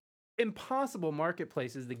impossible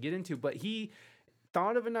marketplaces to get into, but he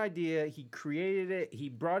thought of an idea, he created it, he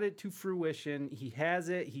brought it to fruition, he has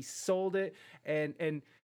it, he sold it, and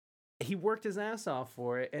he worked his ass off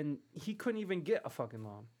for it, and he couldn't even get a fucking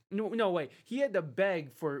loan. No, wait. He had to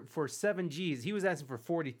beg for 7 G's. He was asking for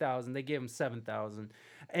 40,000. They gave him 7,000,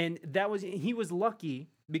 and he was lucky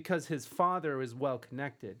because his father was well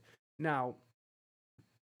connected. Now,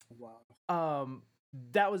 Wow.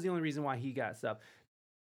 that was the only reason why he got stuff.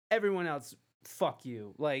 Everyone else, fuck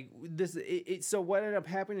you. Like this. So what ended up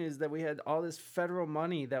happening is that we had all this federal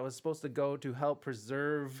money that was supposed to go to help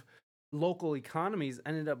preserve local economies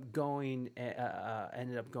ended up going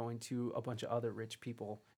to a bunch of other rich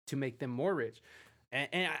people to make them more rich.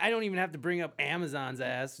 And I don't even have to bring up Amazon's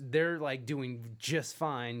ass. They're like doing just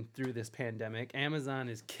fine through this pandemic. Amazon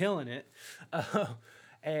is killing it. Uh,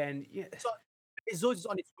 and yeah, So Bezos is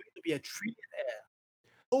on its way to be a trillionaire.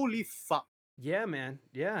 Holy fuck. yeah, man.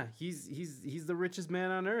 Yeah, he's the richest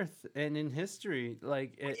man on earth and in history.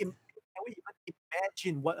 Like it, Can we even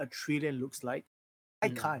imagine what a trillion looks like? I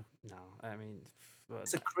no, can't. no. I mean,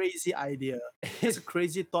 It's a crazy idea. It's a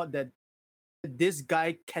crazy thought that this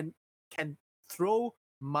guy can throw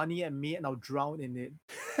money at me and I'll drown in it.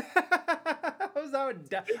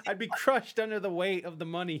 I'd be crushed under the weight of the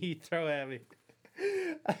money he'd throw at me.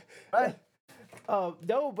 Right.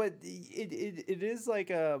 No, but it is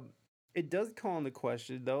like it does call into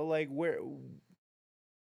question though, like where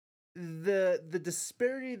the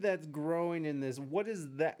disparity that's growing in this, what is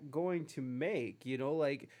that going to make? You know,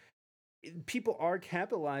 like people are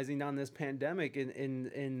capitalizing on this pandemic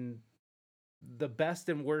in the best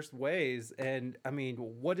and worst ways, and I mean,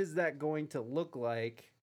 what is that going to look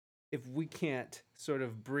like if we can't sort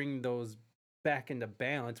of bring those back into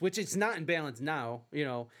balance, which it's not in balance now, you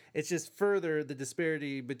know, it's just further the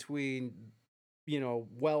disparity between, you know,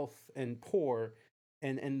 wealth and poor,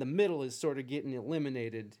 and the middle is sort of getting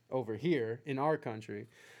eliminated over here in our country.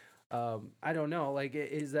 I don't know, like,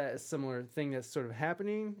 is that a similar thing that's sort of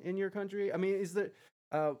happening in your country? I mean, is there,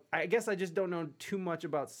 I guess I just don't know too much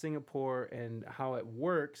about Singapore and how it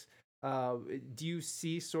works. Do you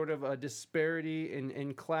see sort of a disparity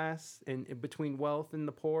in class in between wealth and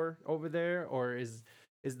the poor over there, or is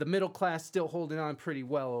the middle class still holding on pretty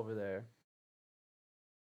well over there?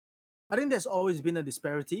 I think there's always been a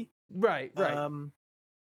disparity. Right, right.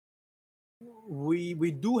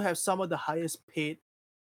 We do have some of the highest paid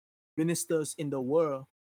ministers in the world.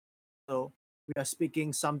 So we are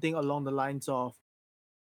speaking something along the lines of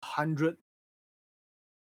 100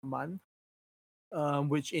 a month,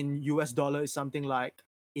 which in US dollar is something like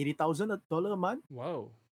 $80,000 a month.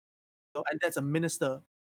 Whoa. So, and that's a minister.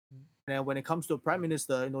 And when it comes to a prime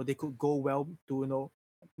minister, they could go well to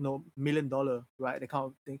 $1 million, right? The kind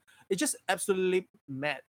of thing. It's just absolutely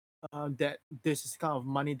mad that this is kind of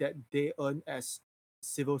money that they earn as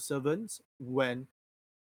civil servants. When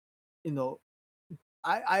you know,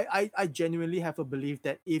 I genuinely have a belief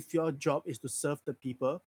that if your job is to serve the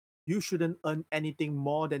people, you shouldn't earn anything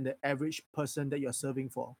more than the average person that you're serving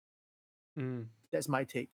for. Mm. That's my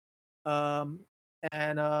take. And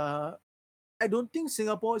I don't think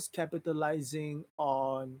Singapore is capitalizing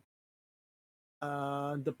on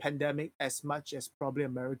the pandemic as much as probably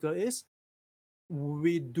America is.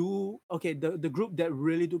 We do okay. The group that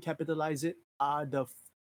really do capitalize it are the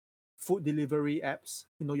food delivery apps.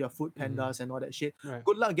 Your Food Pandas and all that shit. Right.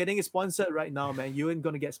 Good luck getting it sponsored right now, man. You ain't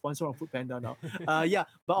gonna get sponsored on Food Panda now. Yeah,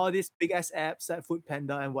 but all these big ass apps like Food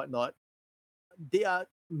Panda and whatnot, they are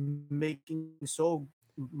making so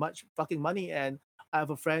much fucking money. And I have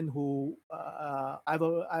a friend who I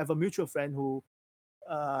have a mutual friend who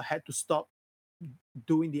had to stop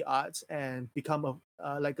doing the arts and become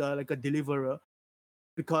like a deliverer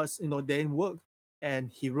because they didn't work.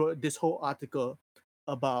 And he wrote this whole article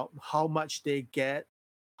about how much they get,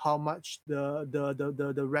 how much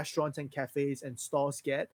the restaurants and cafes and stores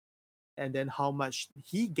get, and then how much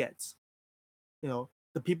he gets. The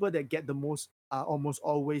people that get the most are almost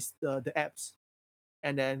always the apps,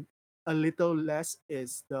 and then a little less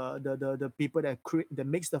is the people that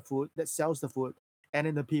makes the food, that sells the food, and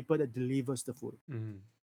then the people that delivers the food.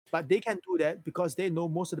 But they can do that because they know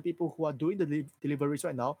most of the people who are doing the deliveries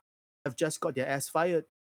right now have just got their ass fired.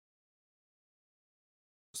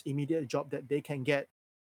 Immediate job that they can get,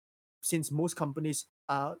 since most companies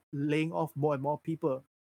are laying off more and more people.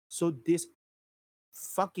 So these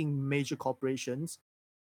fucking major corporations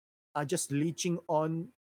are just leeching on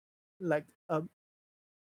like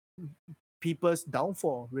people's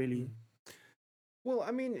downfall, really. Well,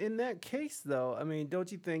 I mean, in that case, though, I mean,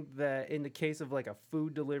 don't you think that in the case of like a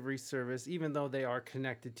food delivery service, even though they are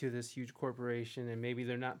connected to this huge corporation and maybe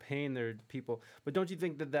they're not paying their people, but don't you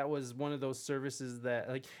think that that was one of those services that,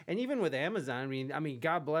 like, and even with Amazon, I mean,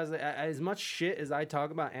 God bless it, as much shit as I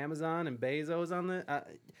talk about Amazon and Bezos on the,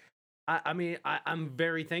 I mean, I'm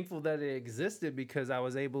very thankful that it existed because I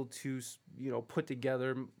was able to, put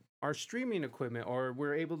together our streaming equipment, or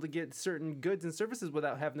we're able to get certain goods and services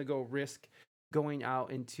without having to go risk going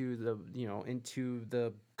out into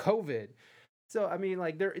the COVID. So I mean,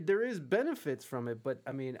 like there is benefits from it, but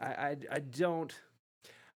I mean, I don't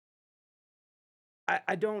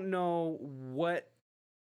know what,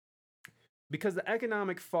 because the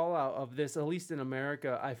economic fallout of this, at least in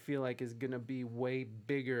America, I feel like is gonna be way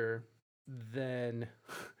bigger than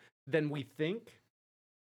than we think,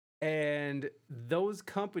 and those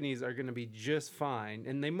companies are going to be just fine,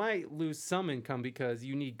 and they might lose some income because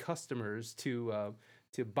you need customers to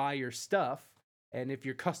buy your stuff. And if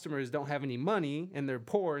your customers don't have any money and they're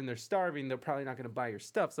poor and they're starving, they're probably not going to buy your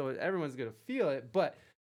stuff, so everyone's going to feel it, but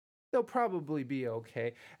they'll probably be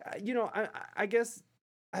okay. I guess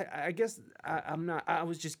I'm not. I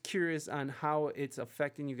was just curious on how it's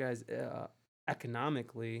affecting you guys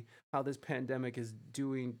economically, how this pandemic is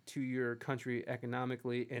doing to your country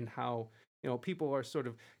economically, and how people are sort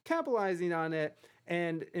of capitalizing on it,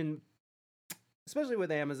 and especially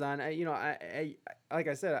with Amazon. Like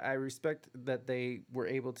I said, I respect that they were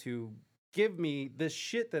able to give me this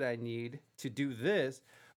shit that I need to do this.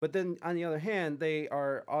 But then on the other hand, they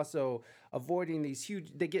are also avoiding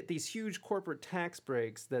they get these huge corporate tax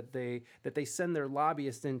breaks that they send their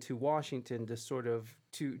lobbyists into Washington to sort of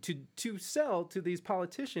to sell to these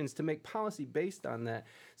politicians to make policy based on that.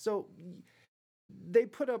 So they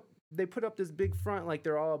put up this big front like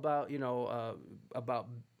they're all about about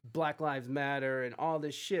Black Lives Matter and all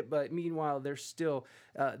this shit, but meanwhile they're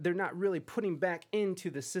not really putting back into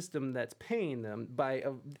the system that's paying them by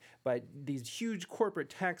these huge corporate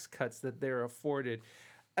tax cuts that they're afforded.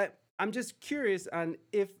 I'm just curious on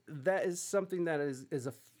if that is something that is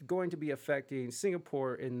going to be affecting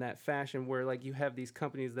Singapore in that fashion, where like you have these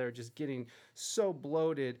companies that are just getting so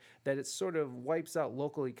bloated that it sort of wipes out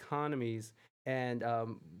local economies, and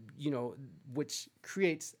which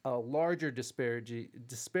creates a larger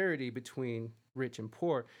disparity between rich and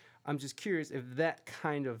poor. I'm just curious if that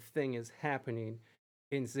kind of thing is happening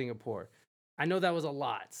in Singapore. I know that was a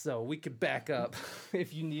lot, so we could back up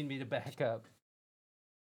if you need me to back up.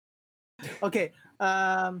 Okay.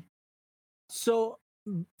 So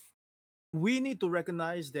we need to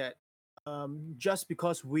recognize that just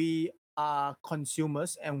because we are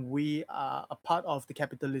consumers and we are a part of the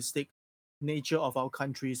capitalistic nature of our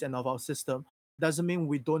countries and of our system, doesn't mean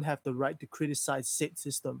we don't have the right to criticize said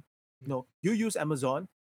system. No, you use Amazon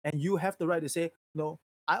and you have the right to say, no,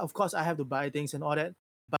 of course I have to buy things and all that,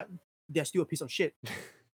 but they're still a piece of shit.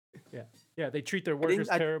 Yeah, they treat their workers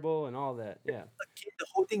terrible and all that. Yeah, again, the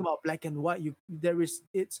whole thing about black and white,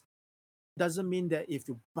 it doesn't mean that if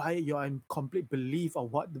you buy it, you're in complete belief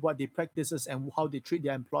of what they practices and how they treat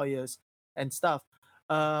their employers and stuff.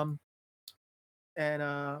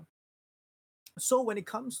 So when it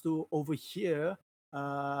comes to over here,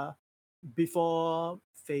 before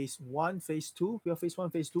phase one, phase two,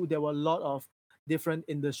 there were a lot of different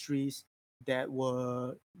industries that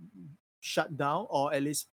were shut down or at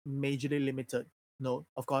least majorly limited. No,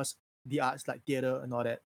 of course, the arts like theater and all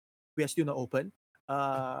that, we are still not open.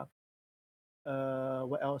 What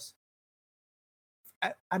else?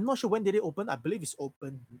 I'm not sure when did it open. I believe it's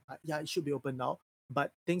open. Yeah, it should be open now.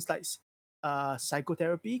 But things like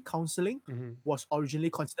psychotherapy, counseling was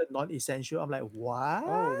originally considered non-essential. I'm like, what?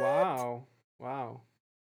 Oh wow.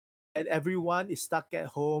 And everyone is stuck at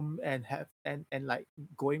home and like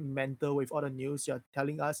going mental with all the news. You're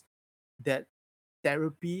telling us that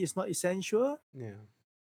therapy is not essential. Yeah.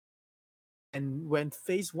 And when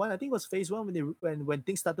phase one, I think it was phase one, when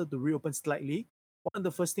things started to reopen slightly, one of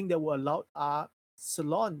the first things that were allowed are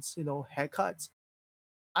salons, haircuts.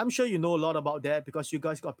 I'm sure you know a lot about that because you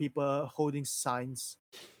guys got people holding signs,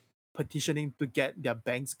 petitioning to get their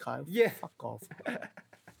banks cut. Yeah. Fuck off.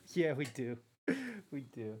 Yeah, we do. We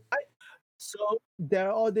do. So there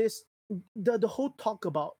are all this, the whole talk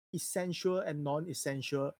about essential and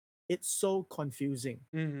non-essential. It's so confusing.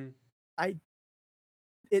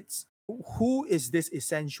 It's who is this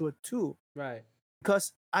essential to? Right.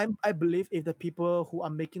 Because I believe if the people who are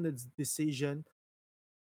making the decision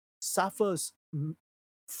suffers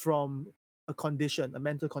from a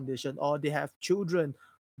mental condition, or they have children,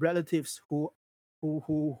 relatives who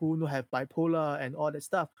have bipolar and all that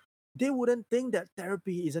stuff, they wouldn't think that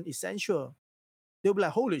therapy isn't essential. They'll be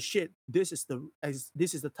like, holy shit, this is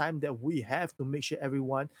the time that we have to make sure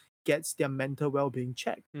everyone gets their mental well-being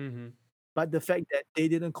checked. But the fact that they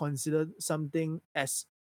didn't consider something as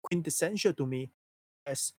quintessential to me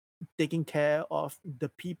as taking care of the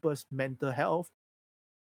people's mental health,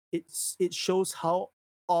 it shows how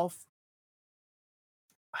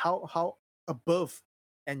above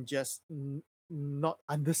and just not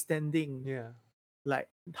understanding like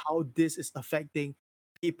how this is affecting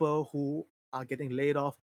people who are getting laid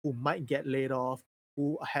off, who might get laid off,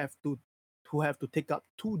 who have to take up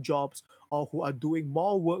two jobs, or who are doing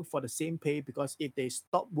more work for the same pay, because if they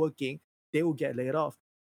stop working they will get laid off,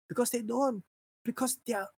 because they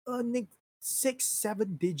are earning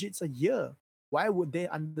 6-7 digits a year. Why would they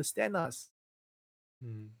understand us?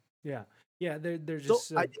 Yeah, they're just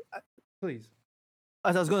so Please.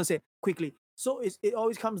 As I was going to say quickly, so it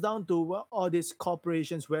always comes down to all these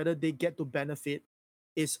corporations, whether they get to benefit,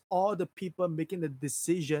 is all the people making the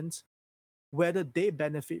decisions, whether they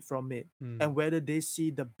benefit from it Hmm. and whether they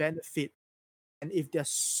see the benefit. And if they're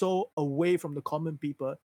so away from the common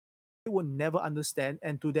people, they will never understand.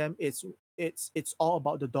 And to them, it's all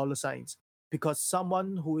about the dollar signs. Because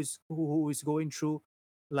someone who is going through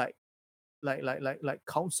like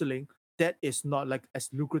counseling, that is not like as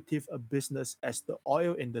lucrative a business as the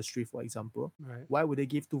oil industry, for example. Right. Why would they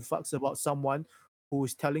give two fucks about someone who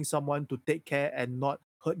is telling someone to take care and not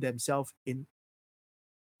hurt themselves in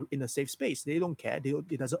a safe space? They don't care.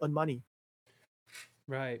 It doesn't earn money.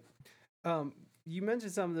 Right. You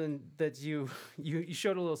mentioned something that you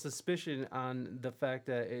showed a little suspicion on the fact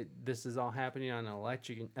that this is all happening on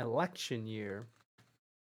an election year.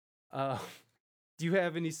 Do you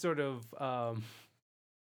have any sort of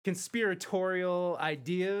conspiratorial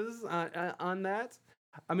ideas on that?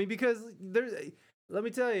 I mean, because let me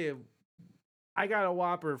tell you, I got a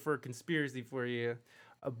whopper for conspiracy for you.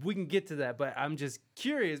 We can get to that, but I'm just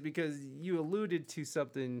curious because you alluded to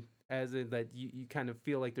something as in that you kind of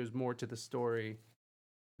feel like there's more to the story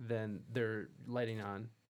than they're letting on.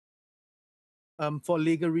 For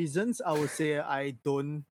legal reasons, I would say I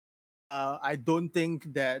don't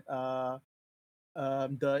think that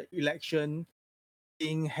the election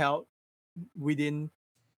being held within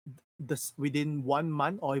within 1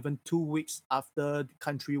 month or even 2 weeks after the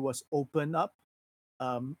country was opened up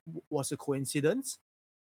was a coincidence,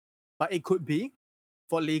 but it could be.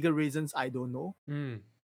 For legal reasons, I don't know.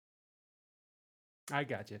 I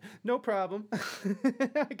got you. No problem.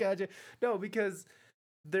 I got you. No, because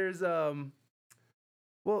there's so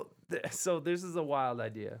this is a wild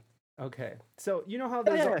idea. Okay, so you know how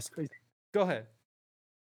there's Yes, crazy. Go ahead.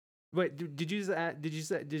 Wait, did you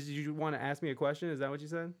just did you want to ask me a question? Is that what you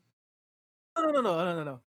said?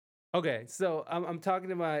 No. Okay, so I'm talking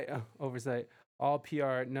to my oversight. All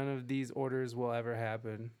PR. None of these orders will ever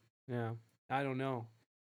happen. Yeah, I don't know.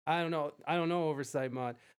 I don't know oversight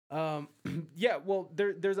mod. Yeah, well,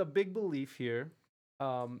 there's a big belief here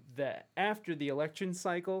that after the election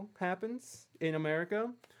cycle happens in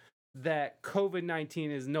America, that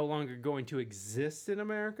COVID-19 is no longer going to exist in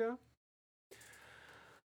America.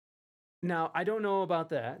 Now, I don't know about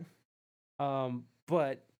that,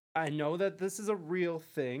 but I know that this is a real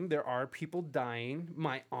thing. There are people dying.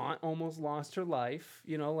 My aunt almost lost her life.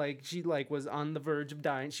 You know, like she was on the verge of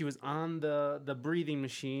dying. She was on the breathing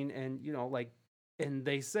machine, and and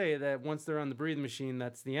they say that once they're on the breathing machine,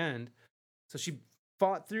 that's the end. So she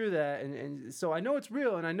fought through that, and so I know it's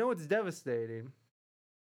real, and I know it's devastating.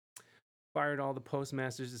 Fired all the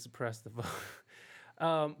postmasters to suppress the vote.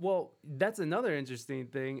 Well, that's another interesting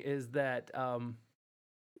thing is that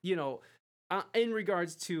in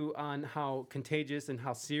regards to on how contagious and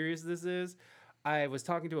how serious this is, I was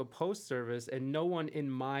talking to a post service, and no one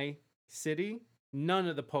in my city, none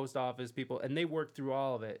of the post office people, and they worked through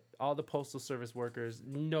all of it. All the postal service workers,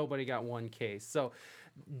 nobody got one case. So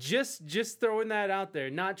just throwing that out there,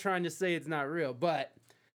 not trying to say it's not real, but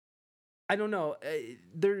I don't know.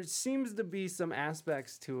 There seems to be some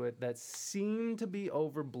aspects to it that seem to be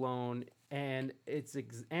overblown, and it's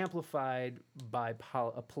amplified by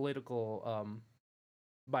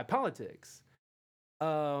by politics.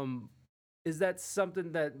 Is that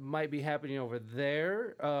something that might be happening over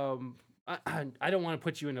there? I don't want to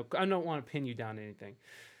put you in I don't want to pin you down to anything.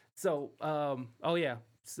 So, oh yeah,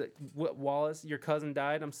 so, Wallace, your cousin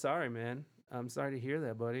died. I'm sorry, man. I'm sorry to hear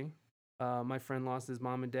that, buddy. My friend lost his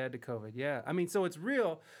mom and dad to COVID. Yeah, I mean, so it's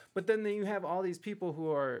real, but then you have all these people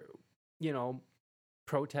who are,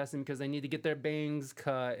 protesting because they need to get their bangs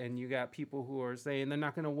cut, and you got people who are saying they're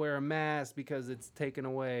not going to wear a mask because it's taken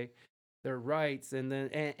away their rights, and then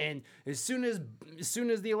and as soon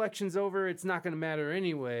as the election's over, it's not going to matter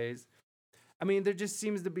anyways. I mean, there just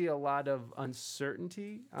seems to be a lot of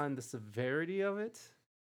uncertainty on the severity of it,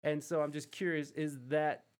 and so I'm just curious: is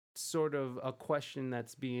that sort of a question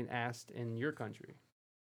that's being asked in your country?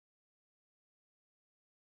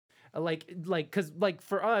 Because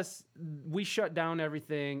for us, we shut down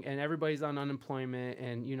everything and everybody's on unemployment,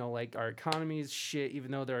 and our economy is shit,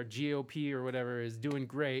 even though our GOP or whatever is doing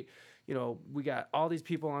great. We got all these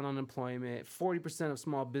people on unemployment. 40% of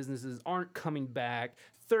small businesses aren't coming back.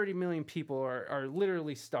 30 million people are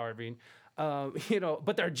literally starving.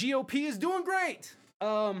 But our GOP is doing great.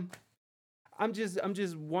 I'm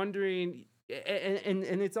just wondering,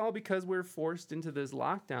 and it's all because we're forced into this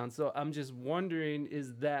lockdown. So I'm just wondering,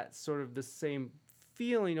 is that sort of the same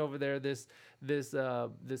feeling over there? This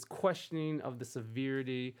questioning of the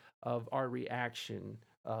severity of our reaction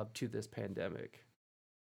to this pandemic.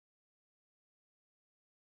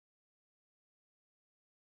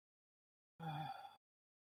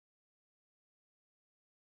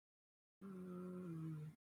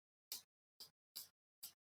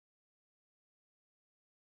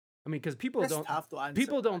 I mean, because people That's don't tough to answer.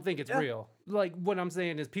 people don't think it's Yeah. real. Like what I'm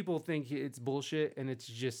saying is people think it's bullshit and it's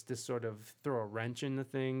just to sort of throw a wrench into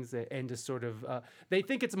things and to sort of they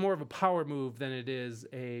think it's more of a power move than it is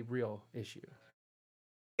a real issue.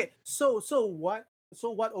 Okay, so what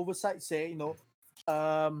oversight say?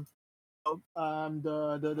 The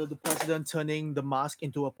president turning the mask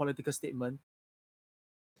into a political statement.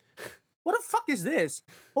 What the fuck is this?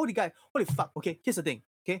 Holy fuck. Okay, here's the thing.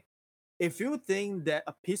 Okay, if you think that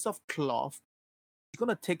a piece of cloth is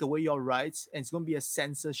gonna take away your rights and it's gonna be a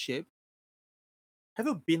censorship, have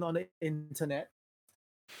you been on the internet?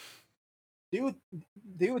 Do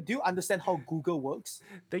you understand how Google works?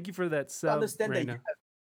 Thank you for that You sub, understand that Raina.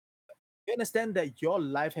 you understand that your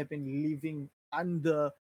life have been living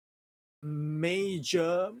under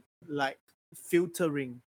major like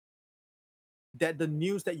filtering, that the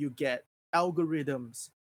news that you get, algorithms,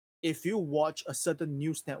 if you watch a certain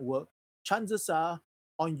news network, chances are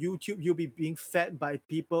on YouTube you'll be being fed by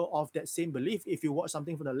people of that same belief. If you watch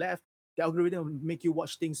something from the left, the algorithm will make you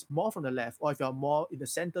watch things more from the left, or if you're more in the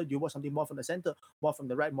center, you watch something more from the center, more from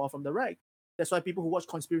the right, more from the right. That's why people who watch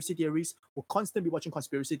conspiracy theories will constantly be watching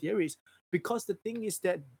conspiracy theories, because the thing is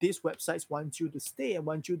that these websites want you to stay and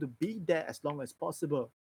want you to be there as long as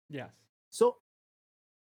possible. Yes. So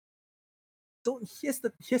here's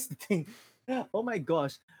the thing. Oh my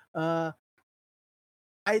gosh. Uh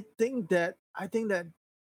I think that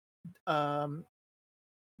um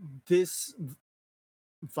this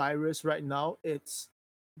virus right now, it's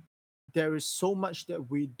there is so much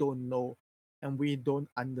that we don't know and we don't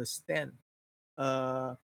understand.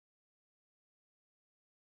 Uh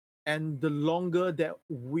and the longer that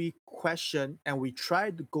we question and we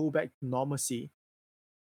try to go back to normalcy,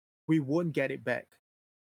 we won't get it back.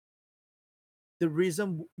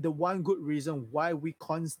 The one good reason why we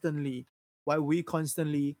constantly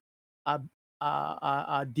are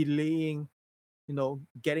are delaying,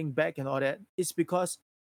 getting back and all that, is because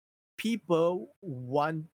people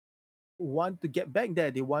want to get back there.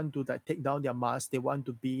 They want to like take down their masks. They want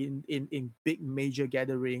to be in big major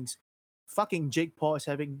gatherings. Fucking Jake Paul is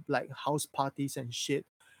having like house parties and shit.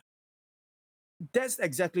 That's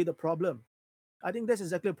exactly the problem. I think that's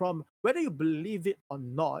exactly the problem. Whether you believe it or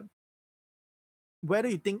not, whether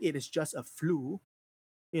you think it is just a flu,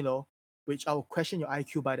 you know, which I will question your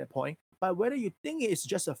IQ by that point. But whether you think it's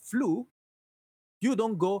just a flu, you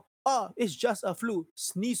don't go, oh, it's just a flu,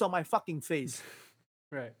 sneeze on my fucking face.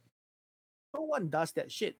 Right. No one does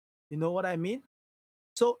that shit. You know what I mean?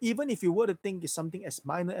 So even if you were to think it's something as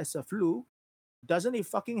minor as a flu, doesn't it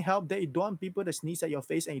fucking help that you don't want people to sneeze at your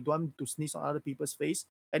face and you don't want to sneeze on other people's face?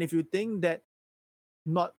 And if you think that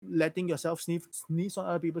not letting yourself sneeze on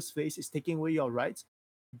other people's face is taking away your rights,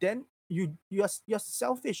 then you're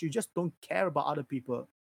selfish. You just don't care about other people.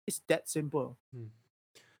 It's that simple.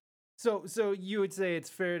 So you would say it's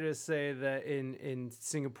fair to say that in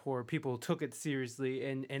Singapore people took it seriously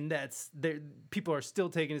and that's there people are still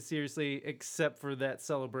taking it seriously except for that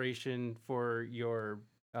celebration for your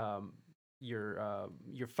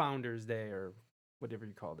Founders Day or whatever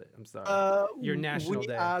you called it. I'm sorry. Your National We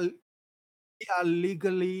Day. are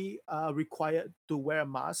legally required to wear a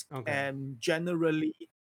mask, Okay. and generally,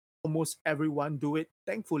 almost everyone do it.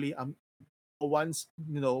 Thankfully, once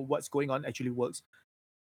what's going on actually works.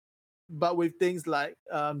 But with things like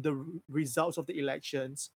the results of the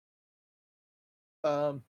elections,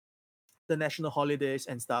 um, the national holidays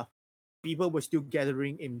and stuff, people were still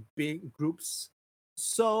gathering in big groups.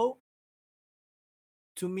 So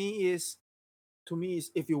to me is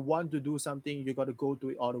if you want to do something, you got to go do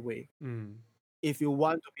it all the way. Mm. If you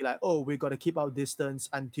want to be like, oh, we got to keep our distance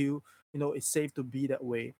until it's safe to be that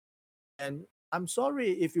way. And I'm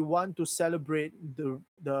sorry, if you want to celebrate the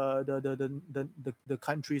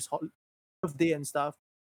country's birthday and stuff,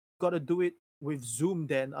 got to do it with Zoom.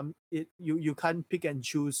 Then you can't pick and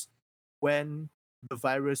choose when the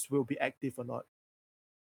virus will be active or not.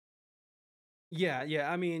 Yeah.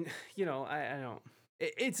 I mean, I don't.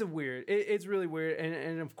 It's it's really weird,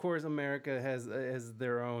 and of course, America has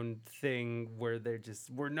their own thing where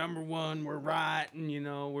we're number one, we're right, and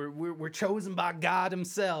we're chosen by God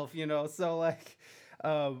Himself, So like,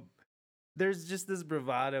 there's just this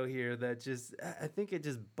bravado here that I think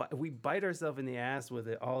we bite ourselves in the ass with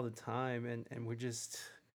it all the time, and we're just,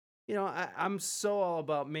 I'm so all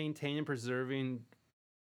about maintaining and preserving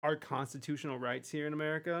our constitutional rights here in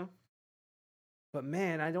America. But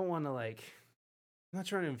man, I don't want to I'm not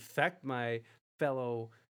trying to infect my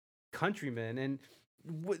fellow countrymen. And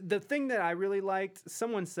the thing that I really liked,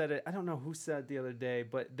 someone said it. I don't know who said it the other day,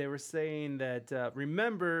 but they were saying that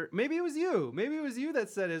remember, maybe it was you that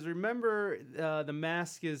said is remember the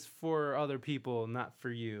mask is for other people, not for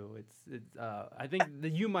you. I think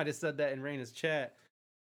that you might have said that in Raina's chat.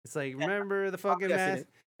 It's like remember the fucking Yes, it mask.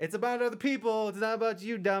 It's about other people. It's not about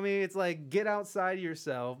you, dummy. It's like get outside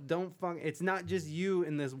yourself. Don't It's not just you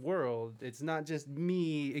in this world. It's not just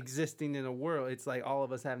me existing in a world. It's like all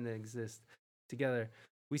of us having to exist together.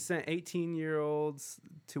 We sent 18-year-olds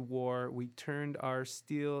to war. We turned our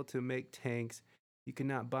steel to make tanks. You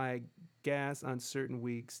cannot buy gas on certain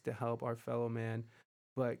weeks to help our fellow man.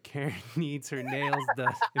 But Karen needs her nails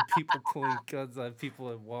done and people pulling guns on people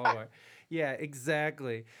at Walmart. Yeah,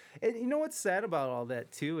 exactly. And you know what's sad about all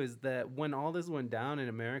that too is that when all this went down in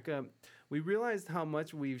America, we realized how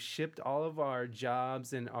much we've shipped all of our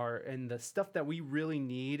jobs and the stuff that we really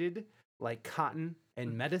needed, like cotton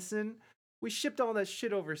and medicine. We shipped all that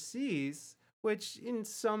shit overseas, which in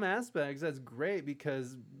some aspects that's great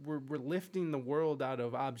because we're lifting the world out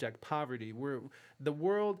of abject poverty. The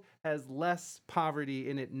world has less poverty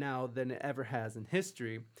in it now than it ever has in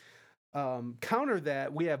history. Counter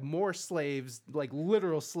that, we have more slaves, like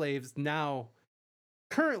literal slaves now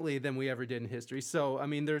currently than we ever did in history. So I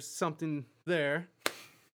mean, there's something there.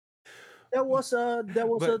 There was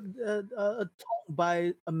But a talk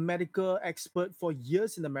by a medical expert for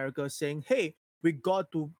years in America saying, "Hey, we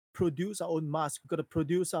got to produce our own masks. We got to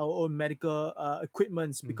produce our own medical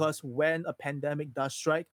equipments because when a pandemic does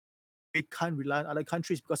strike, we can't rely on other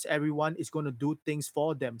countries because everyone is going to do things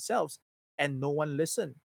for themselves, and no one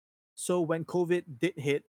listened. So when COVID did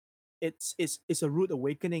hit, it's a rude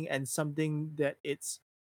awakening and something that it's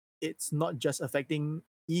not just affecting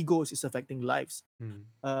egos, it's affecting lives. mm,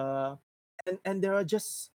 Uh, and there are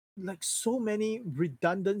just like so many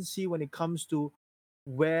redundancy when it comes to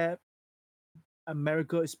where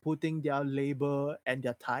America is putting their labor and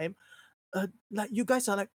their time. Like you guys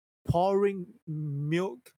are like pouring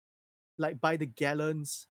milk like by the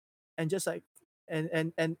gallons, and just like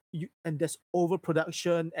and there's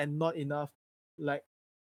overproduction and not enough like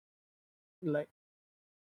like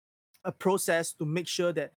a process to make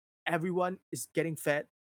sure that everyone is getting fed,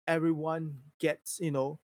 everyone gets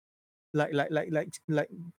like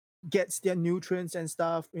gets their nutrients and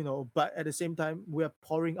stuff, but at the same time we're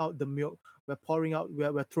pouring out the milk, we're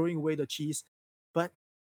throwing away the cheese. But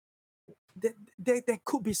there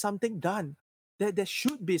could be something done. There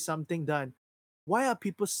should be something done. Why are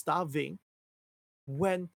people starving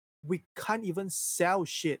when we can't even sell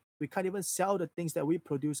shit? We can't even sell the things that we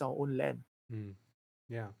produce our own land. mm,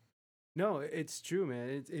 yeah. No, it's true,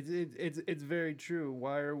 man. It's very true.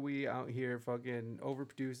 Why are we out here fucking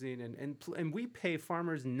overproducing and we pay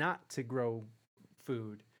farmers not to grow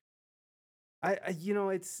food?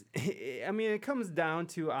 It's I mean it comes down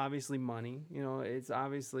to obviously money. It's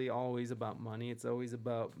obviously always about money. It's always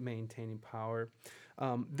about maintaining power.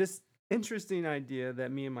 This interesting idea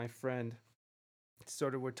that me and my friend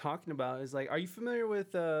sort of were talking about is like, are you familiar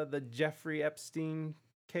with the Jeffrey Epstein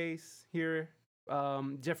case here?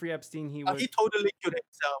 Jeffrey Epstein, he was He totally killed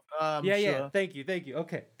himself. yeah, yeah. Sure. Thank you, thank you.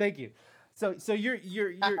 Okay, thank you. So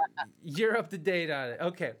you're up to date on it.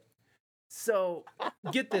 Okay. So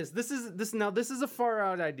get this. This is a far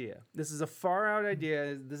out idea. This is a far out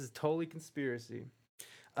idea. This is totally conspiracy.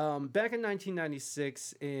 Back in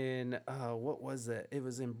 1996, in what was it? It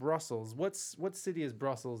was in Brussels. What city is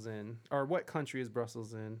Brussels in, or what country is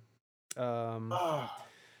Brussels in? Ah,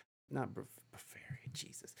 Not Bavaria.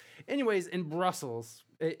 Jesus. Anyways, in Brussels,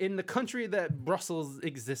 in the country that Brussels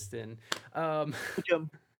exists in. Belgium.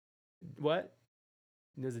 What?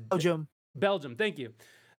 There's a Belgium. Belgium. Thank you.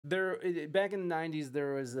 Back in the 90s,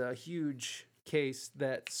 there was a huge case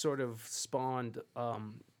that sort of spawned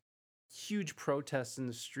huge protests in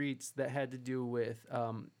the streets that had to do with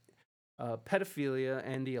pedophilia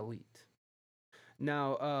and the elite.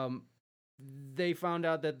 Now, they found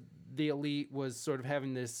out that the elite was sort of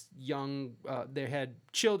having this young. They had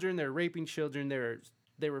children. They were raping children.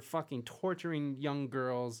 They were fucking torturing young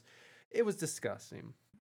girls. It was disgusting,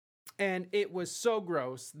 and it was so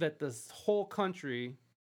gross that this whole country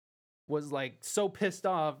was like so pissed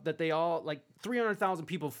off that they all, like 300,000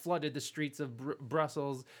 people flooded the streets of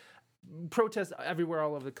Brussels, protests everywhere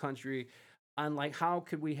all over the country on like how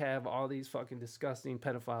could we have all these fucking disgusting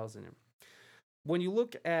pedophiles in it. When you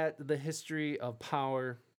look at the history of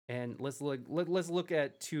power, and let's look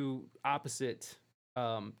at two opposite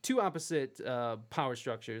power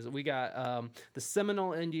structures. We got the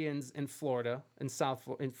Seminole Indians in Florida, and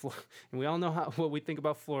and we all know what we think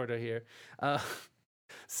about Florida here.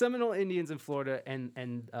 Seminole Indians in Florida, and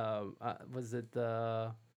was it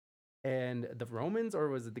the and the Romans, or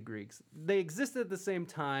was it the Greeks? They existed at the same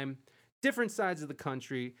time, different sides of the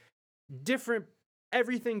country, different,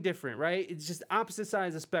 everything different, right? It's just opposite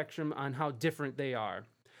sides of the spectrum on how different they are.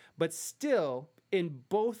 But still, in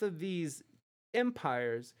both of these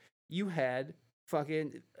empires, you had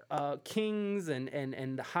fucking kings and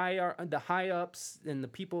the high ups and the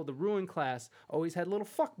people, the ruling class, always had little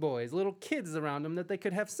fuck boys, little kids around them that they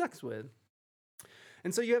could have sex with.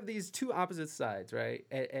 And so you have these two opposite sides, right,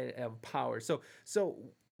 of power. So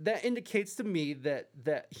that indicates to me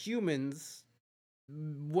that humans,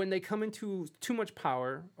 when they come into too much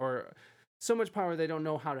power or so much power they don't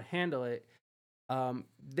know how to handle it,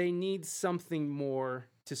 they need something more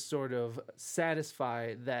to sort of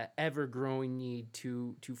satisfy that ever-growing need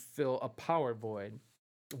to fill a power void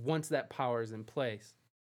once that power is in place.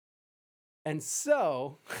 And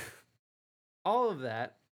so, all of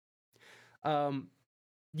that,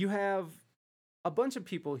 you have a bunch of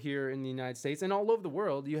people here in the United States and all over the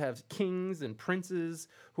world. You have kings and princes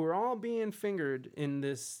who are all being fingered in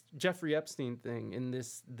this Jeffrey Epstein thing, in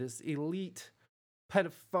this elite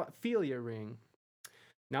pedophilia ring.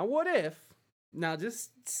 Now, what if, now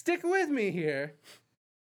just stick with me here.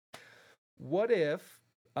 What if,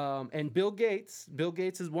 and Bill Gates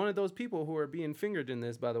is one of those people who are being fingered in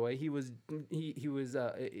this, by the way. He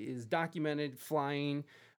is documented flying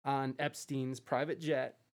on Epstein's private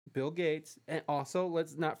jet. Bill Gates, and also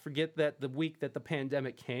let's not forget that the week that the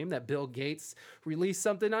pandemic came, that Bill Gates released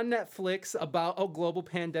something on Netflix about a global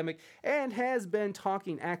pandemic and has been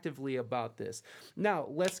talking actively about this. Now,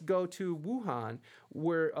 let's go to Wuhan,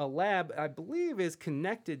 where a lab, I believe, is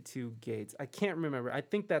connected to Gates. I can't remember. I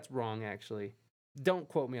think that's wrong, actually. Don't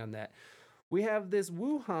quote me on that. We have this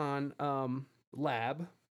Wuhan lab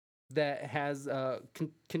that has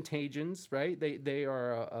contagions, right? They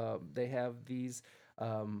have these.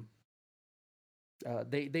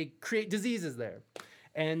 They create diseases there,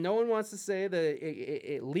 and no one wants to say that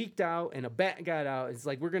it leaked out and a bat got out. It's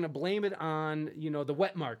like we're gonna blame it on the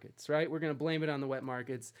wet markets, right? We're gonna blame it on the wet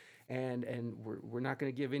markets, and we're not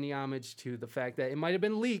gonna give any homage to the fact that it might have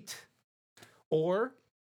been leaked, or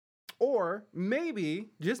maybe,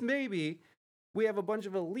 just maybe, we have a bunch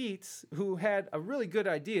of elites who had a really good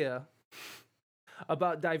idea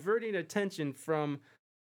about diverting attention from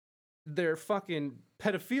their fucking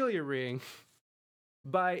pedophilia ring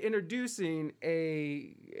by introducing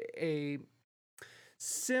a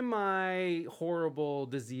semi horrible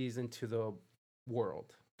disease into the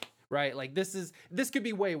world, right? Like this could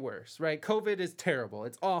be way worse, right? COVID is terrible.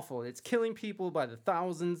 It's awful. It's killing people by the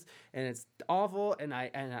thousands, and it's awful. And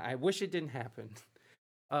I wish it didn't happen.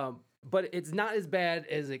 But it's not as bad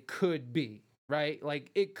as it could be, right? Like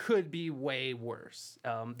it could be way worse.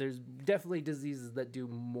 There's definitely diseases that do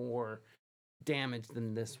more damage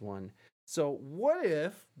than this one. So what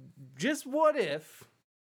if, just what if,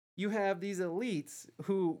 you have these elites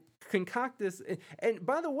who concoct this? And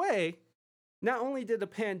by the way, not only did the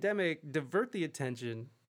pandemic divert the attention,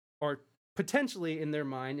 or potentially in their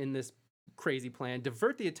mind, in this crazy plan,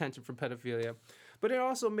 divert the attention from pedophilia, but it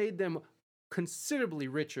also made them considerably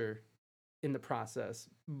richer in the process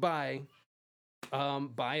by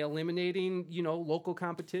eliminating, local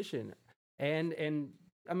competition. And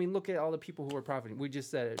I mean, look at all the people who are profiting. We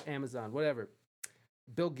just said it, Amazon, whatever.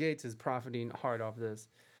 Bill Gates is profiting hard off this.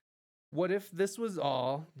 What if this was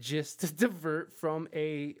all just to divert from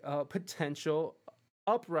a potential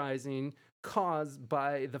uprising caused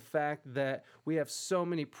by the fact that we have so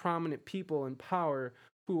many prominent people in power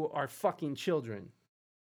who are fucking children?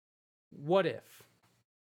 What if?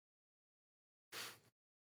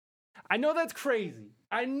 I know that's crazy.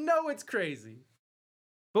 I know it's crazy.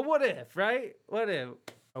 But what if, right? What if?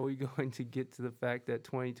 Are we going to get to the fact that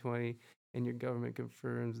 2020 and your government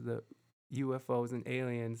confirms the UFOs and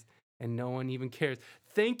aliens and no one even cares?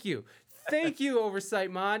 Thank you. Thank you,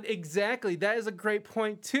 Oversight Mod. Exactly. That is a great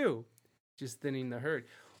point, too. Just thinning the herd.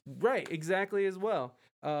 Right, exactly as well.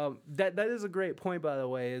 That is a great point, by the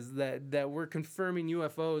way, is that we're confirming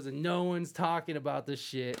UFOs and no one's talking about this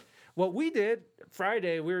shit. What we did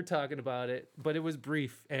Friday, we were talking about it, but it was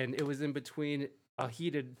brief and it was in between a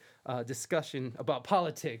heated discussion about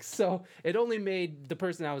politics. So it only made the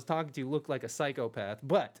person I was talking to look like a psychopath.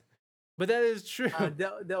 But that is true.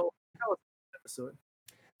 That was an episode.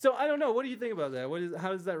 So I don't know. What do you think about that?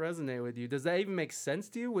 How does that resonate with you? Does that even make sense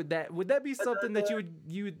to you? Would that be something that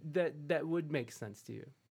that would make sense to you?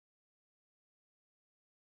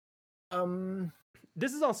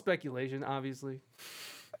 This is all speculation, obviously.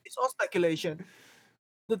 It's all speculation.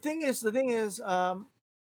 The thing is, I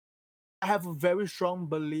have a very strong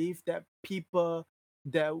belief that people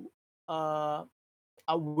that are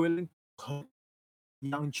willing to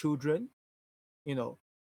young children, you know,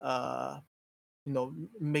 uh,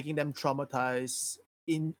 making them traumatized,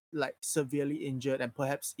 in like severely injured and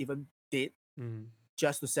perhaps even dead Mhm.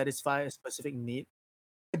 just to satisfy a specific need.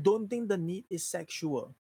 I don't think the need is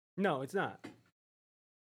sexual. No, it's not.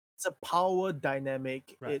 It's a power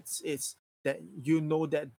dynamic. Right. It's that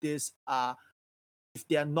that these are, if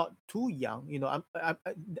they are not too young,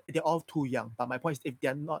 they're all too young. But my point is, if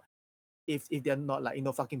they're not, if they're not like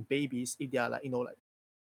fucking babies, if they are like like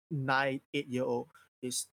 9, 8 year old,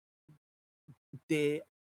 is they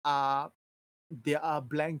are they are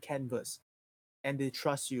blank canvas, and they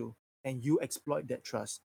trust you, and you exploit that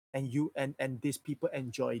trust, and these people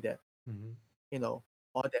enjoy that, Mhm.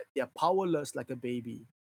 or that they're powerless like a baby.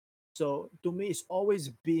 So to me, it's always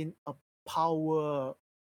been a power,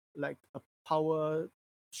 like a power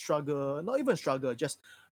struggle, not even struggle, just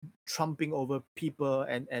trumping over people,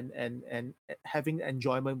 and having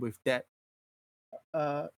enjoyment with that.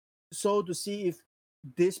 Uh, so to see if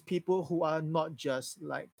these people who are not just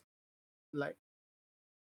like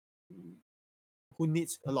who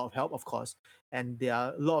needs a lot of help, of course, and there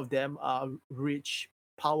are a lot of them are rich,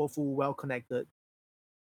 powerful, well connected.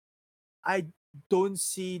 I don't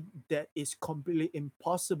see that it's completely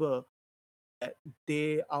impossible that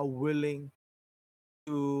they are willing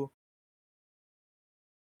to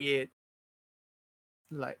create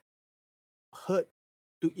like hurt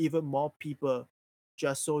to even more people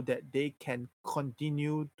just so that they can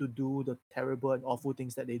continue to do the terrible and awful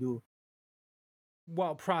things that they do.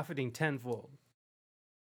 While profiting tenfold.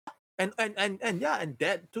 And yeah, and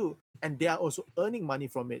that too, and they are also earning money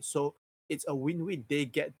from it, so it's a win-win. They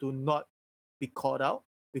get to not be caught out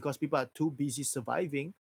because people are too busy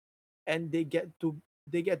surviving, and they get to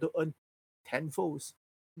earn tenfolds.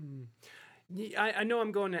 Mm. I know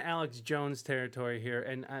I'm going to Alex Jones territory here,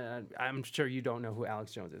 and I'm sure you don't know who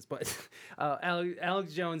Alex Jones is, but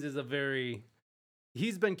Alex Jones is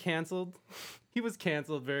he's been canceled. He was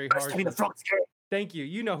canceled very Steven the harshly. Frog scary. Thank you.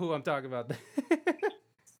 You know who I'm talking about.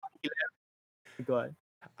 God.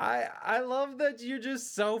 I love that you're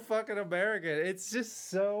just so fucking American. It's just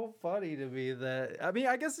so funny to me that, I mean,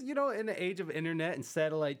 I guess, in the age of internet and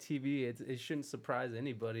satellite TV, it shouldn't surprise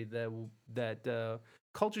anybody that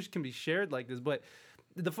cultures can be shared like this. But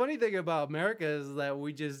the funny thing about America is that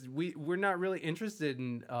we're not really interested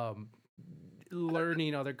in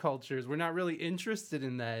learning other cultures. We're not really interested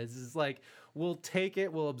in that. It's just like we'll take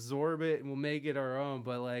it, we'll absorb it, and we'll make it our own.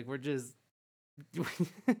 But like we're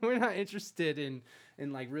not interested in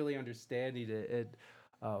like really understanding it.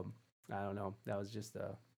 I don't know. That was just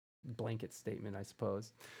a blanket statement, I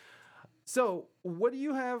suppose. So, what do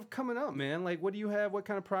you have coming up, man? Like, what do you have? What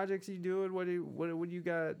kind of projects are you doing? What do you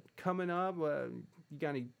got coming up? You got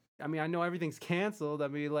any? I mean, I know everything's canceled. I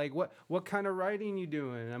mean, like, what kind of writing you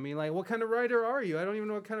doing? I mean, like, what kind of writer are you? I don't even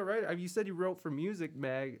know what kind of writer. You said you wrote for music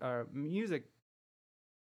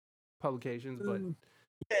publications, but Mm,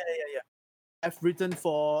 yeah. I've written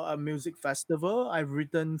for a music festival. I've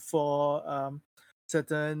written for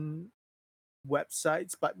certain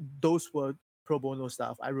websites, but those were pro bono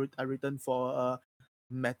stuff. I written for a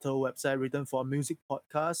metal website, written for a music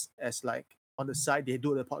podcast, as like on the side they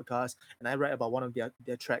do the podcast, and I write about one of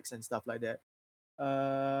their tracks and stuff like that.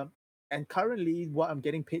 Uh, and currently, what I'm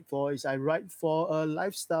getting paid for is I write for a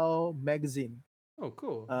lifestyle magazine. oh,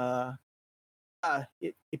 cool.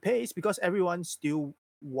 It pays because everyone still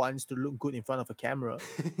wants to look good in front of a camera.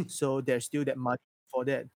 So there's still that money for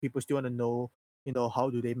that. People still want to know, how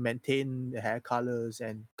do they maintain the hair colors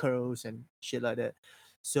and curls and shit like that.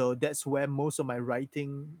 So that's where most of my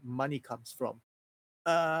writing money comes from.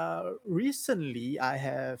 Recently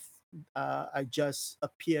I just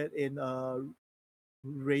appeared in a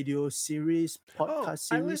radio series, Oh, podcast I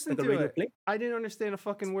series, like listened a to radio it. play. I didn't understand a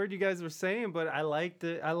fucking word you guys were saying, but I liked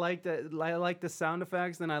it. I liked that. I liked the sound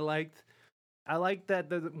effects, and I liked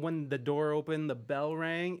that when the door opened, the bell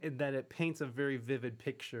rang, and that it paints a very vivid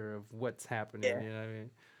picture of what's happening. Yeah, You know what I mean?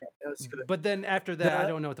 that was good. But then after that, I The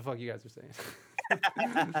don't know what the fuck you guys were saying.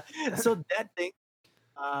 so that thing,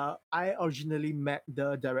 I originally met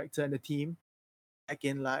the director and the team back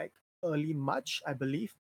in like early March, I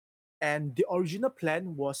believe. And the original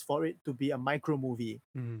plan was for it to be a micro movie,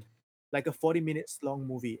 Mhm. like a 40 minutes long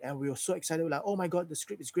movie. And we were so excited. We're like, oh my God, the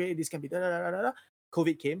script is great. This can be da da da da da.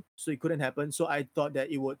 COVID came, so it couldn't happen. So I thought that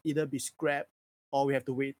it would either be scrapped or we have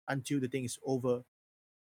to wait until the thing is over.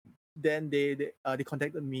 Then they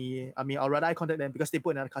contacted me. I mean, or rather, I contacted them because they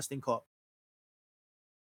put another casting call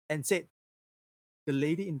and said the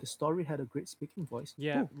lady in the story had a great speaking voice.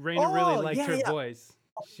 Yeah, Who? Raina really Oh, liked yeah, her yeah. voice.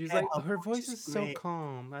 She's Yeah, like, her her voice voice is is so great.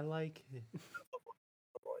 calm. I like it.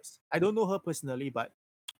 Her voice. I don't know her personally, but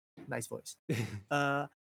nice voice.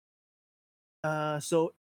 Uh,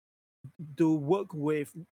 so to work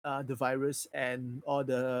with the virus and all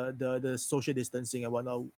the social distancing and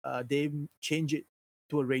whatnot, they changed it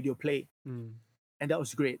to a radio play, Mm. and that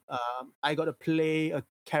was great. I got to play a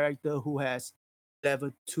character who has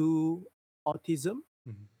level 2 autism,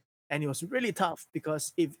 Mhm. and it was really tough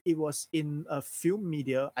because if it was in a film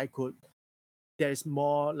media, there's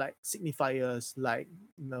more like signifiers, like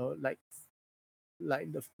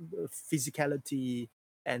the physicality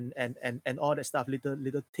and all that stuff,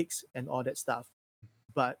 little ticks and all that stuff.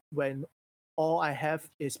 But when all I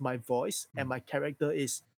have is my voice and my character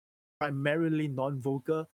is primarily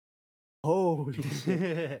non-vocal, holy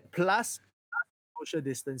shit! Plus social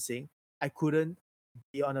distancing, I couldn't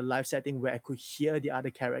be on a live setting where I could hear the other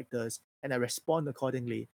characters and I respond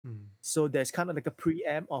accordingly. Mm. So there's kind of like a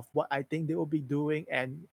preamp of what I think they will be doing,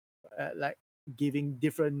 and like giving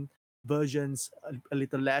different versions, a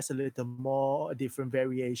little less, a little more, a different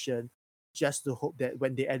variation, just to hope that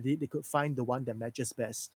when they edit, they could find the one that matches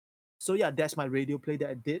best. So yeah, that's my radio play that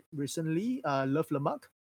I did recently. Love Lamarck.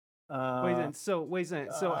 Uh, Wait,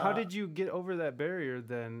 so how uh, did you get over that barrier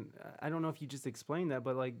then? I don't know if you just explained that,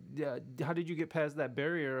 but like, how did you get past that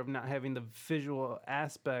barrier of not having the visual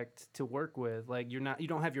aspect to work with? Like, you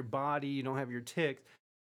don't have your body, you don't have your ticks.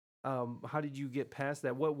 How did you get past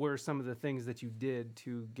that? What were some of the things that you did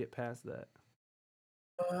to get past that?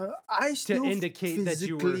 I To still indicate that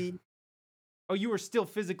you were, physically, oh, you were still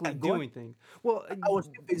physically go on. doing things. Well, I was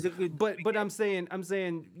still physically doing but it. I'm saying,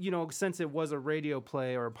 since it was a radio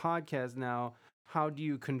play or a podcast now, how do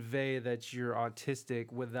you convey that you're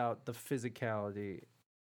autistic without the physicality?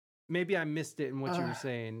 Maybe I missed it in what you Uh, were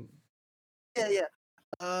saying. yeah.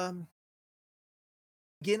 Um,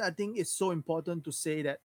 Again, I think it's so important to say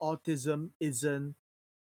that autism isn't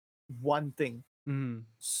one thing. Mm.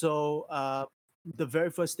 So the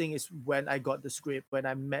very first thing is when I got the script, when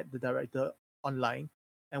I met the director online,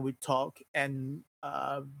 and we talk and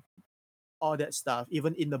all that stuff,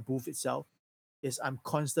 even in the booth itself, is I'm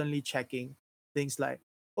constantly checking things like,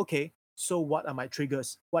 okay, so what are my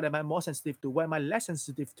triggers? What am I more sensitive to? What am I less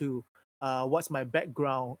sensitive to? What's my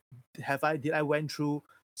background? Did I went through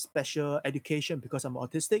special education because I'm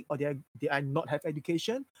autistic, or did I not have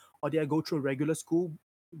education, or did I go through regular school?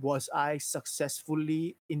 Was I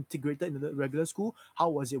successfully integrated into the regular school? How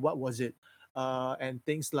was it? What was it? And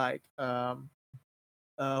things like I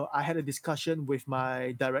had a discussion with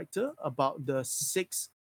my director about the 6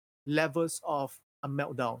 levels of a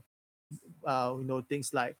meltdown.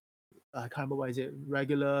 Things like I can't remember what is it,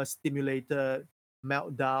 regular, stimulated,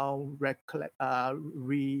 meltdown,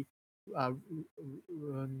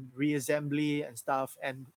 reassembly and stuff,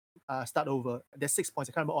 and start over. There's 6 points.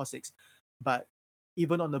 I can't remember all 6, but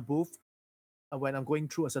even on the booth, when I'm going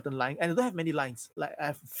through a certain line, and I don't have many lines. Like I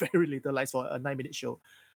have very little lines for a 9-minute show.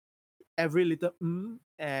 Every little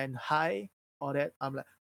and hi, all that, I'm like,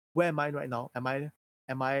 where am I right now? Am I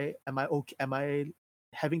okay? Am I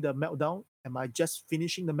having the meltdown? Am I just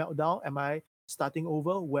finishing the meltdown? Am I starting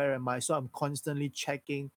over? Where am I? So I'm constantly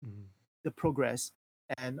checking Mm. the progress,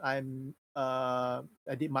 and I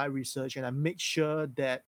did my research, and I make sure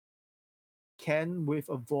that with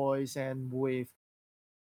a voice and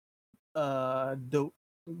the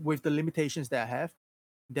with the limitations that I have,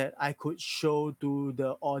 that I could show to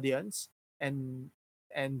the audience, and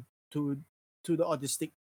and to the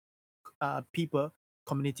autistic people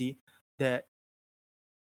community, that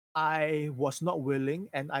I was not willing,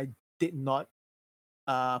 and I did not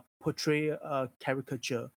portray a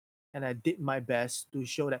caricature, and I did my best to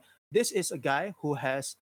show that this is a guy who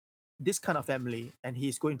has this kind of family, and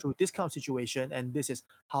he's going through this kind of situation, and this is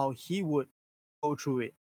how he would go through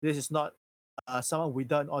it. This is not someone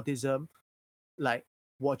without autism, like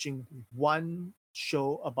watching one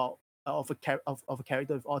show about of a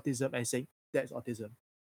character with autism and saying that's autism.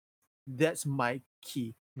 That's my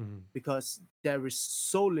key, Mm. because there is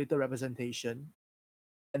so little representation,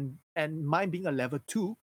 and mine being a level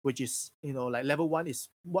 2, which is, like, level 1 is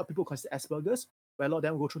what people consider Asperger's, where a lot of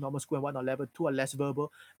them go through normal school and whatnot. Level 2 are less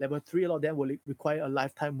verbal. Level 3, a lot of them will require a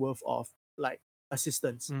lifetime worth of, like,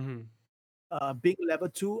 assistance. Mm-hmm. Being level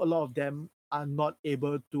 2, a lot of them are not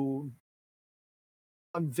able to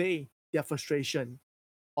convey their frustration,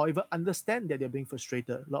 or even understand that they're being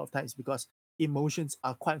frustrated a lot of times, because emotions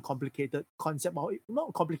are quite complicated concept, or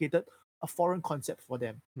not complicated, a foreign concept for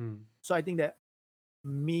them. Mm. So I think that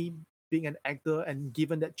me being an actor and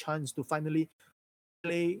given that chance to finally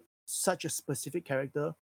play such a specific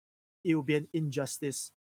character, it will be an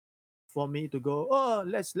injustice for me to go, oh,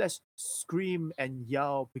 let's scream and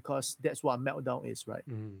yell, because that's what a meltdown is, right?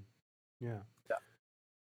 Mm. Yeah.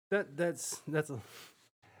 Yeah. That's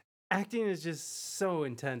acting is just so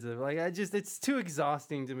intensive. Like it's too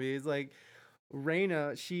exhausting to me. It's like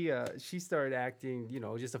Raina, she started acting,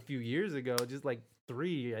 just a few years ago, just like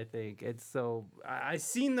 3, I think. It's so I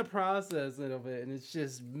seen the process of it, and it's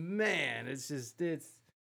just, man, it's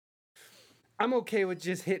I'm okay with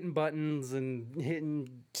just hitting buttons and hitting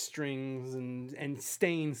strings and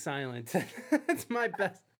staying silent. That's my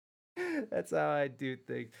best. That's how I do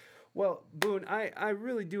things. Well, Boone, I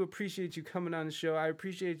really do appreciate you coming on the show. I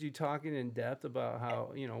appreciate you talking in depth about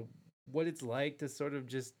how, what it's like to sort of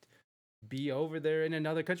just be over there in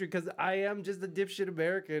another country, because I am just a dipshit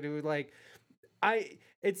American who, like,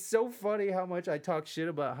 it's so funny how much I talk shit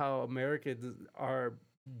about how Americans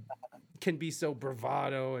can be so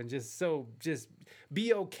bravado and just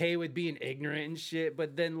be okay with being ignorant and shit,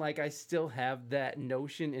 but then, like, I still have that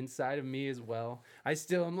notion inside of me as well. I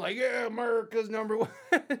still am like, yeah, America's number one,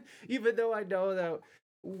 even though I know that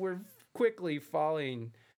we're quickly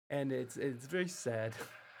falling, and it's very sad.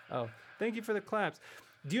 Oh, thank you for the claps.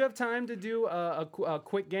 Do you have time to do a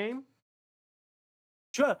quick game?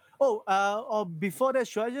 Sure. Oh, before that,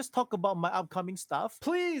 should I just talk about my upcoming stuff?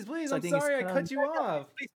 Please. So I'm sorry I cut you off.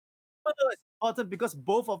 Please. No, it's important because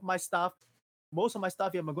most of my stuff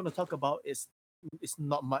here I'm going to talk about is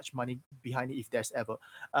not much money behind it, if there's ever.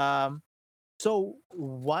 So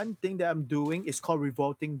one thing that I'm doing is called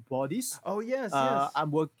Revolting Bodies. Oh, yes.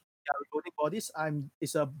 I'm working Revolting Bodies.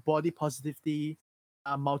 It's a body positivity,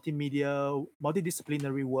 multimedia,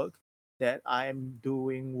 multidisciplinary work that I'm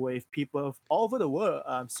doing with people all over the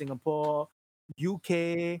world. Singapore,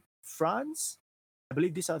 UK, France. I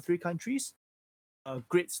believe these are 3 countries.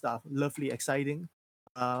 Great stuff, lovely, exciting.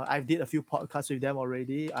 I did a few podcasts with them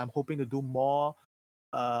already. I'm hoping to do more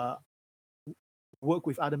work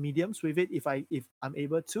with other mediums with it if I'm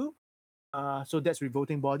able to. So that's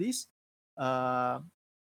Revolting Bodies.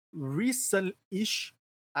 Recent-ish,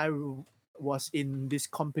 I was in this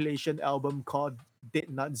compilation album called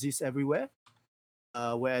Dead Nazis Everywhere,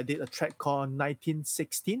 where I did a track called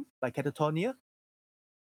 1916 by Catatonia.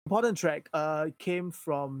 Important track came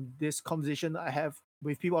from this conversation I have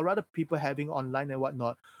with people, or rather people having online and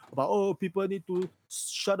whatnot, about people need to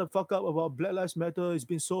shut the fuck up about Black Lives Matter. It's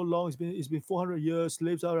been so long. It's been 400 years.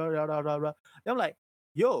 Slaves. Rah, rah, rah, rah, rah. And I'm like,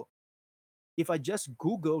 yo, if I just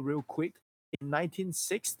Google real quick, in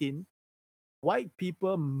 1916, white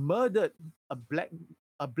people murdered a black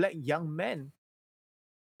young man,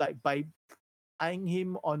 like by tying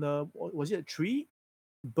him on a tree,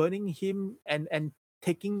 burning him and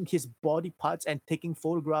taking his body parts and taking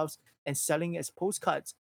photographs and selling as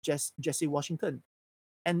postcards. Jesse Washington,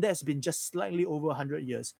 and that's been just slightly over 100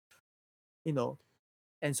 years,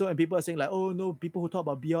 And people are saying like, oh no, people who talk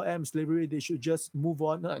about BLM slavery, they should just move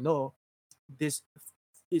on. No, this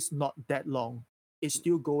is not that long. It's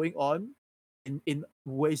still going on in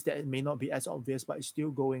ways that it may not be as obvious, but it's still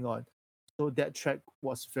going on. So that track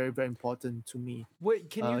was very, very important to me. Wait,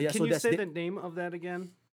 can you say the name of that again?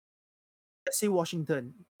 Jesse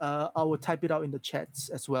Washington. I will type it out in the chats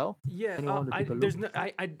as well. Yeah,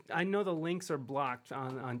 I know the links are blocked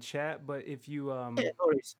on chat, but if you no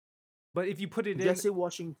worries. But if you put it Jesse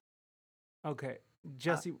Washington. Okay,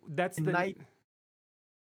 Jesse. That's the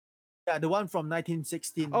the one from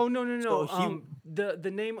 1916. Oh no! So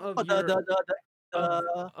the name of of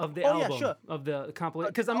the album, yeah, sure. of the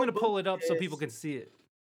compilation, because I'm gonna pull it up so people can see it.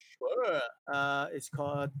 Sure. It's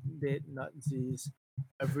called Dead Nazis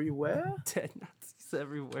Everywhere. Dead Nazis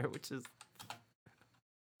Everywhere, which is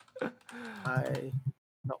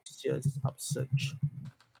noxious upsurge.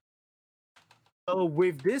 So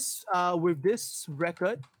with this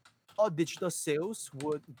record, all digital sales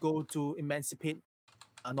would go to Emancipate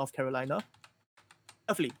North Carolina.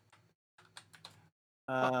 Lovely.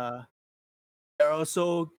 There are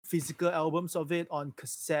also physical albums of it on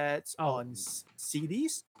cassettes, on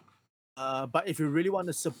CDs. But if you really want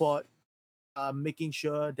to support making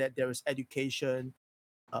sure that there is education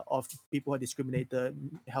of people who are discriminated,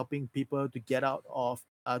 helping people to get out of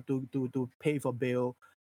to pay for bail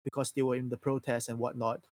because they were in the protests and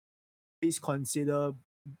whatnot, please consider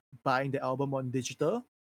buying the album on digital.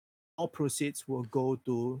 All proceeds will go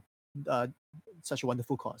to such a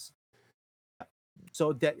wonderful cause.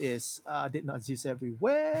 So that is Dead Nazis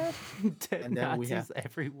Everywhere. Dead Nazis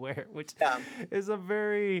Everywhere, which is a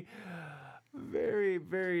very, very,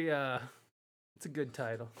 very it's a good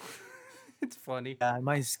title. It's funny.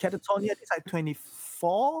 Mine's Catatonia. It's like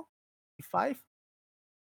 24, 25,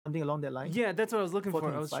 something along that line. Yeah, that's what I was looking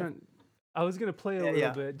for. I was gonna play a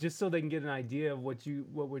little bit just so they can get an idea of what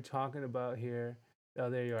we're talking about here. Oh,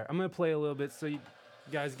 there you are. I'm gonna play a little bit so you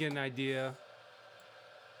guys get an idea.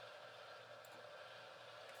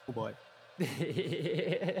 Oh boy.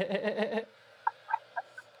 Putting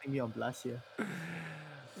me on blast here.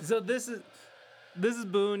 So this is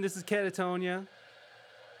Boone. This is Catatonia.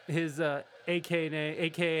 His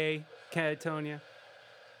AKA Catatonia.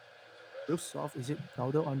 Real soft. Is it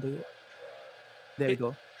louder on the? There you It-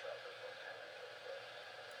 go.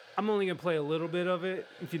 I'm only gonna play a little bit of it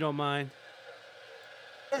if you don't mind.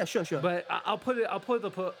 Yeah, sure. But I'll put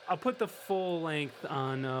the full length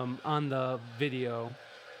on the video.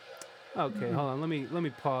 Okay, hold on. Let me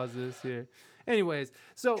pause this here. Anyways,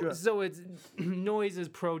 Sure. so it's noises,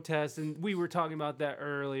 protests, and we were talking about that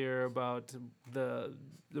earlier about the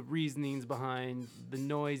reasonings behind the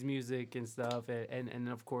noise music and stuff, and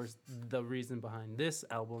of course the reason behind this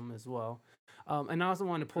album as well. And I also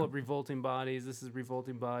wanted to pull up Revolting Bodies. This is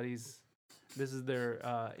Revolting Bodies. This is their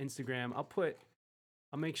Instagram.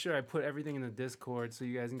 I'll make sure I put everything in the Discord so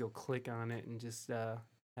you guys can go click on it and just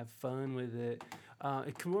have fun with it.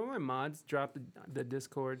 Can one of my mods drop the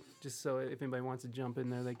Discord just so if anybody wants to jump in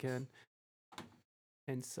there, they can.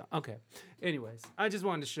 And so, okay. Anyways, I just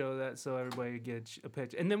wanted to show that so everybody could get a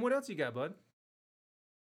picture. And then what else you got, bud?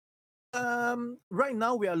 Right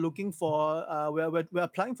now we are looking for we're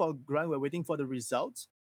applying for a grant. We're waiting for the results.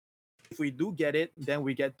 If we do get it, then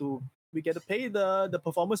we get to pay the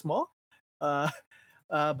performers more.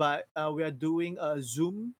 But we are doing a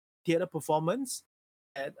Zoom theater performance.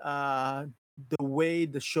 At the way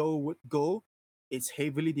the show would go, it's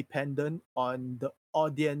heavily dependent on the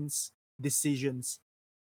audience decisions.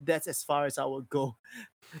 That's as far as I will go.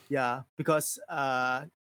 Yeah, because like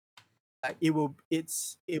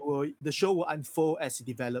the show will unfold as it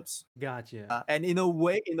develops. Gotcha. And in a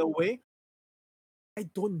way, I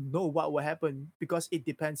don't know what will happen because it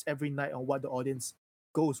depends every night on what the audience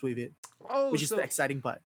goes with it, Oh, which is the exciting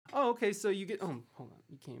part. Oh, okay. So you get. Oh, hold on.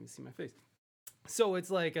 You can't even see my face. So it's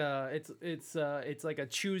like it's like a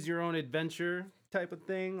choose your own adventure type of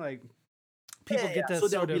thing. Like people Yeah, get to so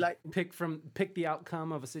there'll sort be of like pick the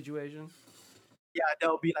outcome of a situation. yeah,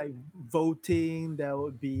 there'll be like voting. There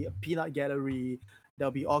will be a peanut gallery.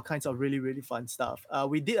 There'll be all kinds of really really fun stuff.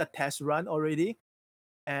 We did a test run already,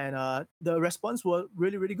 and the response was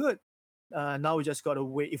really really good. Now we just gotta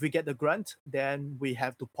wait. If we get the grant, then we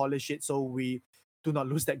have to polish it so we do not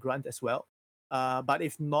lose that grant as well. But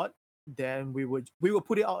if not, then we will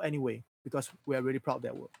put it out anyway because we are really proud of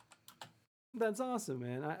that work. That's awesome,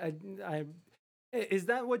 man. Is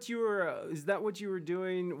that what you were? Is that what you were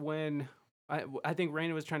doing when? I think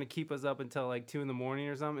Raina was trying to keep us up until like 2 a.m.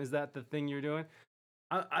 or something. Is that the thing you're doing?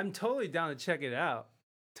 I'm totally down to check it out.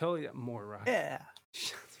 Totally more rock. Yeah.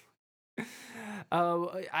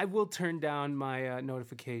 I will turn down my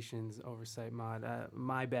notifications oversight mod.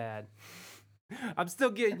 My bad. I'm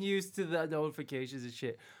still getting used to the notifications and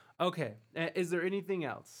shit. Okay. Is there anything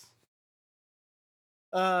else?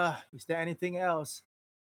 Is there anything else?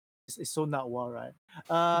 It's so not well, right?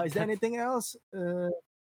 Is there anything else?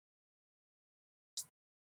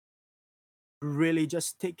 Really,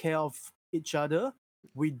 just take care of each other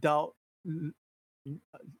without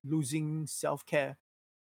losing self care.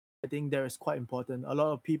 I think that is quite important. A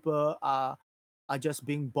lot of people are just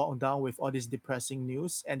being bogged down with all this depressing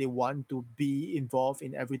news, and they want to be involved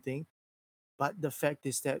in everything. But the fact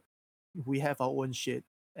is that we have our own shit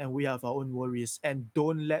and we have our own worries, and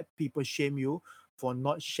don't let people shame you for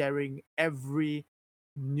not sharing every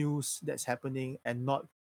news that's happening and not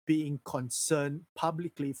being concerned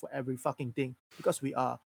publicly for every fucking thing because we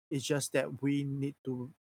are. It's just that we need to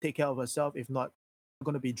take care of ourselves. If not, we're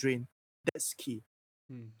gonna be drained. That's key.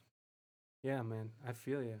 Yeah, man. I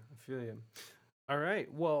feel you. All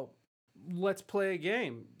right. Well, let's play a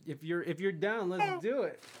game. If you're down, let's do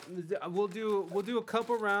it. We'll do a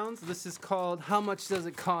couple rounds. This is called How Much Does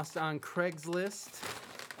It Cost on Craigslist?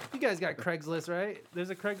 You guys got Craigslist, right? There's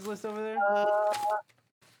a Craigslist over there?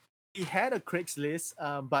 We had a Craigslist,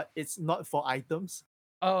 but it's not for items.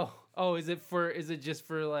 Oh, is it just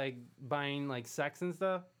for like buying like sex and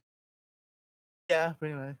stuff? Yeah,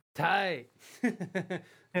 pretty much. Tight.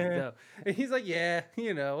 Dope. And he's like, yeah,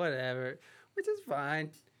 whatever, which is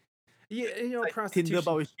fine. Yeah, Like prostitution. Tinder,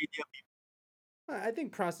 but with shittier people. I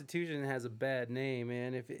think prostitution has a bad name,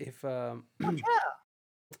 man. If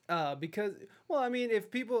Yeah. because well, I mean,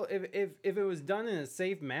 if it was done in a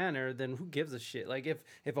safe manner, then who gives a shit? Like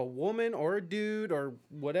if a woman or a dude or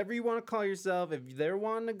whatever you want to call yourself, if they're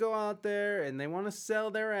wanting to go out there and they want to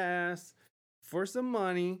sell their ass for some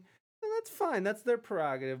money, then that's fine. That's their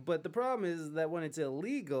prerogative. But the problem is that when it's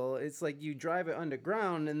illegal, it's like you drive it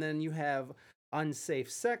underground and then you have unsafe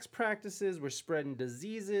sex practices. We're spreading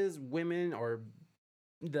diseases. Women or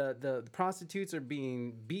the prostitutes are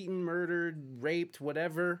being beaten, murdered, raped,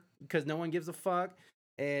 whatever, because no one gives a fuck.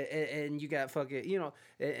 and you got fucking,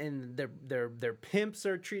 and their pimps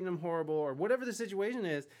are treating them horrible or whatever the situation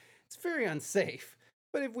is. It's very unsafe.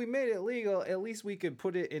 But if we made it legal, at least we could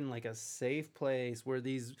put it in like a safe place where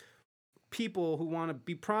these people who want to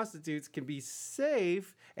be prostitutes can be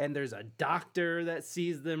safe, and there's a doctor that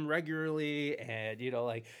sees them regularly, and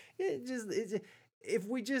like if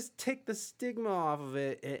we just take the stigma off of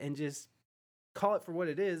it and just call it for what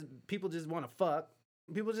it is, people just want to fuck.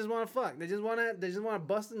 People just want to fuck. They just want to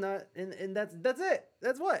bust a nut, and that's it.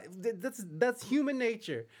 That's human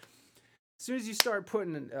nature. As soon as you start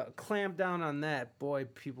putting a clamp down on that, boy,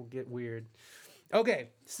 people get weird. Okay,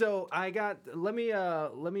 so let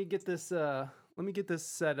me get this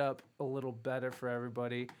set up a little better for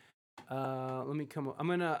everybody. Let me come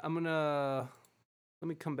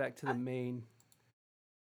back to the main.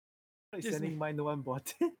 Sending mine, no one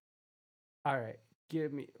bought. All right,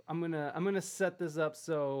 I'm gonna set this up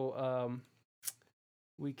so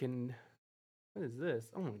we can. What is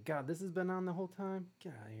this? Oh my god, this has been on the whole time.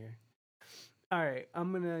 Get out of here. All right,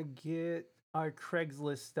 I'm gonna get our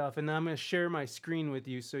Craigslist stuff, and then I'm gonna share my screen with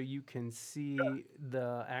you so you can see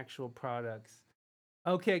the actual products.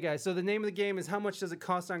 Okay, guys. So the name of the game is how much does it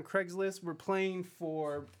cost on Craigslist? We're playing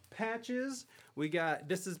for patches.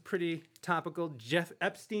 This is pretty topical. Jeff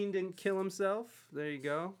Epstein didn't kill himself. There you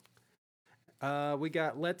go. We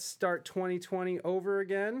got Let's Start 2020 over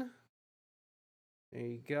again. There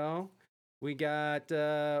you go. We got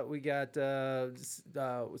San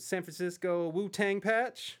Francisco Wu-Tang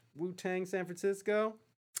patch. Wu-Tang San Francisco.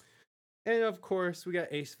 And of course, we got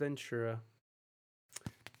Ace Ventura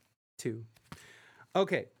 2.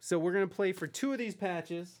 Okay, so we're going to play for 2 of these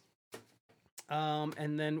patches.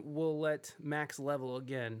 And then we'll let Max level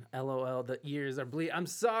again. LOL, the ears are bleeding. I'm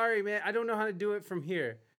sorry, man. I don't know how to do it from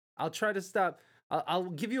here. I'll try to stop. I'll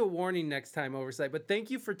give you a warning next time, Oversight. But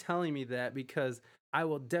thank you for telling me that, because I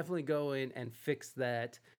will definitely go in and fix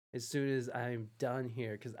that as soon as I'm done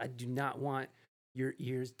here, because I do not want your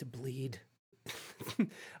ears to bleed.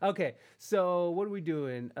 Okay, so what are we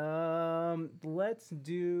doing? Let's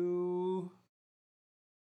do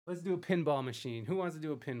a pinball machine. Who wants to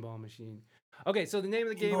do a pinball machine? Okay, so the name of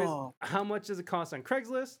the game is how much does it cost on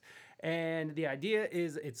Craigslist? And the idea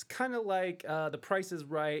is it's kind of like The Price is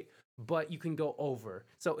Right, but you can go over.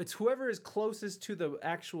 So it's whoever is closest to the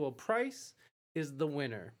actual price is the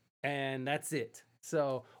winner. And that's it.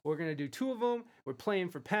 So we're going to do 2 of them. We're playing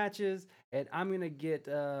for patches. And I'm going to get,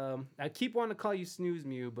 I keep wanting to call you Snooze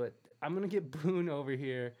Mew, but I'm going to get Boone over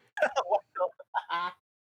here.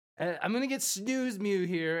 I'm going to get Snooze Mew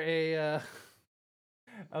here.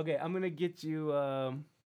 Okay, I'm going to get you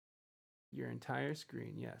your entire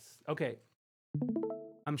screen. Yes. Okay.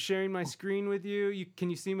 I'm sharing my screen with you. Can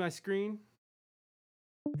you see my screen?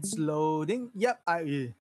 It's loading. Yep.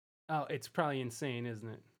 Oh, it's probably insane, isn't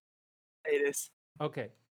it? It is. Okay.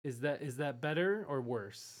 Is that better or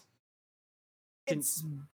worse? It's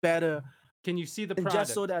better. Can you see the and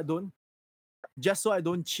product? Just so I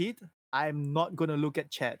don't cheat, I'm not gonna look at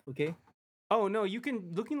chat. Okay. Oh no, you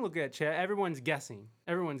can look at chat. Everyone's guessing.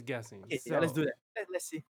 Okay, so, yeah, let's do that. Let's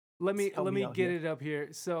see. Let me get it up here.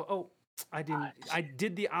 So, I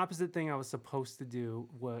did the opposite thing I was supposed to do,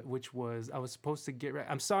 which was I was supposed to get.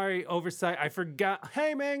 I'm sorry, Oversight. I forgot.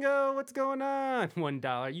 Hey, Mango, what's going on?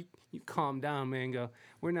 $1. You calm down, Mango.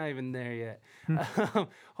 We're not even there yet.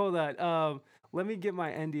 Hold on. Let me get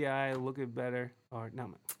my NDI looking better. Or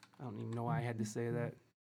no, I don't even know why I had to say that.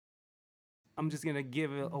 I'm just gonna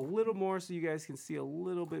give it a little more so you guys can see a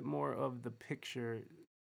little bit more of the picture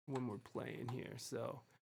when we're playing here. So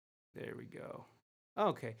there we go.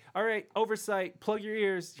 Okay. All right. Oversight. Plug your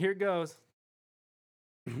ears. Here it goes.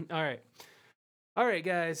 All right,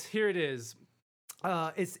 guys. Here it is.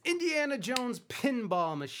 It's Indiana Jones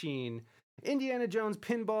Pinball Machine. Indiana Jones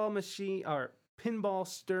Pinball Machine, or Pinball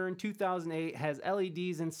Stern 2008, has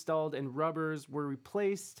LEDs installed and rubbers were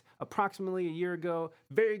replaced approximately a year ago.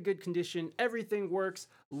 Very good condition. Everything works.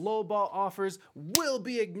 Lowball offers will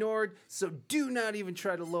be ignored, so do not even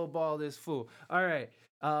try to lowball this fool. All right.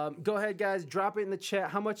 Go ahead, guys. Drop it in the chat.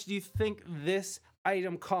 How much do you think this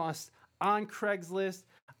item costs on Craigslist?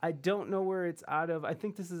 I don't know where it's out of. I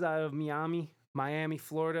think this is out of Miami,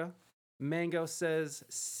 Florida. Mango says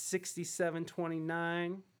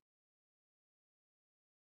 $67.29.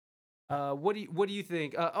 What do you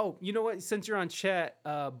think? Oh, you know what? Since you're on chat,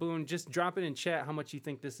 Boone, just drop it in chat how much you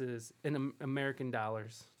think this is in American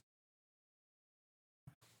dollars.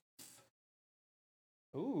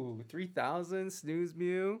 Ooh, 3,000. Snooze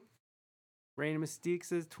Mew. Rain of Mystique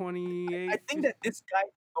says 28. I think that this guy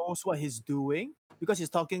knows what he's doing because he's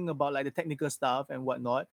talking about like the technical stuff and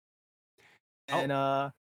whatnot. And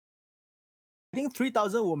I think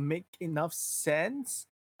 3,000 will make enough sense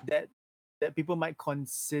that people might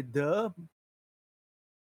consider.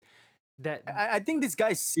 That I think this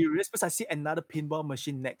guy is serious because I see another pinball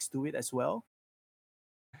machine next to it as well.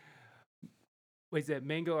 wait, is that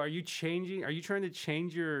Mango? Are you changing? Are you trying to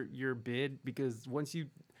change your bid? Because once you,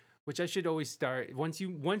 which I should always start. Once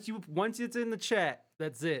it's in the chat,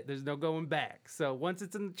 that's it. There's no going back. So once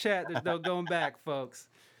it's in the chat, there's no going back, folks.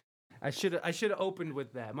 I should have opened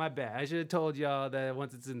with that. My bad. I should have told y'all that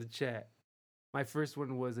once it's in the chat. My first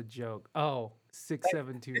one was a joke. Oh,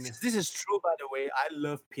 672. This is true, by the way. I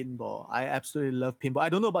love pinball. I absolutely love pinball. I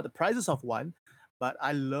don't know about the prices of one, but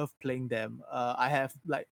I love playing them. I have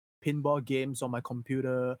like pinball games on my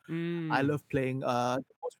computer. I love playing. The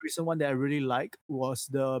most recent one that I really like was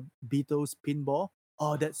the Beatles pinball.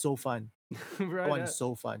 Oh, that's so fun. Right. That one is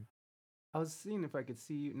so fun. I was seeing if I could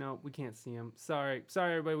see you. No, we can't see him. Sorry,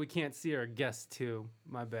 everybody. We can't see our guest too.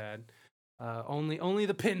 My bad. Only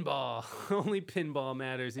the pinball. Only pinball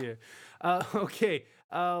matters here. Okay.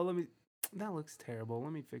 Let me. That looks terrible.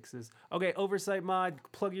 Let me fix this. Okay. Oversight mod.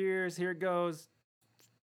 Plug your ears. Here it goes.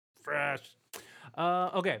 Fresh.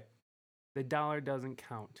 Okay. The dollar doesn't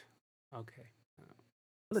count. Okay.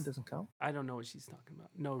 That doesn't count. I don't know what she's talking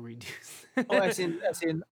about. No reduce. Oh, as in,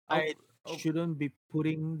 I oh. shouldn't be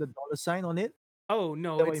putting the dollar sign on it. Oh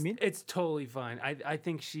no, Is that what you mean? it's totally fine. I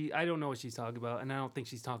think I don't know what she's talking about, and I don't think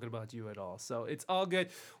she's talking about you at all. So it's all good.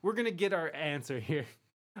 We're gonna get our answer here.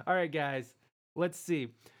 All right, guys. Let's see.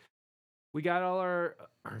 We got all our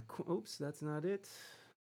oops, that's not it.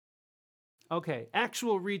 Okay,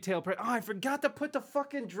 actual retail price. Oh, I forgot to put the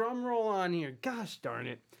fucking drum roll on here. Gosh darn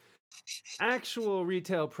it. Actual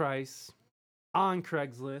retail price on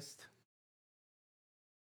Craigslist.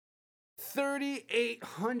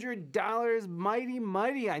 $3,800.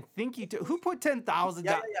 Mighty. I think you took. Who put $10,000?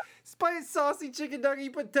 Yeah. Spice Saucy Chicken Nugget.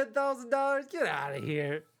 You put $10,000. Get out of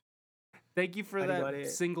here. Thank you for that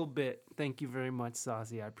single bit. Thank you very much,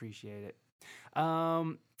 Saucy. I appreciate it.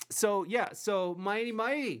 So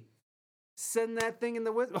Mighty. Send that thing in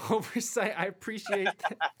the oversight. I appreciate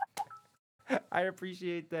that. I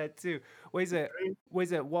appreciate that too. Wait a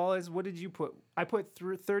minute, Wallace. What did you put? I put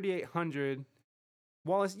 3,800.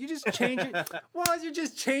 Wallace, you just change it. Wallace, you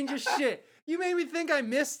just change your shit. You made me think I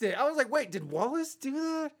missed it. I was like, wait, did Wallace do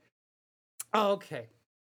that? Oh, okay.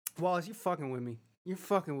 Wallace, you fucking with me. You're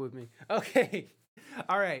fucking with me. Okay.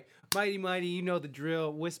 All right. Mighty, you know the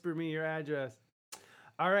drill. Whisper me your address.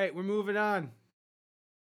 All right, we're moving on.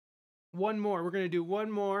 One more. We're going to do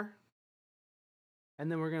one more.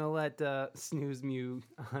 And then we're going to let Snooze Mew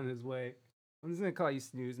on his way. I'm just going to call you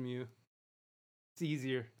Snooze Mew. It's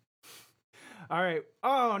easier. All right.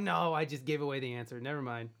 Oh, no. I just gave away the answer. Never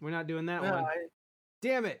mind. We're not doing that one.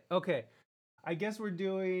 Damn it. Okay. I guess we're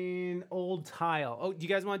doing old tile. Oh, do you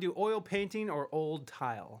guys want to do oil painting or old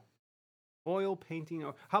tile? Oil painting.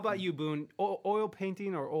 Or how about you, Boone? Oil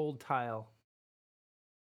painting or old tile?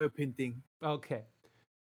 Oil painting. Okay.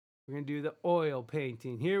 We're going to do the oil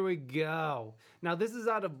painting. Here we go. Now, this is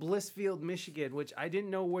out of Blissfield, Michigan, which I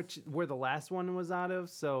didn't know where the last one was out of.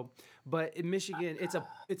 But in Michigan, it's a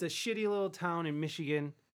shitty little town in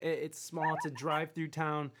Michigan. It's small. It's a drive-through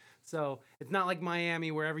town. So it's not like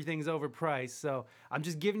Miami where everything's overpriced. So I'm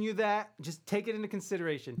just giving you that. Just take it into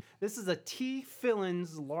consideration. This is a T.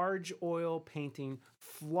 Fillins large oil painting.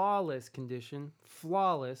 Flawless condition.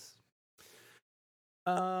 Flawless.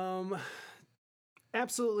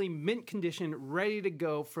 Absolutely mint condition, ready to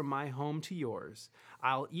go from my home to yours.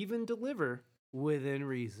 I'll even deliver within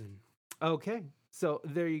reason. Okay, so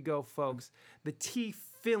there you go, folks. The T.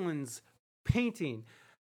 Fillins painting.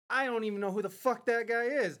 I don't even know who the fuck that guy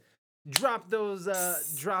is. Drop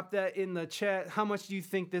that in the chat. How much do you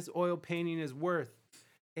think this oil painting is worth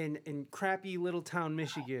in crappy little town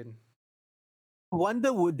Michigan? I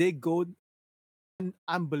wonder would they go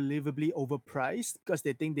unbelievably overpriced because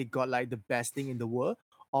they think they got like the best thing in the world,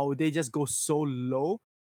 or would they just go so low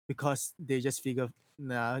because they just figure,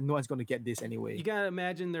 nah, no one's gonna get this anyway? You gotta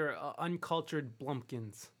imagine they're uncultured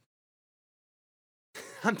blumpkins.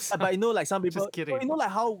 I'm sorry. But you know, like some people, Just kidding. you know,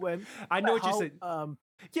 like how when I know what you said.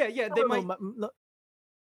 Yeah, they might.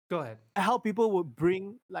 Go ahead. How people would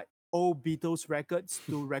bring like old Beatles records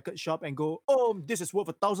to record shop and go, oh, this is worth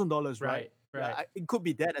 $1,000, right? Right. It could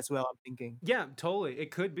be that as well, I'm thinking. Yeah, totally.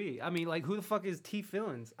 It could be. I mean, like, who the fuck is T.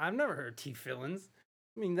 Fillins? I've never heard T. Fillins.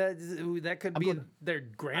 I mean, that could be their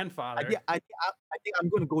grandfather. I think I'm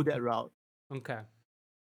going to go that route. Okay.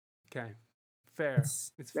 Fair.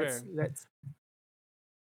 It's fair. Let's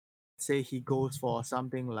say he goes for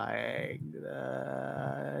something like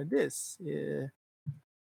this. Yeah.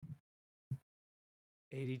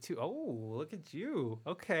 82. Oh, look at you.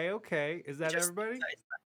 Okay, okay. Is that Just everybody? size.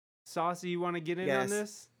 Saucy, you want to get in on Yes.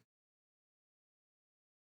 this?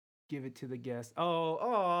 Give it to the guest.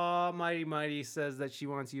 Oh, Mighty Mighty says that she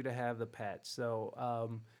wants you to have the patch.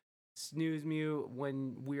 So, Snooze Mew,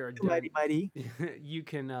 when we are done, Mighty, mighty. you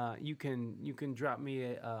can drop me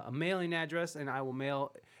a mailing address, and I will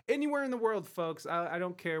mail anywhere in the world, folks. I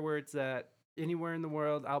don't care where it's at. Anywhere in the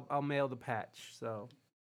world, I'll mail the patch. So,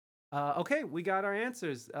 okay, we got our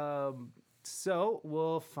answers. So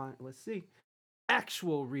we'll find. Let's see,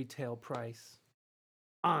 actual retail price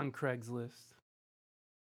on Craigslist.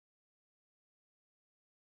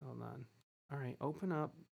 Hold on. All right, open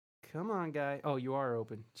up. Come on, guy. Oh, you are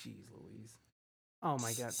open. Jeez Louise. Oh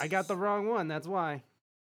my god. I got the wrong one. That's why.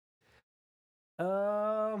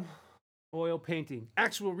 Oil painting.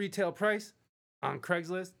 Actual retail price on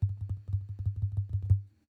Craigslist.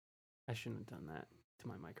 I shouldn't have done that to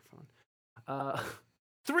my microphone.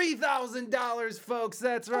 $3,000, folks.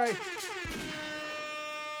 That's right.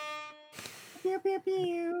 Pew, pew,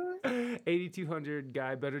 pew. 8,200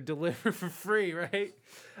 guy better deliver for free, right?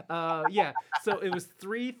 Yeah. So it was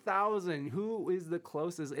 3,000. Who is the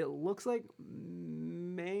closest? It looks like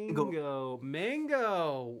Mango.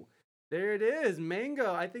 Mango. There it is,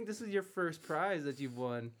 Mango. I think this is your first prize that you've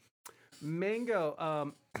won.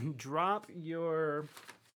 Mango. Drop your.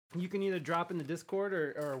 You can either drop in the Discord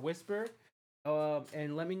or whisper,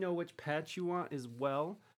 and let me know which patch you want as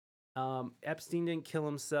well. Epstein didn't kill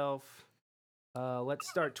himself. Let's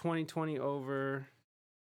start 2020 over.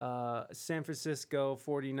 San Francisco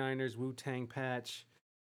 49ers Wu-Tang patch,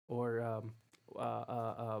 or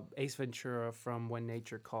Ace Ventura from When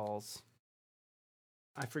Nature Calls.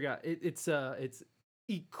 I forgot. It's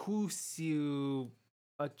Ikusu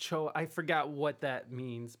Acho. I forgot what that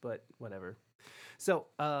means, but whatever. So,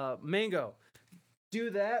 Mango, do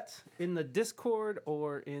that in the Discord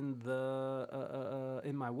or in the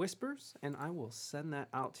in my whispers, and I will send that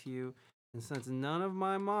out to you. And since none of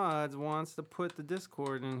my mods wants to put the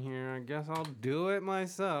Discord in here, I guess I'll do it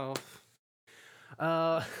myself.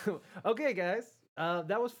 Okay, guys,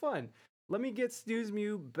 that was fun. Let me get Snooze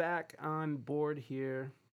Mew back on board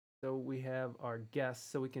here, so we have our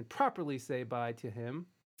guest, so we can properly say bye to him.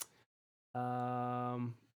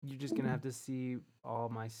 You're just gonna have to see all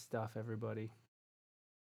my stuff, everybody.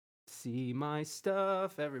 See my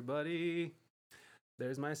stuff, everybody.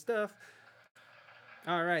 There's my stuff.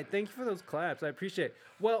 All right, thank you for those claps. I appreciate it.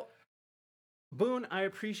 Well, Boone, I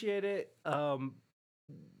appreciate it.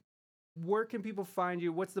 Where can people find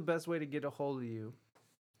you? What's the best way to get a hold of you?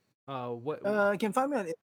 What? You can find me on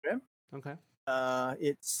Instagram. Okay.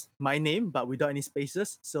 It's my name, but without any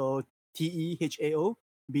spaces. So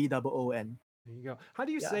TEHAOBOON. There you go. How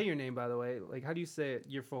do you say your name, by the way? Like, how do you say it,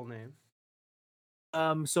 your full name?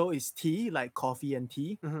 So it's T like coffee and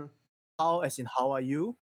tea. How as in how are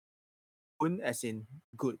you? Boon as in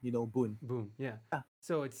good, Boon. Boon, yeah.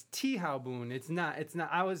 So it's T How Boon. It's not.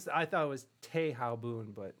 I thought it was Tay How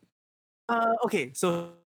Boon, but. Okay,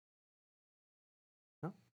 so.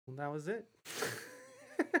 Oh, well, that was it.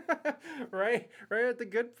 right at the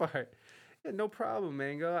good part. Yeah, no problem,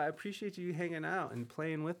 Mango. I appreciate you hanging out and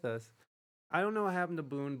playing with us. I don't know what happened to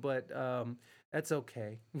Boone, but that's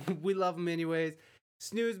okay. We love him anyways.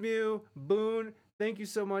 Snooze Mew, Boone, thank you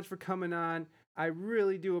so much for coming on. I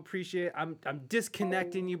really do appreciate it. I'm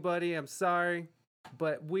disconnecting you, buddy. I'm sorry.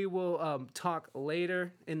 But we will talk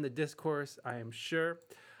later in the discourse, I am sure.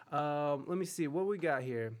 Let me see what we got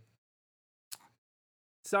here.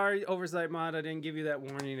 Sorry, Oversight Mod, I didn't give you that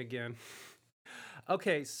warning again.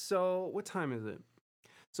 Okay, so what time is it?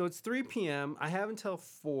 So it's 3 p.m. I have until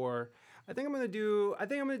 4. I think I'm gonna do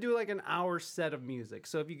like an hour set of music.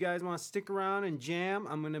 So if you guys want to stick around and jam,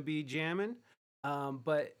 I'm gonna be jamming.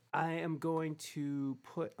 But I am going to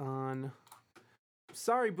put on.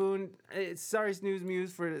 Sorry, Boone. Sorry, Snooze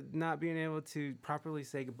Muse, for not being able to properly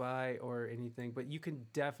say goodbye or anything. But you can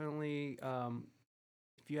definitely,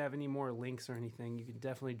 if you have any more links or anything, you can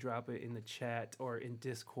definitely drop it in the chat or in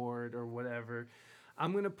Discord or whatever.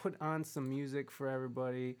 I'm gonna put on some music for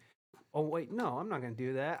everybody. Oh wait, no, I'm not gonna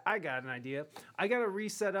do that. I got an idea. I gotta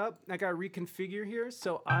reset up. I gotta reconfigure here.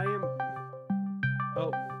 So I am.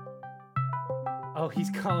 Oh, he's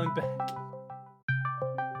calling back.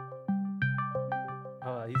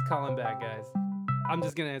 Oh, he's calling back, guys. I'm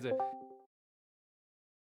just gonna answer.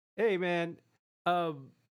 Hey, man.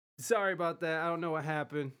 Sorry about that. I don't know what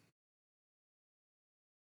happened.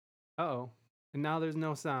 Uh-oh. And now there's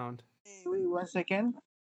no sound. Hey, wait 1 second.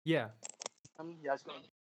 Yeah. Yeah.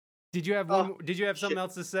 Did you have Did you have something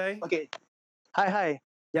else to say? Okay. Hi.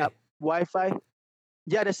 Yeah. Hey. Wi-Fi.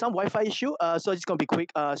 Yeah, there's some Wi-Fi issue. So it's gonna be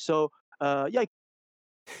quick. Yeah,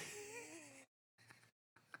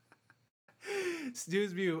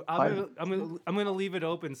 Snooze Mute. Fine. I'm gonna leave it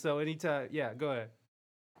open. So anytime, yeah, go ahead.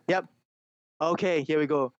 Yep. Okay, here we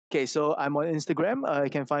go. Okay, so I'm on Instagram. You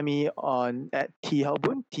can find me on at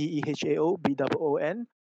Thehaobon, Tehaobon.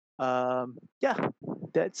 Yeah,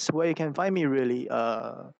 that's where you can find me. Really,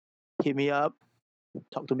 hit me up,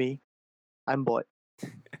 talk to me. I'm bored.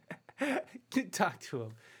 Talk to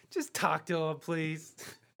him. Just talk to him, please.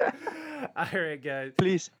 All right, guys.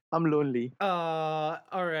 Please, I'm lonely. All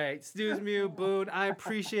right, Snooze Mute, Boone. I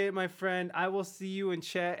appreciate it, my friend. I will see you in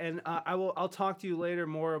chat, and I'll talk to you later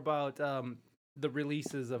more about the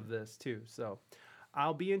releases of this too. So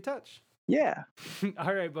I'll be in touch. Yeah.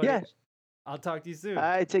 All right, buddy. Yeah. I'll talk to you soon. All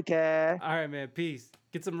right, take care. All right, man. Peace.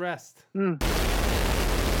 Get some rest. The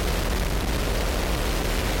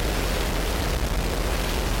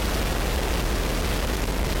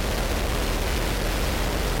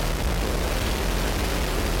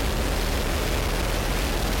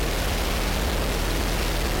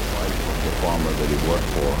farmer that he worked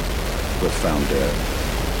for was found dead.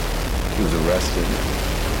 He was arrested.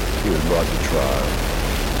 He was brought to trial.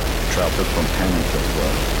 Traffic from Pennington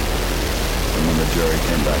was. And when the jury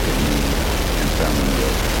came back at noon and found him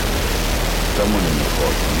guilty, someone in the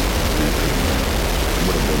courtroom, and it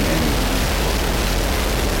would have been anyone,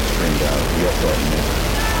 screamed out, "Yes, that nigger."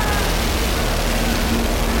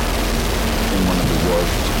 In one of the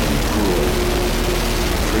worst and cruel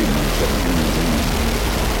treatments of a human being,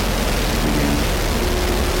 began.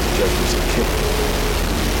 Justice kicked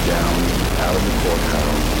down out of the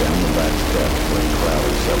courthouse, down the back steps where a crowd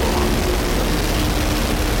of several hundred.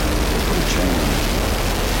 They put a chain on it.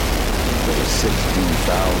 There were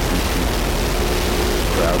 16,000 people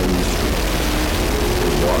crowding the street.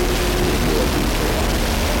 They watched the war be fought.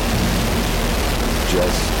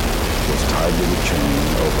 Jess was tied to the chain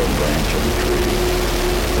over a branch of a tree.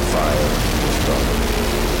 The fire was started.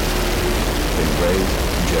 They raised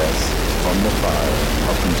Jess from the fire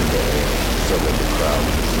up into the air so that the crowd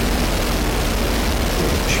could see him. They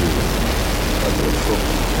were cheering like a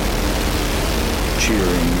football,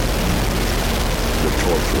 cheering the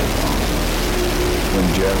torturers on. When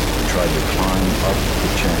Jess tried to climb up the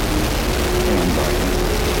chain, hand by hand,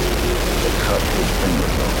 they cut his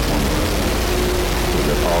fingers off one by one, so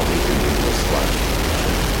that all he could do was slash the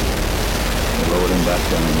chain. They lowered him back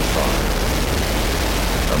down in the fire.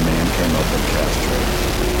 A man came up and castrated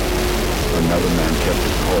him. Another man kept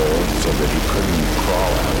it cold so that he couldn't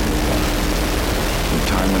crawl out of the fire. And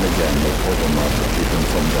time and again they pulled him up to keep him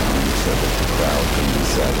from dying so that the crowd could be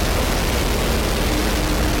satisfied.